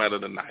 I just met her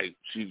tonight.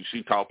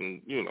 She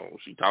talking,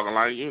 she talking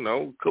like,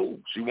 cool.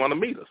 She want to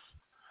meet us.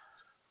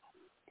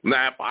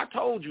 Now, if I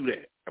told you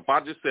that, if I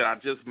just said I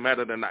just met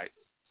her tonight,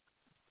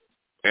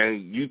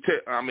 and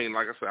I mean,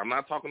 like I said, I'm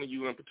not talking to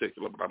you in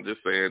particular, but I'm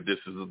just saying this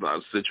is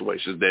a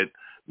situation that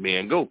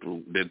men go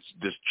through that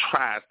just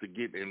tries to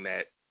get in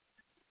that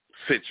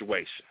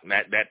situation,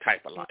 that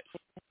type of life.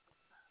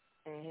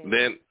 Mm-hmm.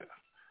 Then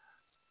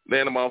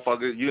the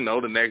motherfucker,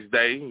 the next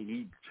day,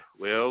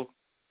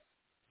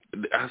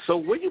 so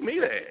where you meet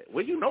her at?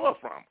 Where you know her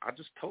from? I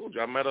just told you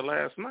I met her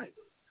last night.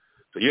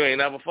 So you ain't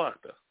never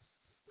fucked her.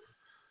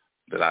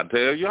 Did I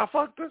tell you I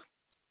fucked her?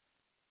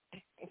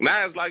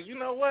 Now it's like, you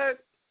know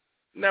what?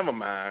 Never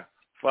mind.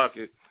 Fuck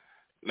it.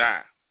 Nah.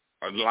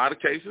 A lot of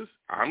cases,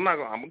 I'm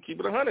gonna keep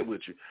it 100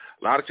 with you.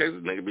 A lot of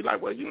cases, nigga be like,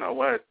 well, you know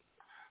what?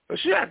 If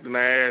she acting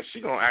ass,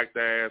 she gonna act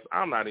ass.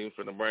 I'm not even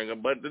finna bring her.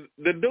 But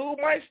the dude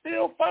might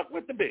still fuck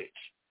with the bitch.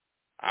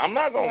 I'm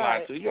not gonna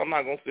lie to you. I'm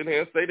not gonna sit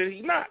here and say that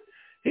he's not.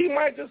 He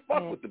might just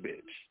fuck with the bitch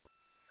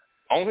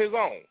on his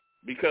own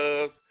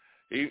because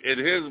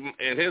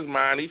in his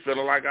mind he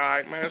feeling like, all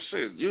right, man,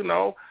 shit,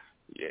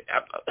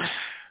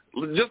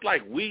 just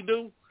like we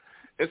do.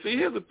 And see,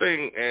 here's the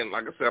thing, and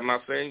like I said, I'm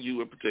not saying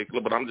you in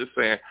particular, but I'm just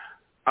saying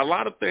a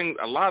lot of things,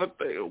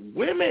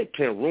 women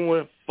can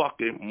ruin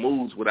fucking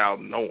moods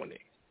without knowing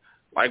it.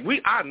 Like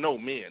I know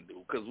men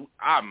do, because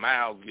our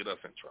mouths get us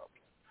in trouble.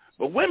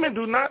 But women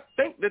do not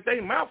think that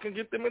their mouth can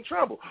get them in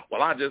trouble.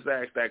 Well, I just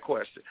asked that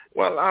question.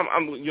 Well,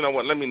 I'm you know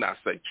what? Let me not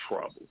say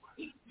trouble.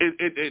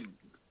 It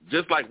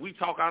just like we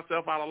talk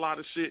ourselves out a lot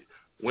of shit,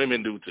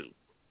 women do too.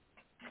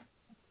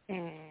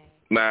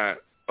 Now,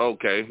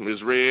 okay,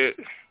 Ms. Red,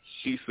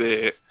 she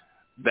said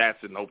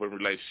that's an open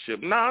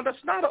relationship. No,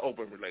 that's not an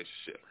open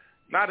relationship.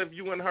 Not if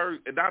you and her.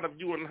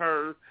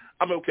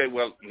 I mean, okay,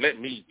 well, let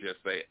me just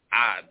say,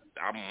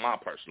 I'm my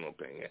personal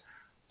opinion.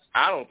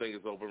 I don't think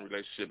it's an open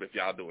relationship if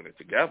y'all doing it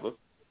together.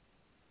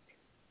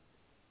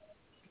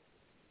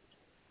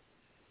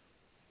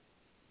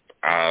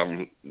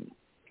 Janine,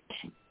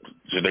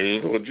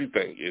 what do you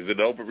think? Is it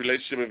an open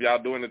relationship if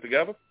y'all doing it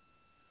together?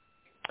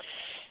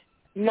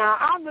 Now,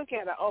 I look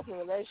at an open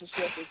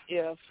relationship as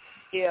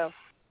if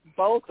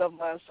both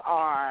of us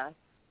are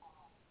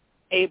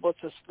able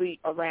to sleep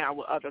around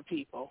with other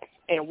people,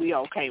 and we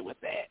okay with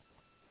that.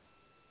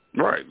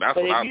 Right. That's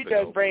but what I'm saying. But if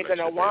you just bringing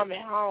a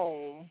woman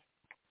home,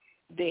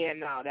 then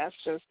no, that's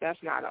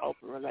not an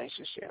open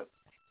relationship.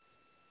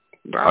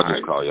 I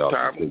just call y'all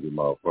some freaky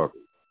motherfuckers.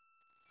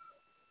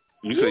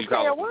 You say you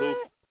call what?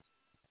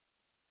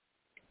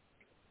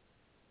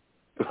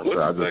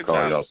 I just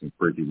call y'all some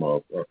freaky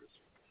motherfuckers.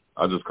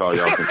 I just call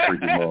y'all some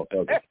freaky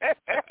motherfuckers.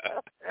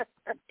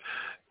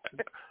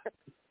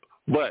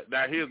 But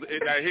now here goes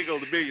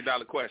the $1 million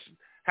question.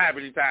 How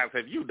many times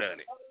have you done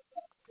it?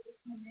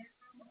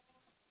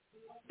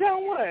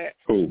 Done what?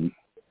 Who?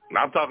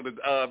 I'm talking to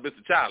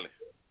Mr. Charlie.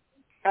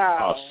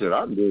 Oh shit!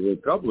 I did it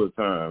a couple of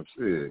times.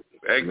 Shit.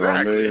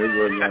 Exactly. You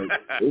know what I mean?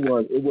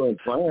 It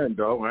wasn't planned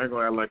though. I ain't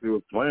gonna act like it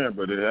was planned,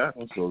 but it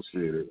happened. So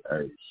shit.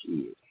 Hey,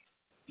 shit.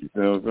 You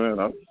feel what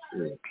I'm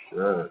saying?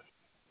 Sure.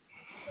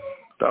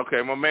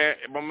 Okay, my man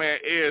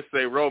Ed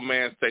say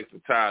romance takes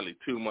entirely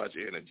too much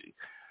energy.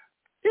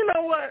 You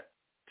know what,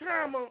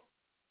 Tama?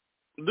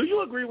 Do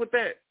you agree with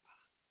that?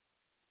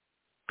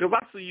 Because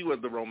I see you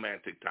as the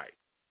romantic type.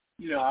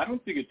 I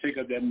don't think it takes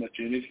up that much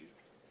energy.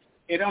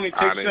 It only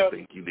takes up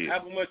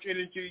how much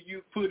energy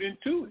you put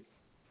into it.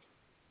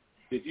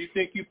 If you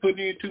think you put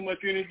in too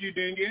much energy,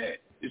 then yeah,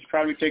 it's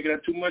probably taking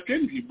up too much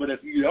energy. But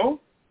if you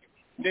don't,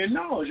 then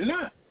no, it's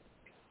not.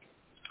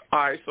 All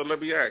right, so let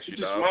me ask you,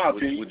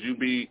 dog. Would you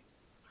be?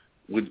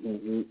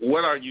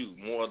 What are you,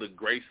 more the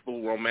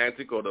graceful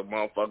romantic or the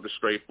motherfucker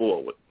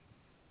straightforward?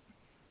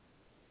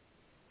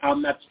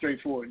 I'm not the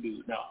straightforward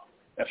dude. No,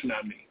 that's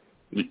not me.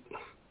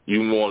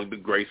 You more the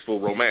graceful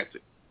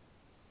romantic.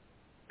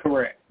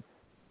 Correct.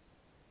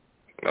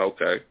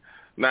 Okay.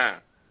 Now,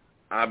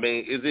 I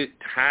mean, is it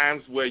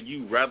times where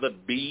you rather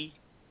be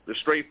the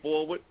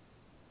straightforward?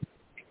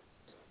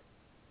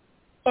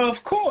 Of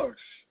course.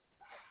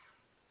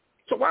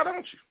 So why don't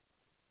you?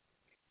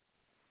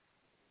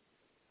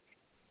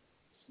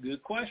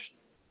 Good question.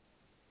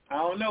 I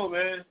don't know,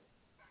 man.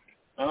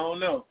 I don't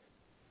know.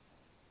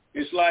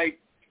 It's like,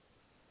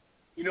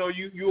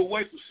 you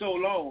away for so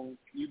long,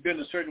 you've been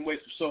a certain way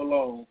for so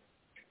long,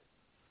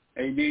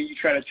 and then you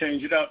try to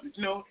change it up.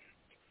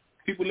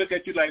 People look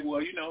at you like,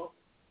 well,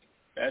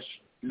 that's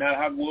not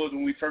how it was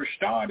when we first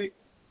started.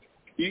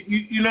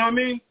 You know what I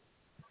mean?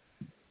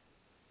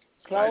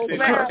 Close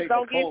mouth,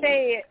 don't get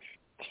fed.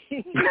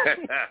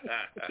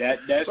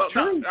 That's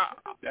true.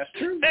 That's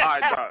true.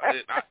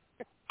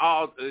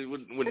 All right,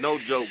 with no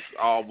jokes,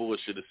 all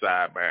bullshit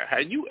aside, man.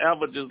 Have you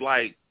ever just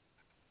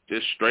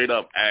straight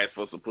up asked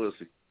for some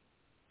pussy?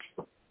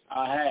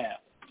 I have.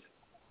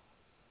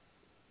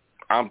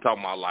 I'm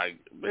talking about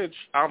bitch.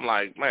 I'm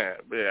like, man,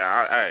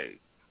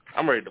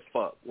 I'm ready to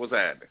fuck. What's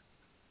happening?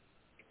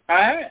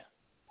 I have.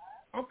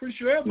 I'm pretty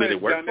sure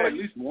everybody's done that for at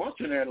least once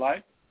in their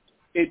life.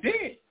 It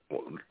did.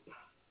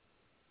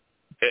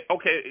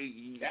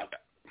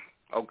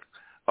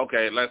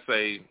 Okay, let's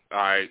say, all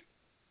right,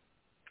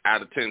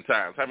 out of 10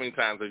 times, how many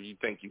times have you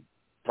think you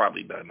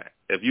probably done that?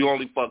 If you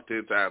only fucked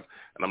 10 times,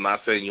 and I'm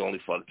not saying you only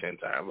fucked 10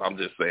 times, I'm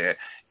just saying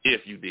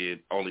if you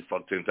did only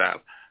fuck 10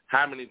 times,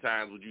 how many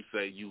times would you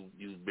say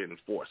you've been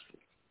forceful?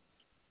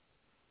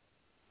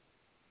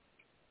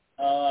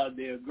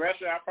 The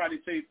aggressor, I'd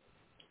probably say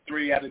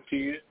 3 out of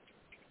 10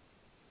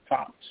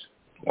 tops.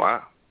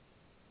 Wow.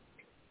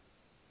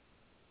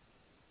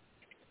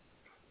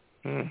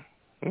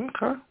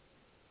 Okay.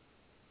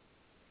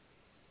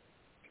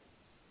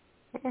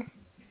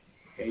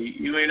 Hey,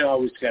 you ain't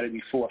always got to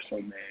be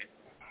forceful, man.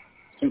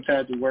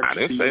 Sometimes it works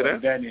to your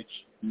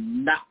advantage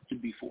not to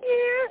be forceful.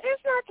 Yeah,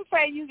 it's not to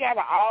say you got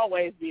to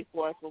always be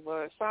forceful,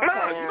 but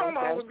sometimes you don't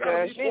always got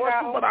to be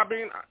forceful. But I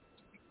mean,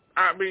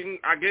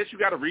 I guess you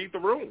got to read the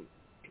room.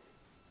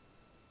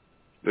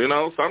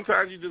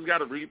 Sometimes you just got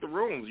to read the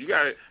rooms. You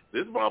got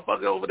this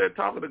motherfucker over there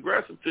talking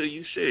aggressive to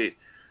you. Shit,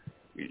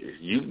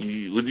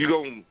 would you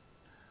gonna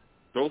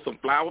throw some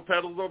flower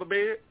petals on the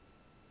bed?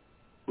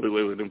 Wait,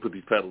 let me put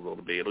these petals on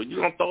the bed. Or you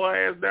gonna throw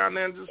her ass down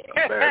there and just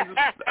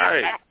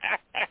hey,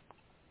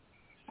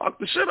 fuck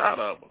the shit out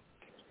of her.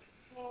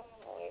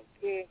 Oh,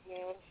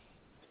 goodness.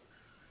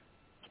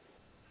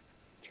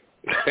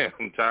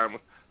 Damn, Timer.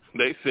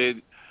 They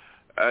said,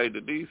 hey,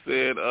 the D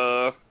said,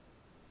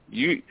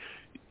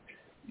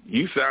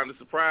 you sounded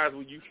surprised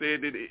when you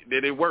said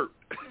that it worked.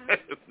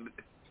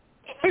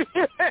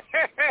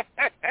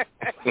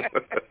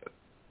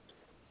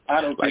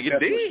 I don't think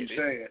that's what she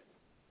said.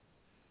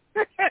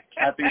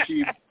 I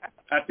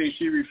think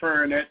she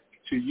referring that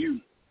to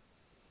you.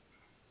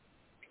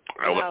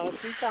 No,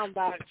 she's talking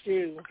about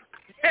you.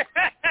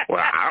 Well,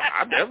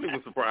 I definitely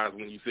was surprised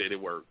when you said it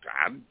worked.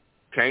 I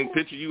can't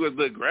picture you as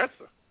the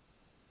aggressor.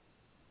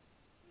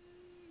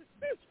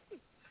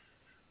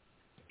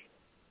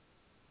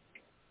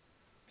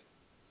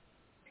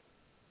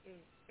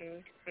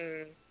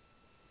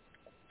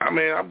 I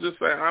mean, I'm just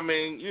saying,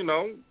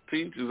 to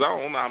each his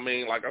own. I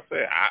mean, like I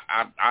said,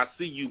 I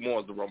see you more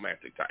as the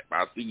romantic type.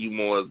 I see you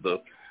more as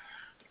the,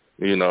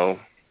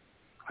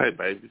 hey,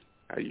 baby,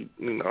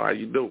 how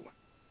you doing?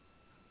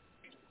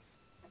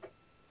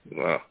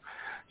 Well,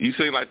 you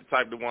seem like the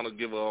type that want to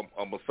give a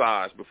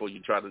massage before you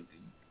try to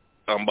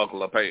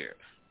unbuckle her pants.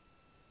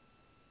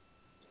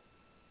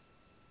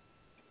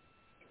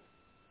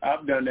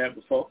 I've done that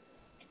before.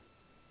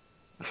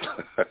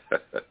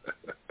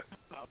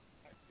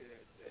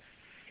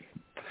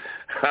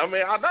 I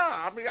mean, I know.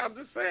 I'm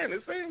just saying.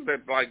 It seems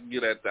that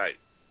you're that type.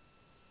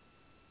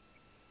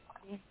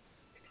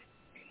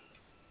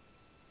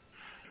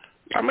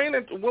 I mean,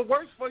 what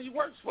works for you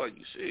works for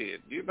you.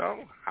 Shit,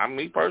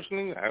 me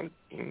personally,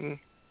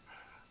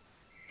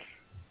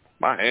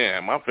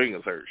 my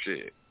fingers hurt.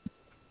 Shit.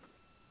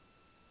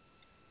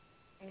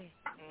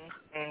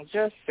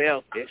 Just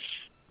selfish.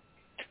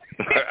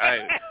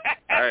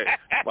 Hey,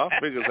 my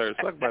fingers hurt.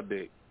 Suck my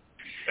dick.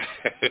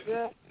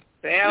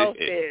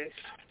 Selfish.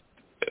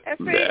 And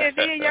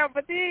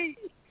see,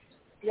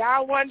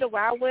 y'all wonder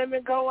why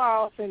women go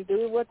off and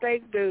do what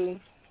they do.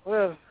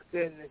 Oh,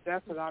 goodness,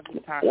 that's what I'll be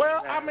talking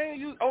about. I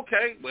mean,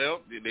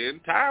 well, then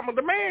time of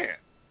the man.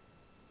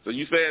 So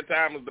you said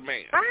time is the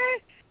man.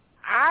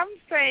 I'm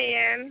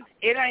saying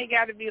it ain't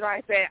got to be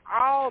like that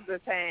all the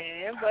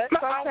time, but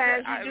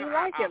sometimes you do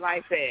like it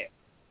like that.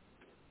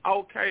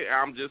 Okay,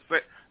 I'm just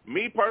saying,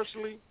 me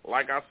personally,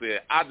 like I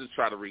said, I just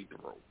try to read the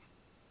room.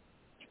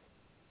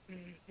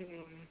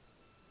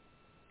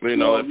 Mm-hmm. You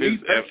know, I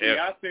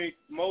think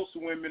most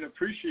women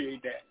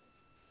appreciate that.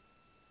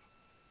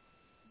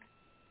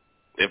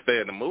 If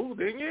they're in the mood,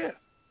 then yeah.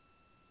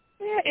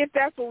 Yeah, if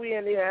that's what we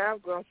in the I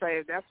was gonna say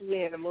if that's what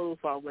we in the mood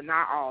for, but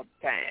not all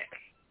the time.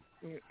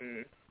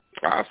 Mm-mm.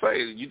 I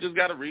say you just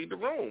got to read the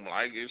room,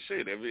 like and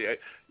shit. If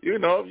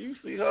you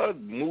see her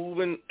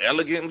moving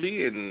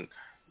elegantly and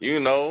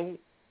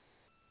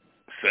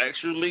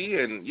sexually,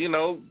 and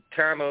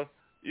kind of,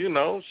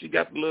 she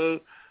got the little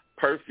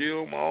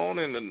perfume on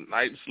and the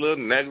nice little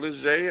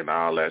negligee and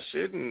all that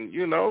shit, and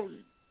you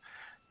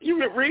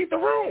can read the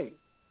room.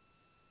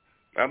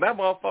 Now that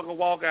motherfucker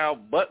walk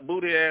out butt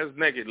booty ass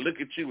naked, look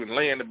at you and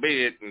lay in the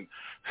bed, and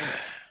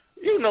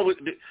you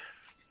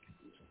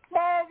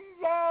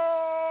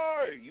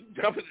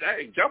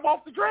jump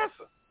off the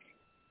dresser.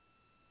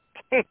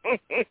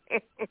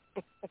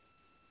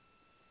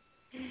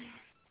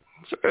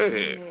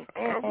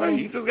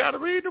 You just got to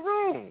read the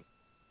room.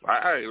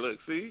 Hey, look,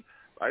 see,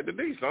 like the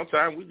D.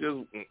 Sometimes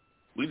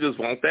we just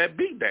want that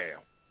beat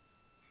down.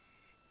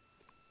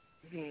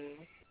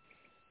 Mm-hmm.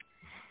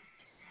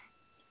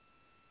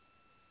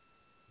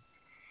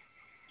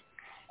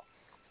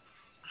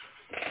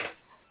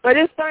 But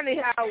it's funny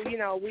how,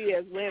 we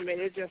as women,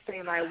 it just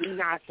seems like we're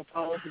not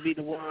supposed to be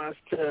the ones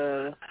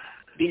to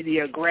be the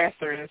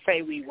aggressor and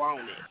say we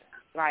want it.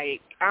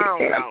 Like, I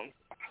don't know.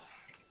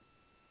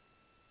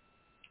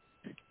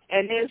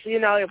 And this,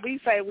 if we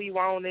say we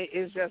want it,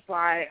 it's just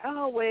like,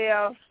 oh,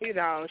 well, she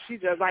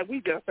just like, we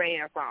just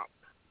saying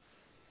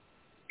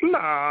something. No,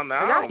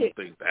 I don't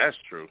think that's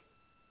true.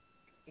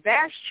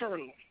 That's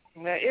true.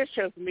 Well, it's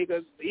just me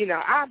because,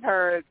 I've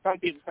heard some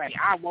people say,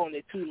 I want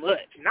it too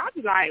much. And I'll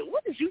be like,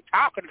 what is you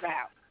talking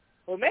about?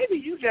 Well, maybe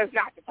you just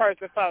not the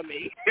person for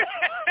me.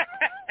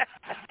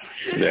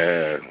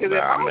 Yeah, Because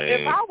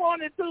if I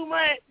want it too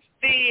much,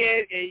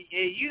 then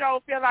and you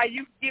don't feel like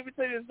you can give it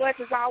to me as much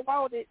as I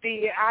want it,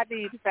 then I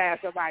need to find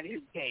somebody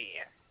who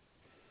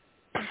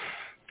can.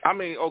 I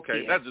mean,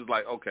 okay, that's just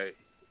like, okay,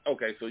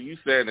 so you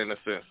said in the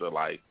sense of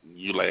like,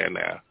 you laying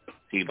there,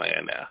 he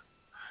laying there.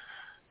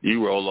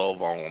 You roll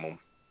over on him.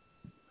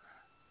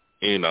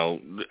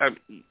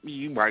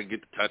 You might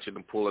get to touching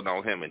and pulling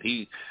on him, and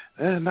he,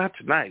 not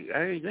tonight.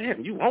 Hey,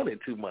 damn, you want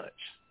it too much.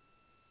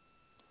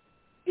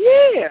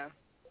 Yeah.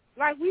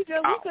 Like, we could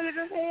have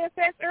just had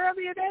sex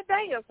earlier that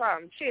day or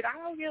something. Shit, I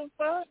don't give a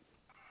fuck.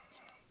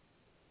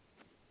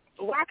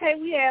 Why can't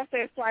we have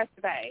sex twice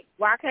a day?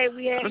 Why can't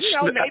we have,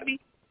 maybe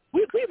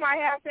we might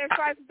have sex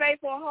twice a day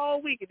for a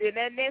whole week, and then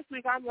that next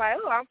week I'm like,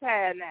 oh, I'm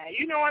tired now.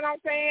 You know what I'm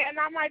saying? And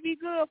I might be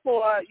good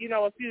for, a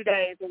few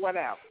days or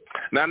whatever.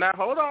 Now,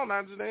 hold on,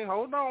 Janine.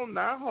 Hold on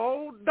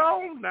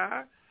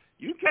now.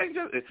 You can't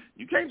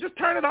just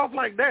turn it off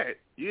like that.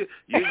 You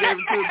gave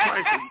it to him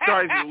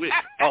twice a week.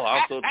 Oh,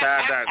 I'm so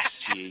tired now.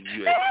 Shit,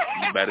 you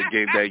better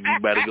get that. You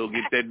better go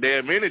get that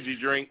damn energy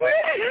drink.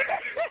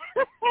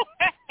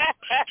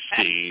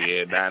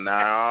 Shit,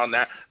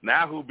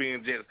 now who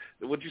being just?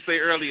 What you say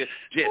earlier?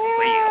 Just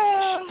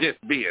selfish.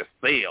 Just being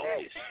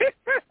selfish.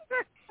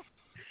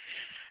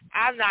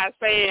 I'm not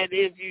saying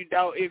if you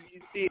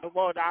still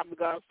want, I'm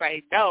gonna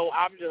say no.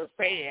 I'm just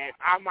saying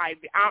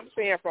I'm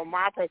saying from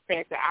my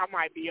perspective, I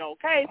might be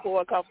okay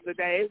for a couple of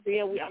days.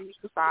 Then I'm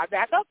just gonna start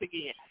back up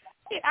again.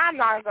 I'm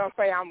not gonna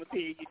say I'm gonna tell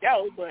you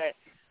no, but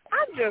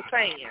I'm just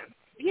saying.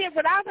 Yeah,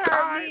 but I've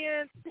heard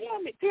men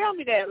tell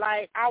me that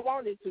like I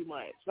wanted too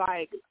much,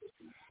 like,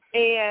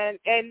 and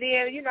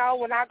then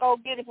when I go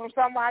get it from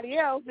somebody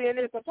else, then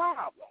it's a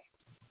problem.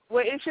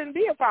 Well, it shouldn't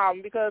be a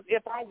problem because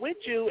if I'm with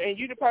you and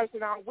you the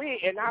person I'm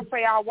with and I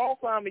say I want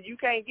something and you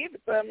can't give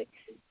it to me,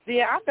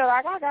 then I feel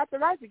like I got the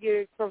right to get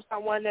it from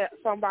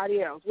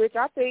somebody else, which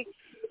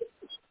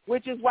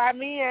is why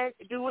men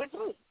do it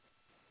too.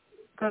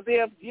 Because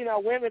if,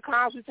 women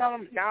constantly tell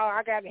them, no,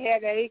 I got a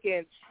headache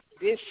and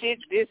this shit,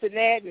 this and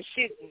that, and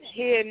shit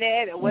here and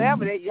that, and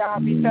whatever that y'all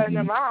be telling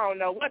them, I don't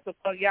know what the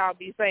fuck y'all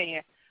be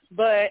saying.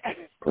 But...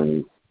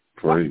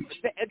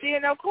 Preach.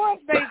 Then of course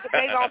they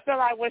gonna feel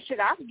like, well, shit,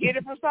 I can get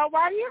it from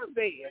somebody else.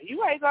 There,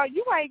 you ain't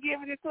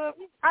giving it to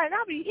me. And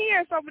I be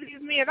hearing some of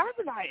these men. I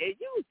be like, hey,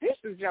 this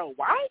is your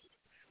wife.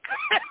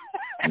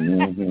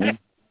 Mm-hmm.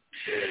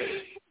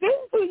 This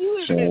is who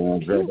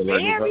you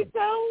married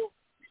to.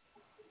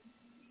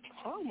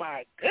 Oh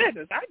my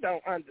goodness, I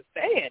don't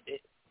understand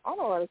it. I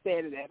don't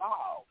understand it at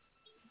all.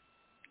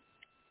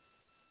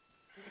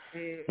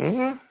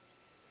 Mm-hmm.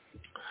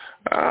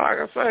 Like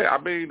I say, I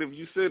mean, if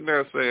you sitting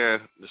there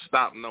saying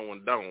stop, no,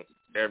 and don't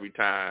every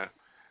time,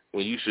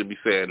 when you should be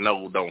saying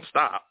no, don't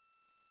stop,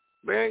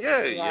 then yeah,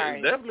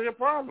 it's definitely a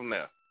problem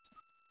now.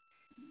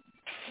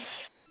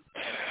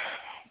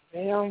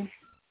 Well,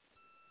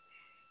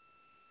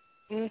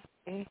 I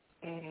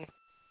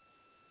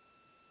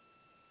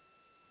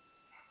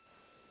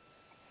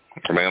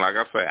mean, like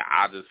I said,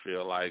 I just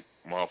feel like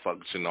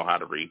motherfuckers should know how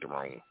to read the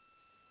room.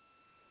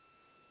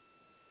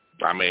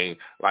 I mean,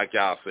 like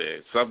y'all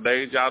said, some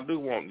days y'all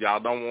don't want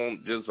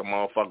just a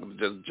motherfucker to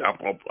just jump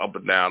up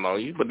and down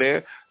on you, but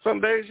then some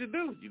days you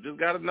do. You just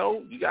got to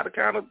know, you got to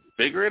kind of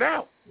figure it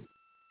out.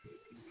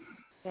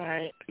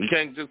 Right. You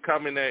can't just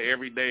come in there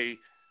every day,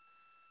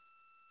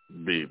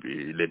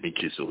 baby, let me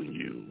kiss on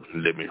you,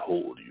 let me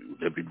hold you,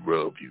 let me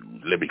rub you,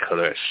 let me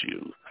caress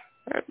you.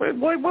 Hey,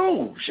 boy,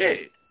 move,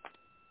 shit.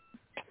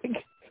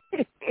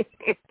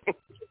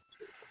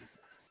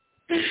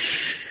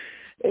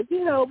 If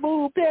you don't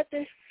move,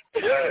 Peppy.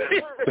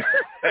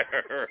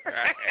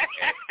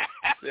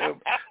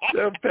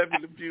 Them Peppy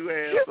Le Pew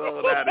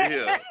asshole out of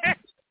here.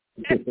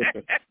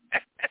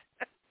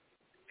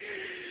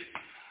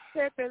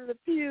 Peppy Le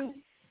Pew.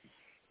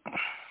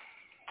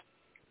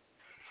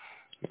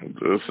 I'm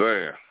just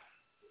saying.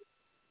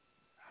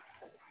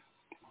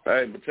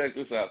 Hey, but check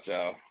this out,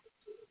 y'all.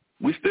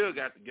 We still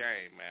got the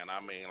game, man. I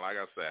mean, like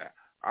I said,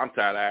 I'm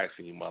tired of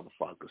asking you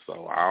motherfuckers,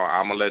 so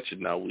I'm going to let you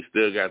know we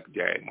still got the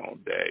game on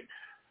deck.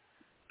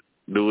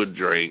 Do a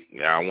drink.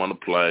 Y'all want to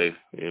play,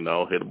 hit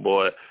a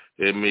boy,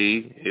 hit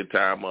me, hit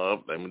time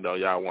up. Let me know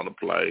y'all want to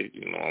play,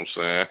 you know what I'm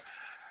saying?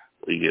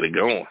 We get it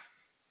going.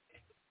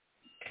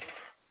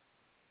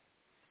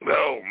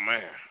 Oh,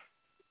 man.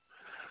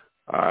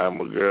 All right,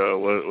 my girl,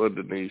 what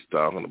Denise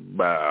talking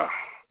about?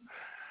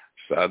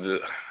 So I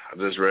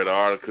just read an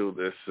article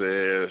that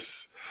says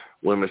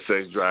women's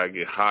sex drive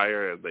get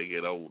higher as they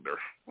get older.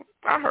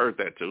 I heard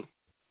that too.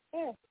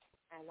 Yeah,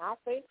 and I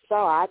think so.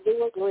 I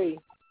do agree.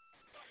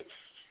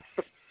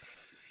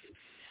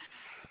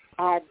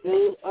 I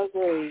do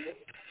agree.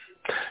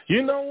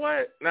 You know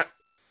what? Now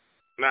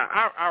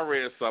I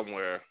read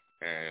somewhere,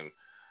 and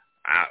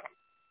I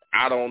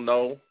don't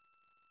know.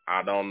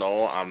 I'm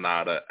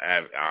not an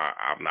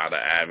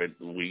avid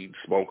weed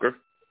smoker,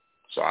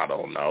 so I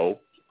don't know.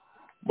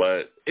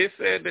 But it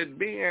said that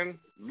men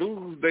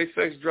lose their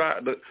sex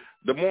drive.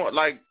 The more,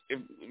 like, if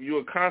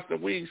you're a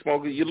constant weed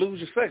smoker, you lose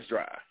your sex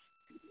drive.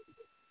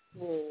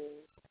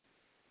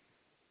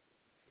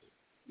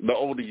 The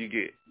older you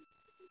get.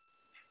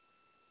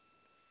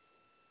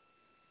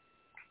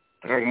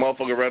 A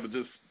motherfucker rather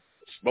just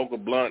smoke a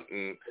blunt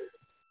and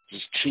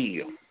just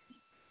chill.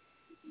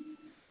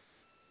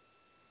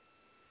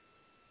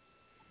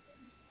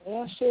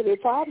 Well, shit,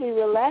 it probably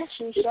relax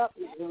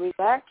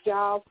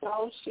y'all,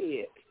 so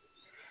shit.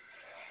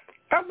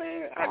 I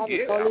mean, I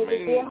get it. I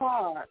mean, it's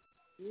hard.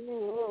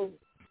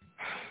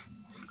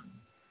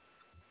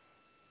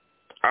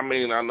 I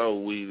mean, I know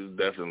weed is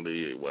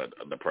definitely a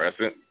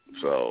depressant.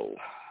 So,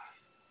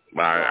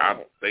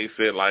 they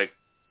said like,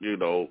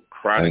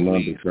 chronic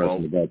weed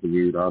smoke. About the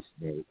weed I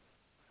smoke.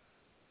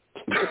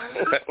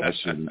 that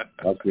shouldn't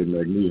make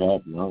me happy. I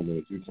don't know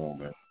what you're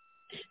talking about.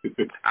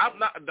 I'm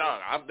not,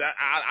 dog.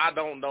 I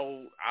don't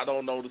know. I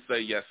don't know to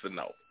say yes or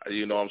no.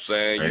 You know what I'm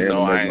saying?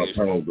 I ain't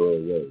pain go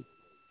away.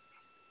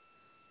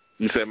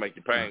 You said make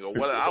your pain go.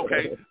 Well,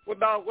 okay. Well,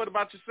 dog. What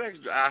about your sex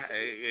drive?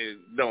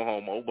 No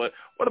homo, but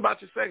what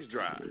about your sex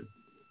drive?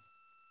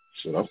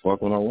 Shit, I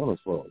fuck when I want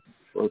to fuck.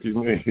 Fuck you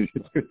mean?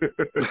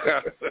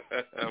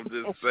 I'm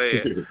just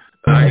saying.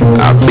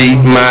 I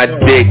beat my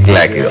dick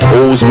like it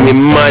owes me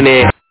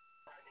money.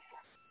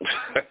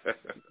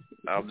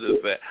 I'm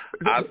just saying.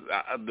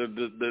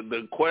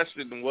 The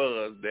question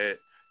was that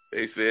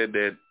they said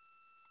that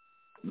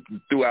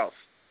throughout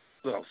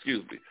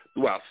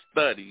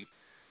studies,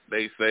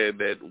 they said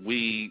that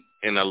weed,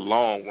 in the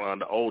long run,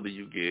 the older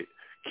you get,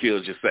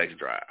 kills your sex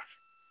drive.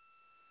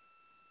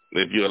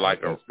 If you're like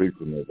I don't speak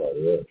to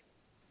nobody else.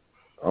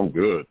 I'm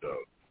good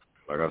though.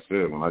 Like I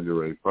said, when I get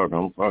ready to fuck,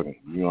 I'm fucking.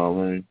 You know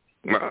what I mean?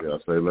 Yeah, I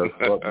say let's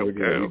fuck,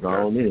 nigga. You go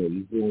on in.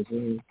 You feel what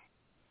I'm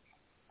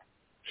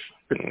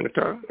saying?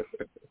 Okay.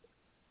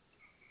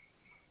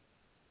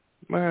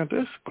 Man,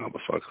 this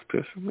motherfucker's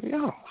pissing me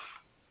off.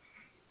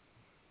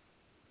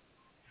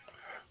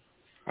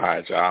 All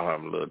right, y'all, I'm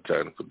having a little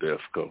technical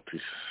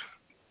difficulties.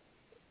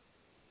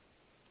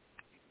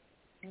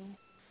 Can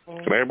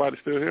everybody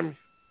still hear me?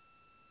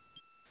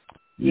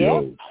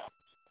 Yeah.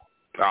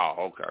 Oh,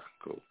 okay,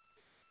 cool.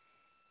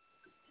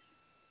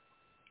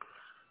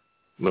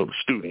 No, the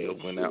studio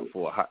went out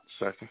for a hot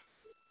second.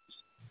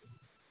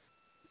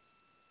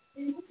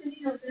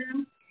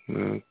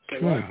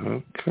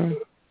 Okay.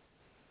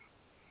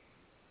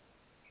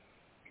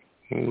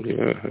 Oh,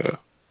 yeah.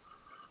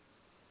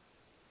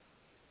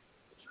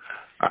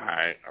 All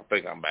right, I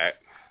think I'm back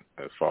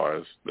as far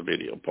as the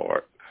video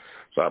part.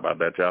 Sorry about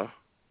that, y'all.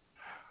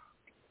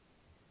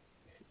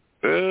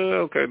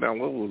 Okay, now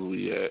what was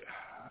we at?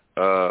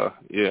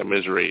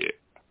 Ms. Red.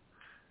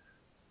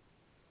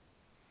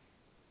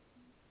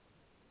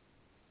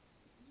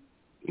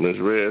 Ms.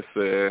 Red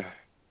said,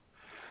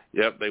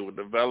 yep, they would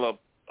develop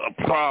a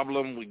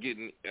problem with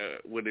getting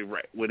with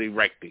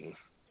erecting.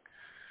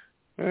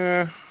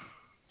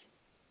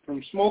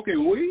 From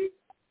smoking weed?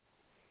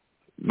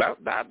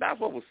 That's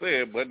what was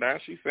said, but now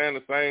she's saying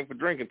the same for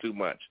drinking too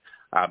much.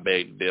 I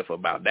beg to differ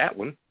about that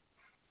one.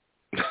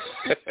 I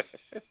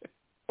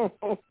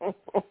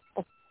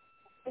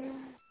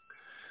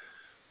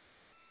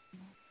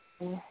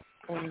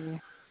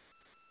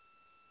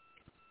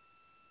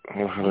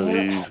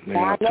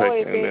know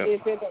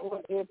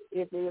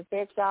if it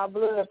affects our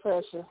blood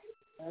pressure,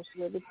 that's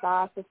really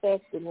starts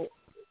affecting it.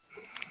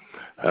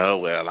 Oh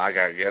well, I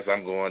guess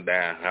I'm going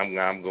down.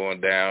 I'm going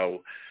down.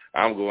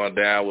 I'm going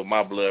down with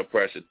my blood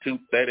pressure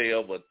 230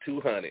 over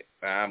 200.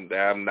 I'm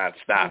not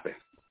stopping.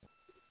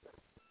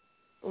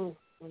 I'm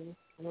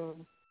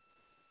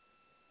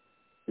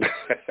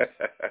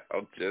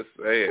just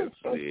saying,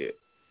 shit.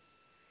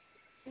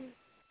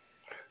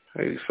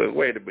 Hey, so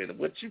wait a minute.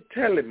 What you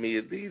telling me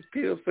is these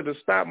pills for to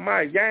stop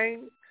my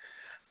yang?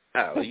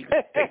 Oh, you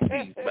can take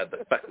these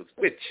motherfuckers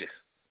with you.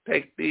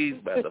 Take these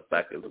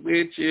motherfuckers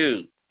with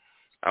you.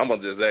 I'm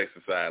going to just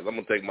exercise. I'm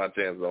going to take my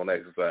chances on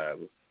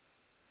exercising.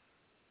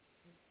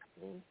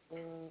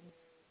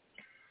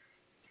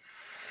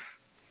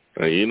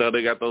 And you know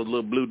they got those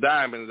little blue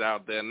diamonds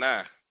out there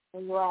now.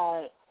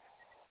 Right.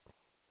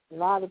 A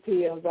lot of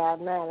pills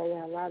out now. They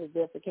got a lot of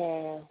different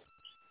kinds.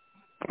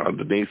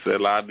 Denise said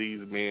a lot of these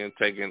men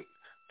taking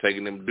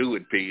them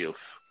do-it pills.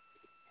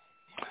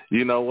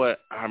 You know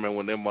what? I remember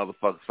when them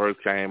motherfuckers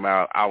first came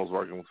out, I was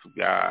working with some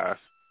guys.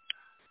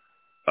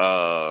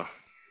 I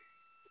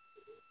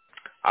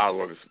was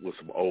working with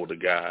some older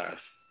guys.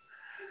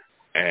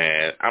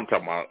 And I'm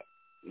talking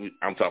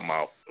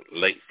about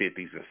late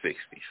 50s and 60s.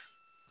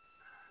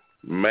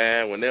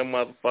 Man, when them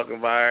motherfucking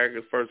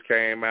Viagra first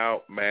came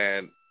out,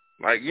 man,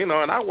 like, you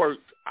know, and I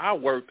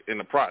worked in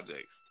the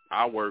projects.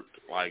 I worked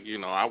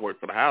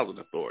for the housing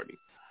authority,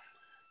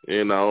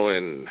 you know,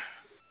 and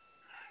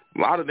a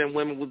lot of them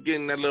women was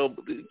getting that little,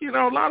 you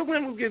know, a lot of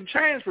women was getting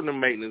changed from the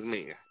maintenance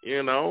men,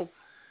 you know,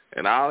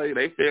 and all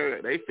they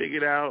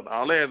figured out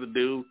all they had to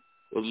do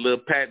was a little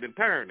patting and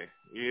turning,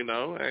 you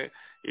know, and,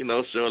 you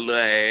know, show a little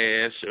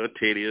ass, show a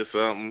titty or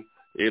something,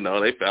 you know,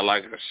 they felt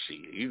like, oh,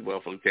 shit, these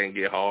motherfuckers can't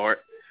get hard,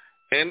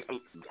 and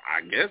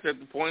I guess at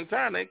the point in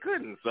time they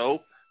couldn't,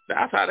 so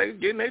that's how they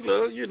getting their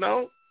little, you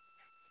know,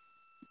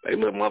 they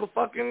little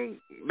motherfucking,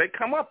 they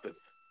come up with.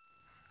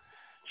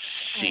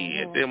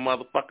 Shit, them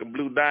motherfucking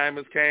blue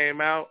diamonds came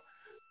out.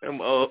 Them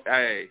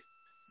motherfuckers,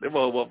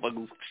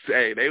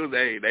 they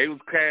was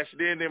cashing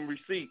in them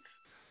receipts.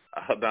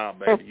 Oh, nah,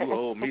 baby, you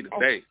owe me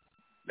today.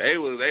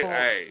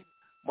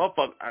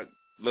 Motherfucker,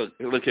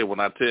 look here when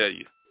I tell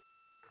you.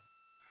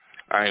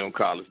 I ain't gonna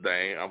call his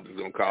name. I'm just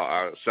gonna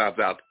call, shouts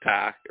out to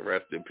Ty,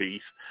 rest in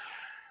peace.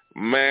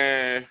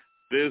 Man,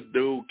 this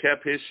dude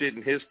kept his shit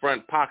in his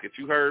front pocket.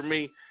 You heard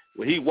me?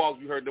 When he walked,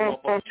 you heard the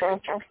motherfucker.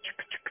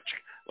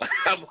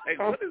 I'm like,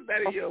 what is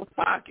that in your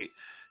pocket?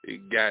 He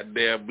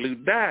goddamn blue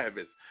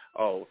diamonds.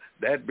 Oh,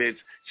 that bitch,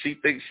 she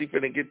thinks she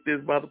finna get this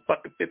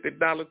motherfucking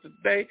 $50 a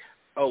day?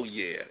 Oh,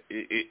 yeah,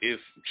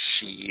 it's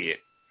shit.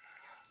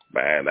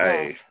 Man,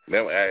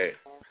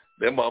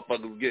 them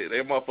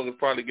motherfuckers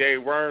probably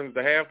gave worms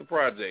to half the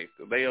project.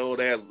 They old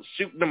ass was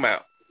shooting them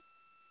out.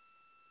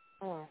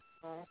 Well,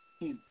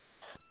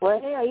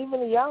 hell, even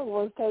the young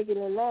ones taking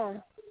it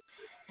now.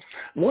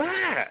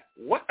 Why?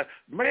 What?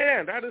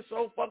 Man, that is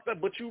so fucked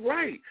up. But you're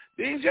right.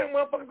 These young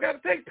motherfuckers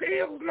got to take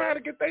pills now to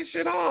get their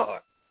shit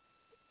hard.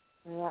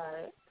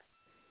 Right.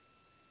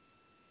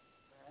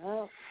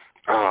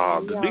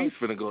 Oh, Denise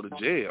finna go to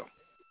jail.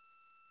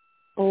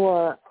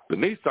 What?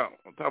 Denise talking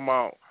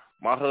about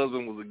my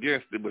husband was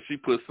against it, but she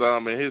put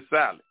some in his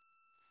salad.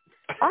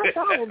 I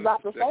thought I was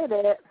about to say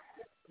that.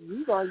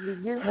 You gonna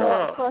get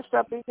something crushed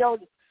up in your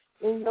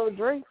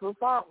drink or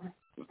something.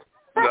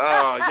 No,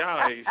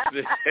 y'all ain't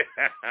shit.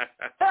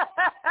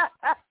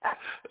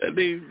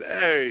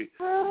 Hey,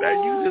 now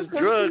you just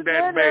drugged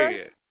that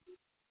man.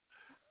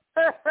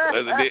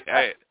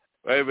 Hey,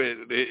 wait a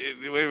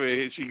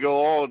minute. She go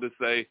on to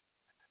say,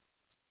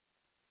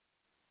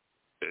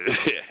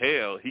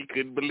 hell, he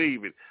couldn't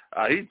believe it.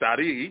 He thought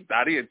he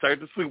had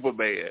turned to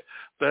Superman.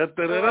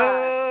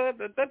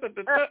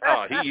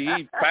 Oh,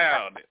 he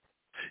found it.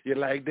 You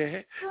like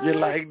that? You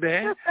like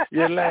that?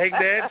 You like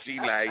that? She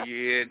like,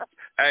 yeah.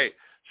 Hey,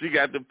 she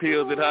got the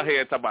pills in her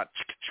head talking about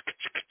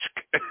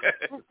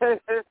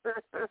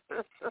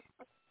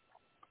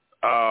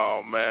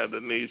Oh, man,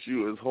 Denise,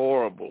 you is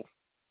horrible.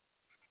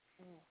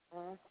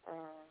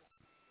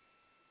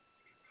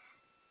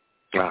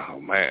 Oh,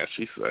 man,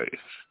 she says,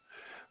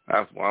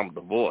 that's why I'm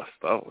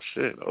divorced. Oh,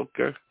 shit,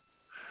 okay.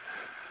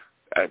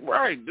 Hey,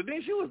 right,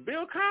 Denise, you was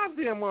Bill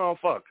Cosby and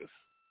motherfuckers.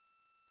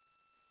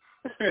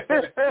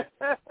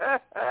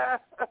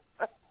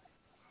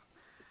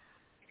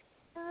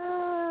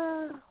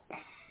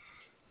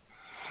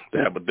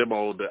 Yeah, but them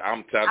old,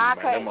 I'm telling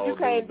you, man, them old. You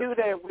can't do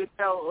that with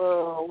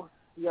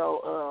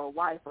your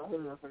wife or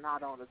husband. I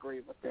don't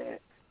agree with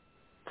that.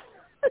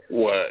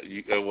 What?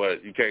 You can't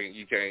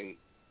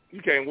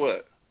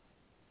what?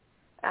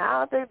 I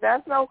don't think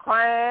that's no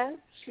crime.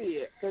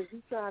 Shit, because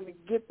you trying to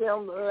get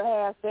them to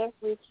have sex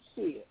with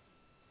you.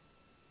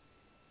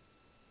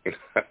 Shit.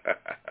 What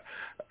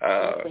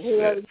the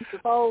hell are you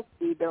supposed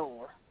to be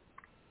doing?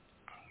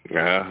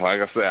 Yeah,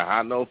 like I said,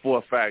 I know for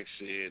a fact,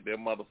 shit,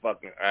 them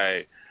motherfucking,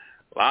 hey,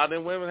 a lot of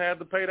them women had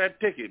to pay that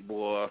ticket,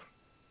 boy.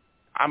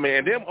 I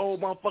mean, them old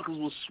motherfuckers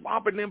was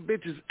swapping them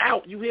bitches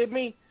out, you hear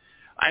me?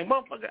 Like,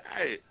 motherfucker,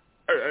 hey,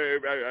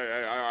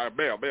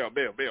 Bill,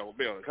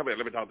 come here,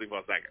 let me talk to you for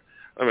a second.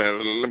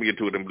 Let me get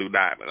two of them blue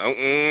diamonds.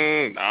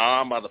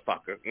 Nah,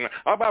 motherfucker.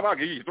 I'll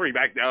give you 3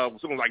 back there as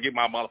soon as I get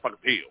my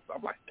motherfucking pills.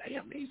 I'm like,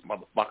 damn, these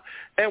motherfuckers.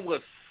 And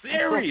was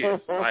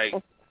serious. Like,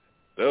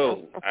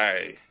 dude,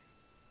 hey.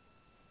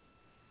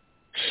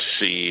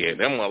 Shit,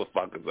 them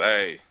motherfuckers,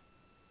 hey.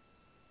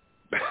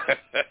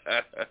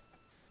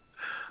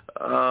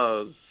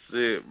 Oh,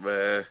 shit,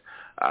 man.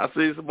 I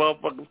see some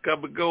motherfuckers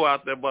come and go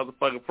out there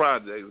motherfucking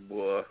projects,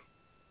 boy.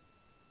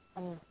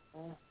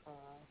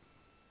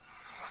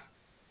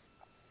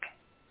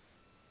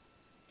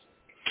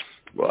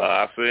 Well,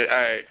 I said,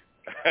 hey,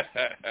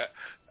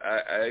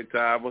 hey,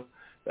 Timer,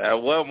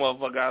 that one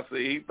motherfucker I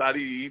see, he thought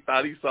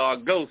he saw a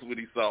ghost when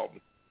he saw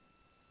me.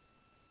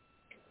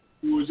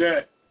 Who was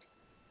that?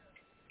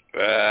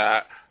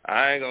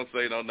 I ain't gonna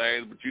say no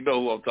names, but you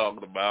know who I'm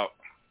talking about.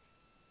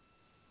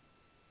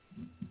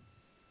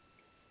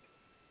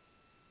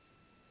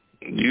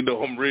 You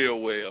know him real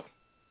well.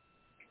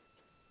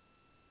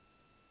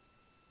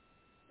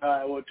 All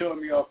right, well, tell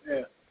me off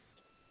there.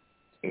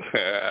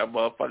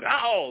 Motherfucker.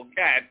 Oh,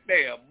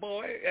 goddamn,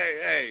 boy.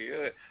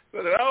 Hey.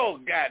 Oh,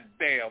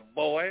 goddamn,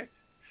 boy.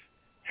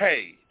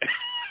 Hey.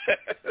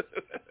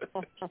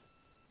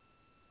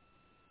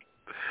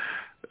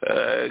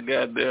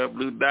 Goddamn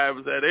Blue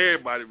Diamonds had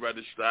everybody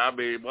running strong. I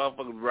mean,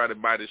 motherfuckers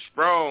running mighty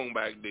strong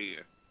back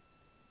then.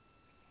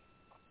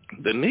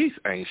 Denise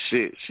ain't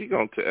shit. She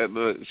gonna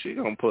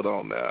put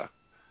on there.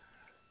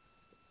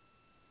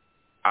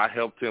 I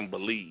helped him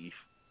believe.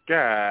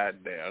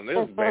 God damn,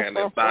 this man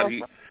that thought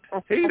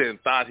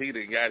he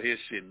didn't got his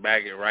shit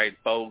back in right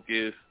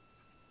focus.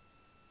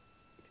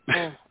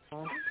 I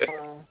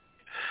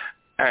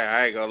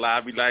ain't gonna lie,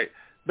 I be like,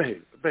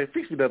 babe,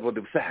 fix me that one of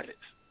them salads.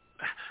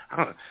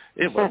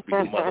 It must be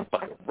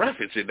motherfucking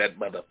roughage in that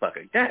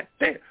motherfucker. God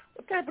damn,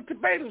 what type of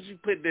tomatoes you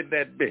putting in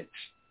that bitch?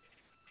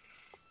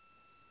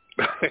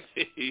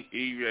 he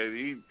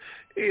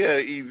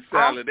eating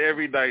salad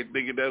every night,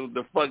 thinking that was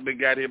the fuck that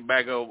got him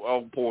back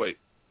on point.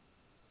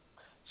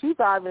 She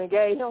probably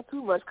gave him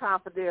too much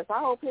confidence. I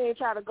hope he ain't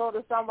try to go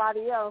to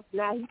somebody else.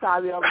 Now he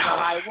probably over there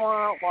like,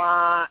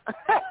 wah.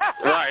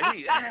 Right,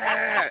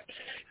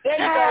 there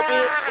you go,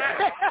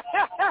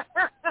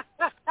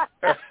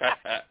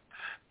 bitch.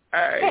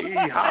 Hey,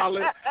 he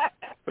hollered.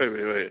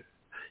 Wait.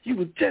 You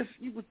was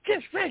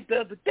just right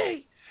the other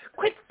day.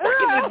 Quit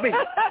fucking with me.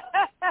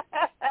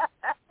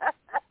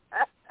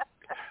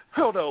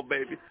 Hold on,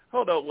 baby.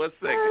 Hold on 1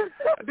 second.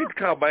 I need to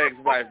call my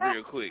ex-wife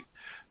real quick.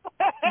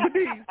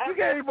 Denise, you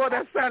got any more of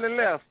that salad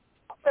left?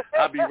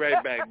 I'll be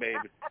right back, baby.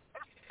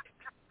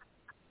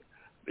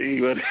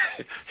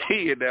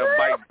 He in there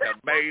biting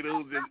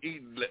tomatoes and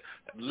eating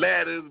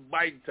lettuce,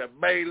 biting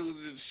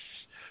tomatoes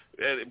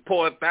and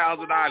pouring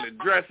Thousand Island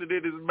dressing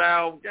in his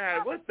mouth.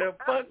 God, what the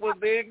fuck was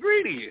the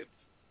ingredients?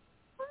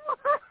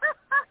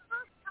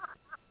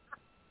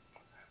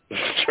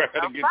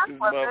 Trying to get this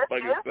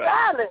motherfucking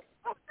salad.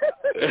 What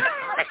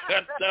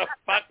the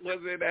fuck was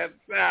in that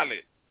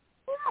salad?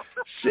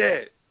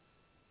 Shit.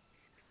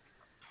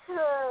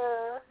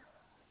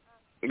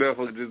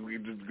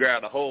 Motherfucker just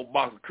grabbed a whole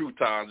box of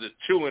croutons, just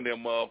chewing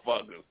them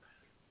motherfuckers.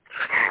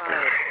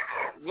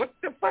 What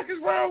the fuck is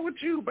wrong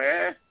with you,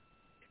 man?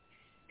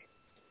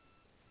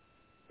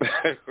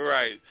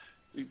 Right.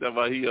 He talking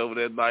about he over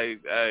there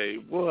like, hey,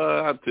 boy,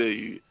 I tell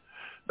you,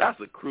 that's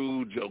a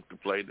cruel joke to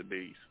play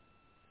Denise.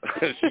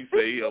 She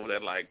say he over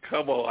there like,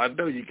 come on, I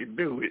know you can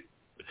do it.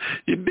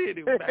 You did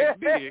it back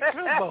then.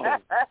 Come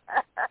on.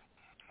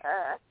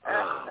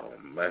 Oh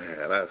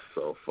man, that's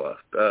so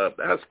fucked up.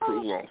 That's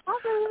cruel.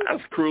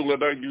 That's cruel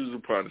and unusual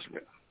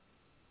punishment.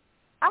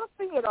 I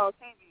see it on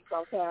TV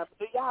sometimes.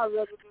 Do y'all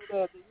really do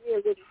that? Do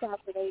you really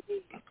talk to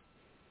AD?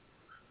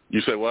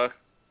 You say what?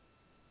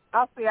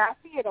 I see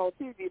it on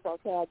TV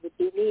sometimes. But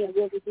do men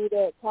really do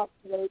that? Talk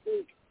to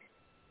AD?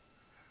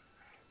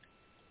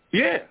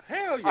 Yeah,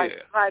 hell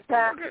yeah. Right,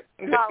 talk to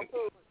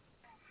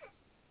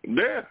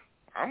Yeah,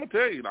 I'm gonna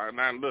tell you.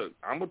 Now look,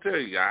 I'm gonna tell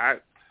you.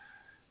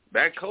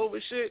 That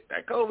COVID shit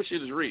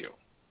is real.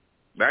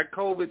 That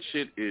COVID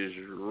shit is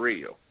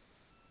real.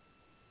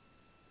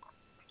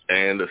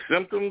 And the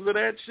symptoms of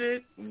that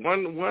shit,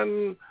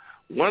 one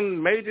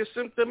major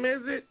symptom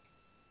is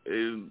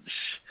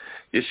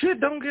your shit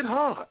don't get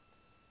hard.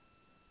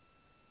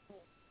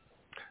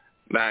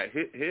 Now,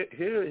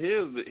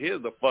 here's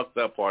the fucked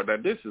up part. Now,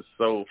 this is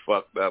so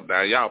fucked up.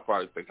 Now, y'all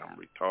probably think I'm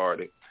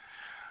retarded.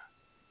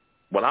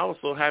 But I was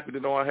so happy to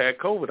know I had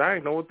COVID, I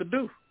didn't know what to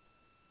do.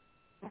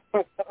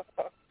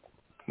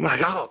 I'm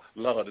like, oh,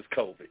 Lord, it's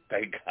COVID.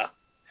 Thank God.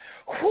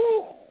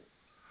 Whew.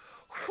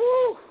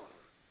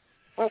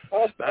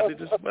 Started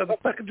this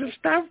motherfucker just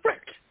start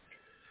wrecking.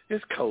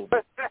 It's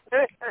COVID.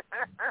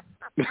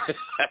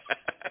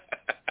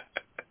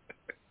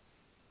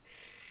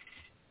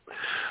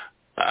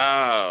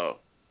 Oh,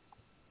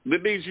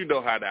 Denise, you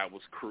know how that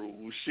was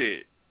cruel.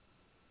 Shit.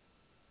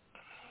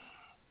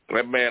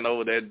 That man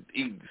over there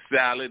eating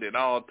salad and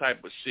all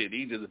type of shit.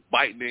 He just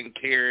biting in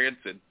carrots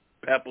and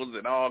peppers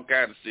and all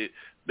kind of shit,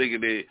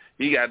 thinking that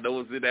he got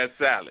those in that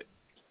salad.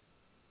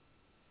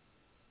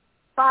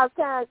 5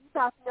 times you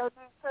talking your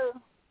dick too?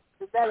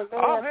 Is that a man?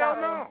 Oh, hell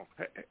no.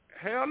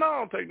 Hell no, I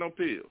don't take no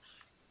pills.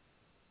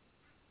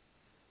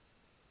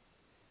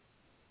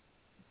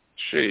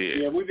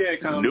 Shit. Yeah, we've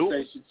had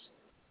conversations.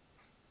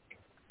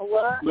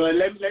 What? But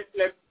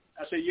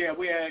I said, yeah,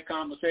 we had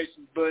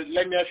conversations, but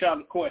let me ask y'all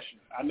a question.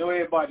 I know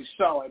everybody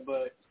saw it,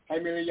 but how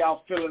many of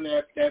y'all feeling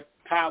that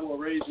Power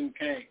Raising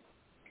Cane?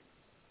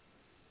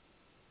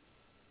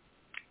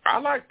 I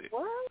liked it.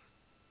 What?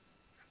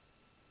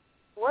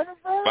 What is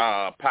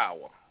that?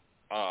 Power.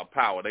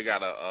 Power. They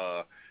got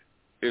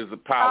is a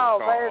Power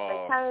called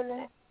Raising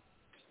Cane?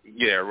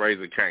 Yeah,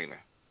 Raising Cane.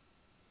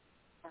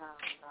 Oh,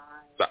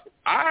 so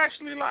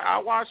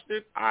I watched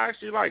it. I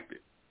actually liked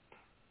it.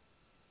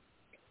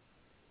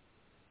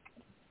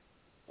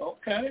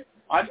 Okay.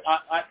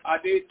 I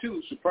did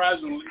too.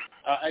 Surprisingly,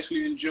 I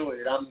actually enjoyed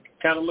it. I'm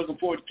kind of looking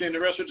forward to seeing the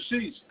rest of the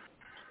season.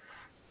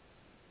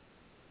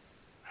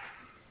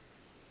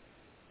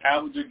 I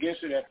was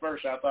against it at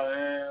first. I thought,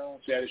 I don't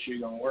see how this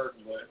shit gonna work,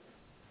 but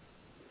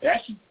it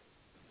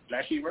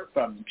actually worked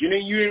for me.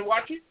 Janine, you didn't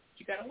watch it?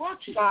 You gotta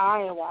watch it. No, I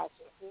didn't watch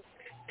it.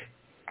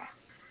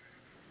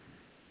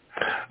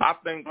 I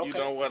think you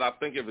know what? I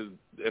think if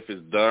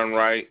it's done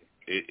right,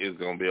 it's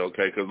gonna be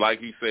okay. Because like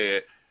he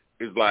said,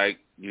 it's like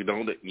you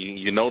know the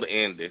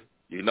ending.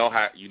 You know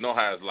how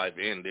his life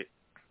ended.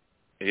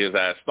 Here's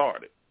how it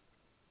started.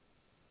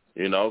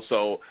 You know,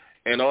 so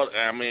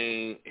I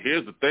mean,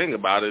 here's the thing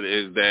about it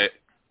is that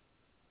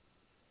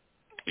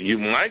you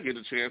might get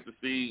a chance to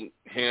see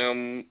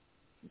him,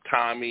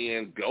 Tommy,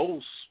 and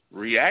Ghost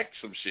react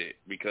some shit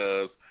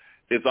because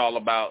it's all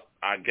about.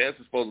 I guess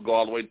it's supposed to go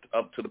all the way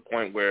up to the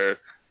point where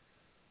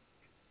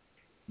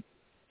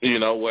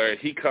where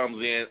he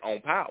comes in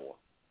on Power.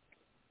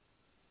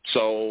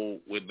 So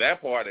with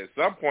that part, at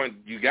some point,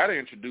 you got to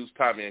introduce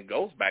Tommy and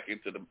Ghost back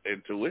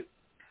into it.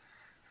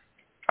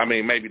 I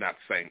mean, maybe not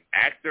the same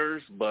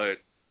actors, but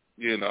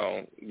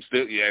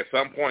still, at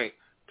some point,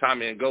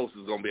 Tommy and Ghost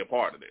is going to be a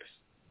part of this.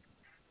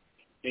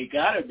 They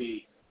gotta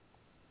be.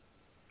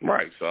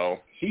 Right. So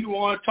he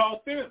want to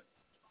talk them.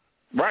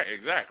 Right.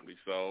 Exactly.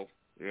 So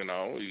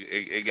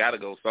it got to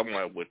go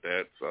somewhere with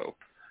that. So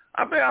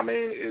I mean,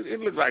 it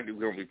looks like it's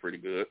going to be pretty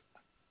good.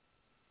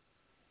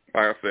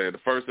 Like I said, the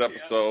first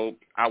episode,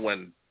 I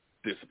wasn't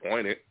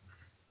disappointed.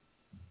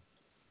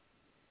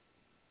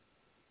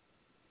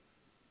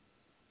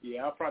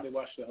 Yeah, I'll probably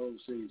watch the whole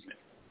season.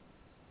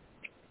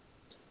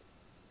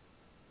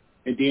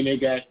 And then they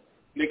got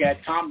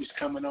Tommy's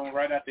coming on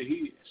right after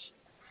his.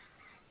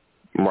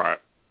 Right.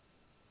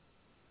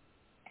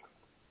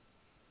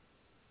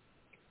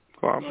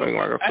 Well, I'm thinking,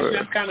 like I said,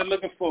 I'm kind of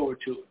looking forward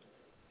to it.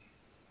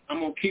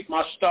 I'm gonna keep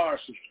my Star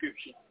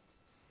subscription.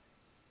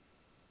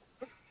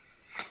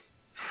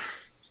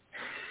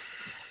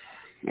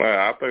 Well,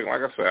 I think,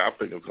 like I said, I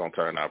think it's gonna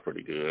turn out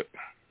pretty good.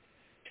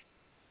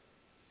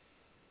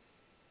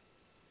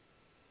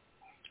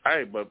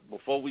 Hey, but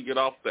before we get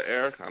off the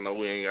air, I know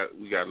we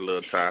got a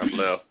little time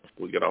left.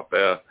 Before we get off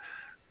there,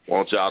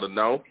 want y'all to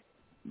know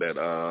that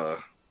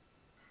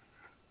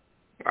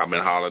I've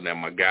been hollering at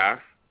my guy,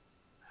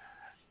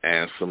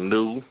 and some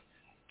new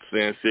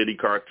Sin City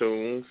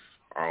cartoons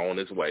are on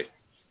its way.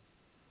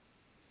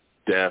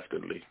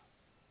 Definitely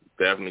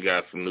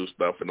got some new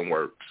stuff in the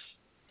works.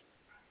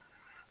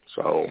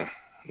 So,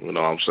 you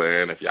know what I'm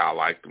saying? If y'all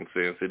like them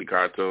Sin City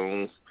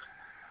cartoons,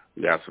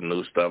 we got some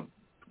new stuff.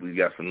 We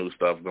got some new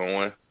stuff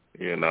going.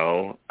 Me and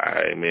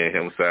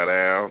him sat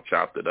down,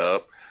 chopped it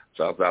up.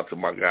 Shouts out to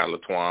my guy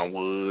LaTwan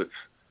Woods.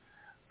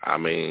 I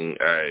mean,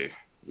 hey,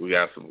 we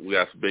got some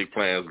big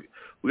plans.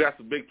 We got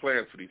some big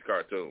plans for these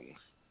cartoons.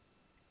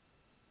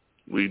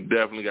 We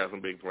definitely got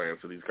some big plans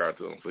for these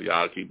cartoons. So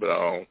y'all keep it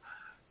on.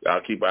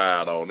 Y'all keep an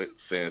eye out on it.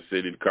 Sin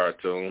City the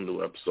cartoon.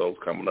 New episodes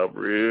coming up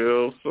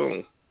real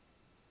soon.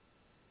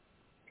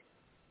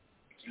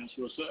 That's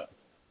what's up.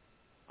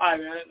 All right,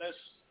 man.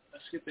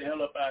 Let's get the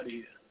hell up out of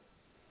here.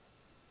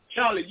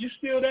 Charlie, you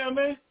still there,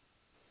 man?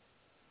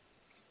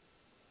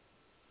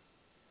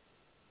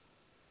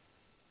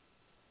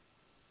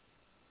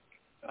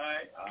 All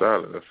right.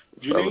 Charlie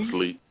fell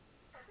asleep.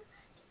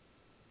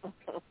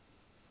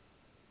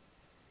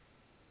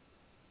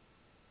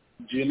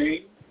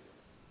 Janine?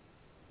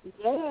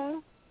 Yeah.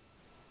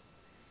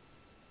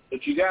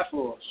 What you got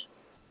for us?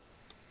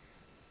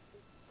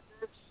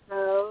 Good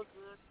show,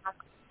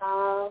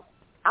 good.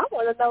 I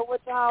want to know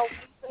what y'all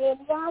saying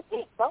to y'all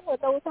think. I want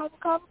to know what type of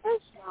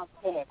conversation y'all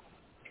having.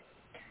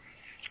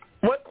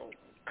 What?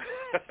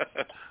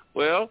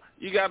 Well,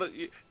 you gotta.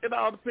 It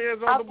all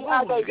depends on the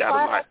mood. You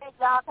gotta like.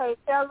 Y'all can't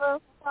tell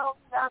us. Y'all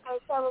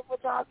can't tell us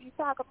what y'all be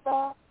talking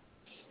about.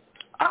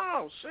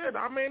 Oh shit!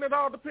 I mean, it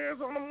all depends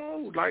on the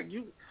mood. Like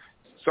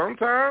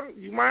sometimes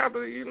you might have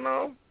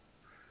to,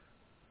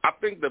 I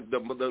think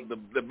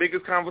the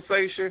biggest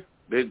conversation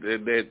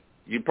that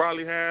you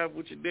probably have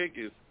with your dick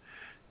is,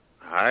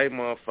 "All right,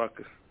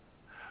 motherfucker,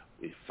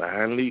 we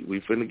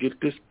finna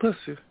get this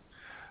pussy.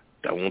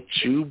 Don't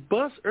you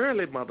bust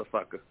early,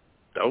 motherfucker.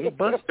 Don't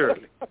bust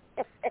early.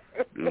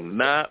 Do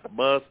not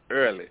bust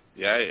early.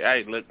 Yeah,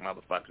 hey, look,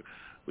 motherfucker,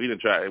 we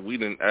didn't try it. We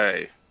didn't.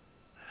 Hey."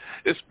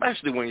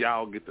 Especially when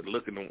y'all get to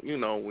looking,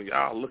 when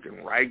y'all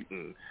looking right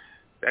and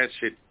that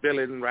shit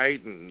feeling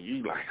right, and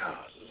you like,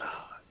 oh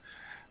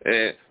Lord,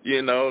 and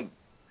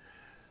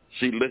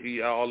she looking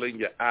y'all in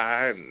your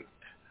eye, and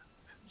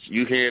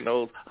you hearing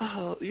those,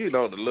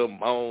 the little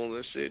moans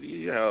and shit.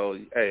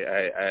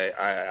 Hey,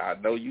 I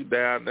know you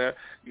down there.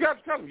 You got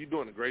to tell them you're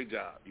doing a great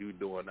job. You're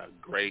doing a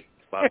great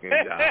fucking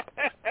job.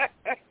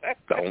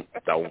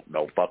 Don't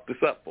fuck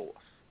this up for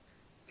us.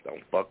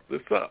 Don't fuck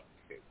this up.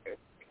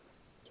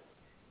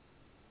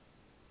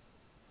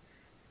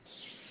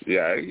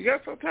 Yeah, you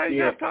got sometimes you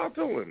got to talk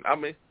to him. I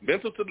mean,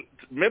 mental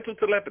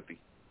telepathy.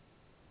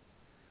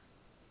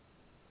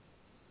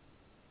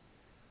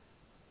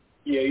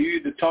 Yeah, you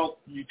either talk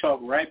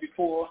right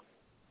before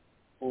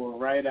or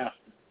right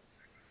after.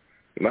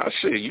 Nah,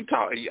 shit, you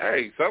talk.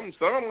 Hey, some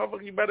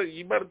motherfucker, you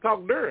better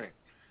talk during.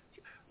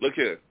 Look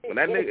here, when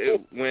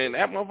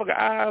that motherfucker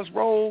eyes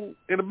roll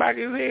in the back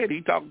of his head,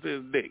 he talking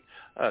to his dick.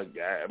 God,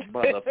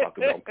 motherfucker,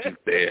 don't you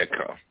dare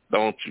come.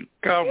 Don't you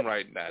come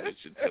right now. This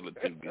shit feeling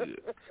too good.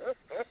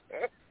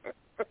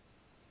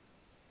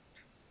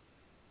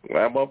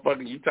 That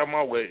motherfucker, you talking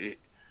about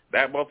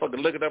that motherfucker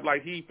looking up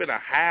like he finna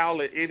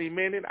howl at any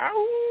minute.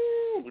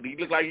 Ow! He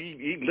look like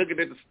he looking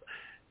at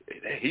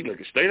he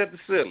looking straight at the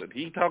ceiling.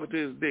 He talking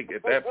to his dick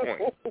at that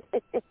point.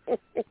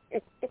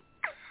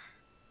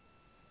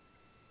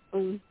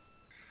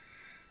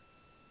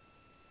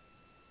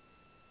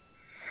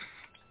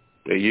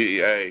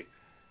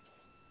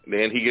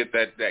 Then he get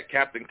that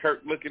Captain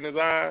Kirk look in his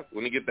eyes.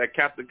 When he get that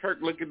Captain Kirk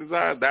look in his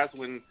eyes, that's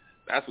when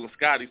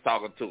Scotty's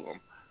talking to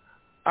him.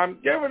 I'm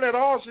giving it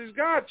all she's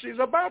got. She's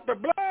about to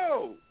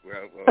blow.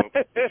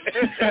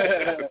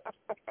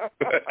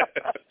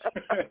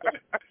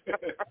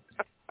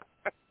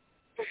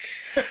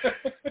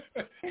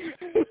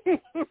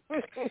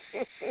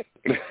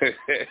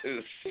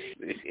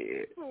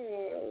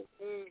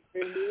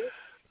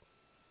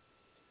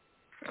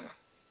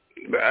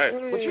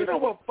 But you know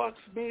what fucks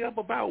me up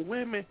about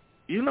women?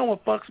 You know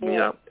what fucks me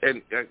up?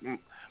 And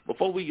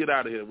before we get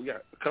out of here, we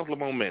got a couple of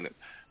more minutes.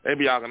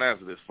 Maybe y'all can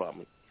answer this for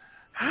me.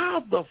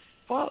 How the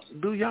fuck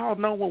do y'all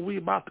know when we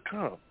about to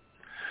come?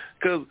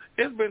 Because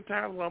it's been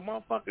times when a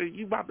motherfucker,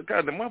 you about to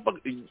come, the motherfucker,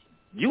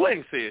 you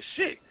ain't said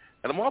shit.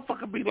 And the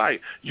motherfucker be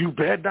like, you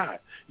bet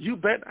not. You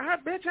bet. I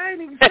bet I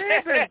ain't even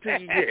said that to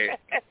you yet.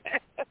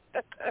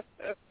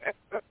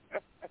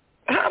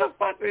 How the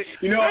fuck do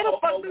y'all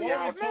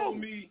know?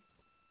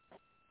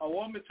 A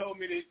woman told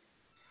me that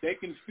they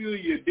can feel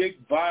your dick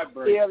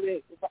vibrate. Feel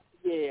it.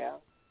 Yeah.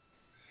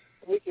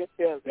 We can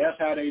feel it. That's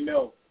how they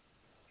know.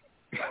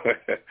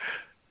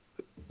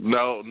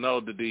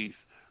 No, Denise.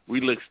 We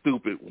look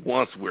stupid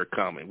once we're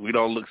coming. We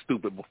don't look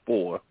stupid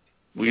before.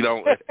 We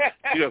don't.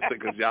 You don't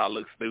think because y'all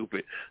look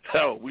stupid.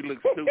 No, we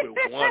look stupid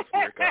once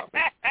we're coming.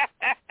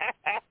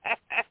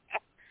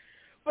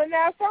 But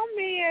now some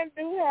men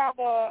do have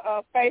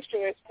a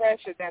facial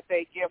expression that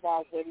they give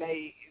off when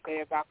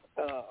they're about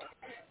to come.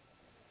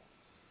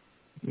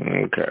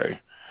 Okay.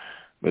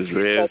 Ms.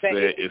 Red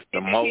said it's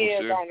the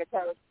motion.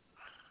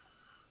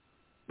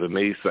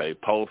 Denise say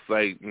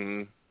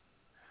pulsating.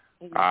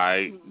 All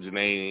right,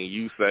 Janine,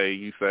 you say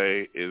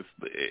it's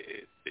the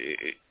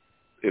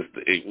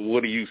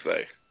what do you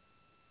say?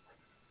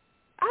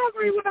 I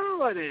agree with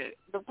all of it.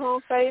 The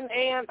pulsating,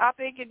 and I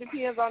think it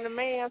depends on the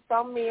man.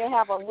 Some men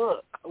have a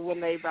look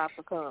when they about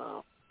to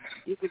come.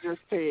 You could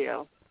just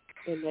tell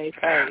in their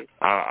face.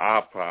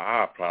 I'll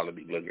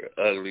probably be looking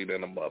ugly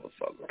than a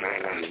motherfucker.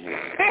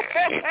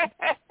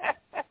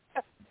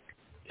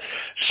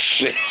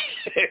 Shit.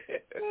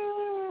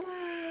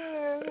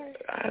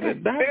 I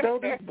did not know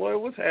this boy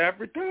was half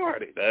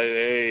retarded.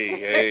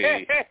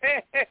 Hey.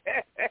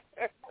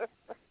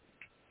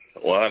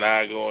 One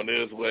eye going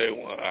this way,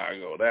 one eye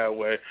go that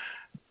way.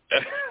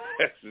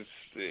 That's just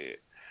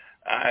shit.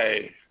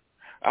 I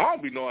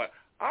don't be knowing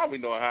how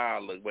I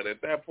look, but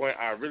at that point,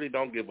 I really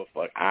don't give a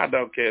fuck. I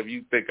don't care if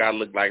you think I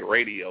look like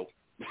radio.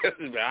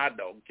 I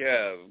don't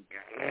care.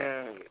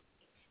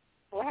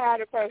 Well, how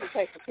the person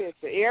take a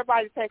picture?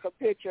 Everybody take a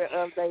picture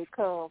of their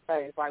cum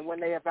face, like when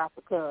they about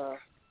to come.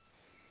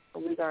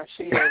 We're going to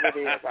share with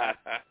everybody.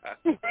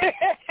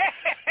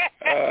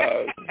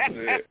 Oh,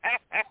 shit.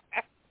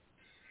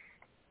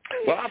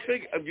 Well, I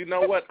think, you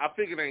know what? I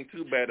think it ain't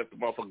too bad if the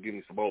motherfucker give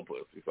me some more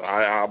pussy. So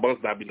I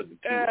must not be looking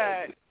too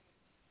ugly.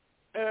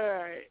 All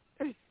right.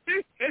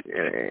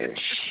 Yeah.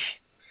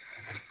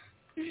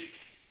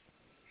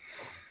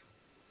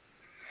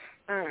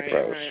 All right. I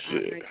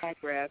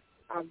digress.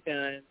 I'm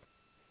done.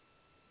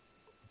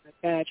 I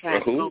gotta try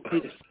to smoke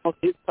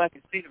this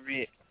fucking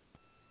cigarette.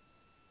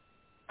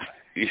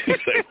 You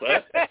say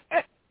what?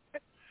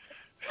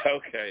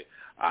 Okay.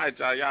 All right,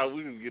 y'all,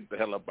 we can get the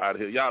hell up out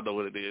of here. Y'all know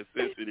what it is,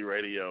 Sin City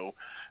Radio.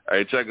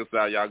 Hey, check us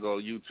out. Y'all go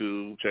on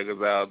YouTube. Check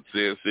us out,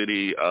 Sin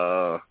City.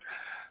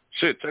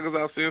 Check us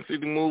out, Sin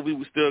City Movie.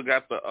 We still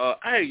got the,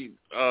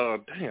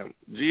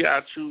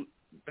 G.I. True,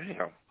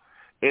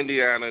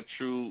 Indiana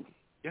True.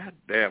 God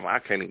damn, I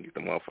can't even get the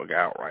motherfucker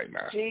out right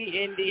now.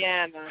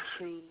 Indiana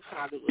True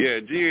Hollywood. Yeah,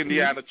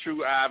 Indiana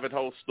True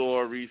Ivanhoe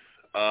Stories.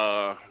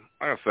 I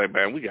gotta say,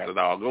 man, we got it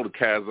all. Go to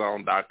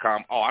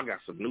Kazone.com. Oh, I got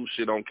some new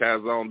shit on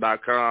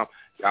Kazone.com.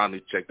 Y'all need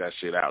to check that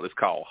shit out. It's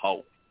called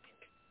Hope.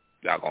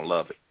 Y'all gonna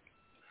love it.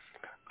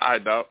 All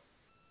right, dog.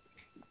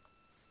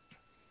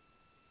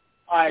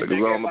 All right, thank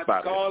everybody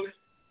for calling.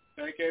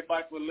 Thank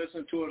everybody for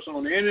listening to us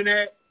on the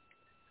internet.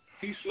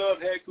 Peace, love,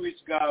 head grease,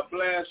 God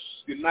bless.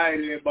 Good night,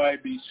 everybody.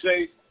 Be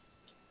safe.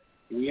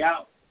 We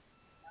out.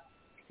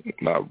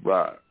 All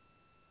right.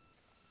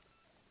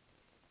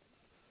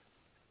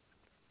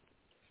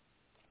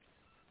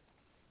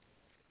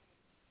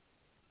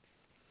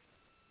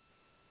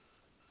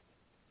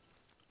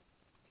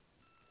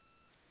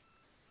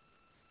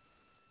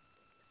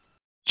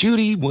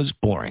 Judy was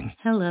boring.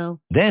 Hello.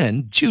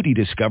 Then Judy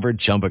discovered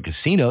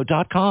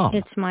ChumbaCasino.com.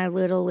 It's my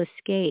little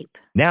escape.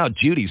 Now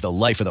Judy's the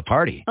life of the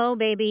party. Oh,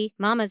 baby,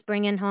 mama's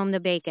bringing home the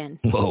bacon.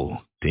 Whoa,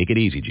 take it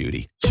easy,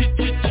 Judy.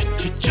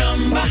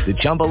 The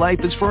Chumba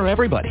life is for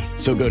everybody.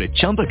 So go to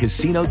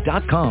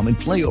ChumbaCasino.com and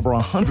play over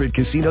 100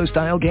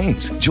 casino-style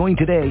games. Join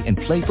today and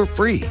play for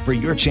free for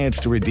your chance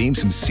to redeem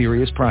some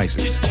serious prizes.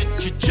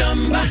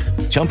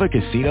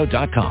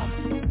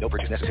 ChumbaCasino.com. No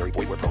purchase necessary.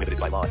 Void where prohibited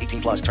by law.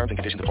 18+ terms and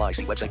conditions apply.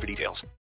 See website for details.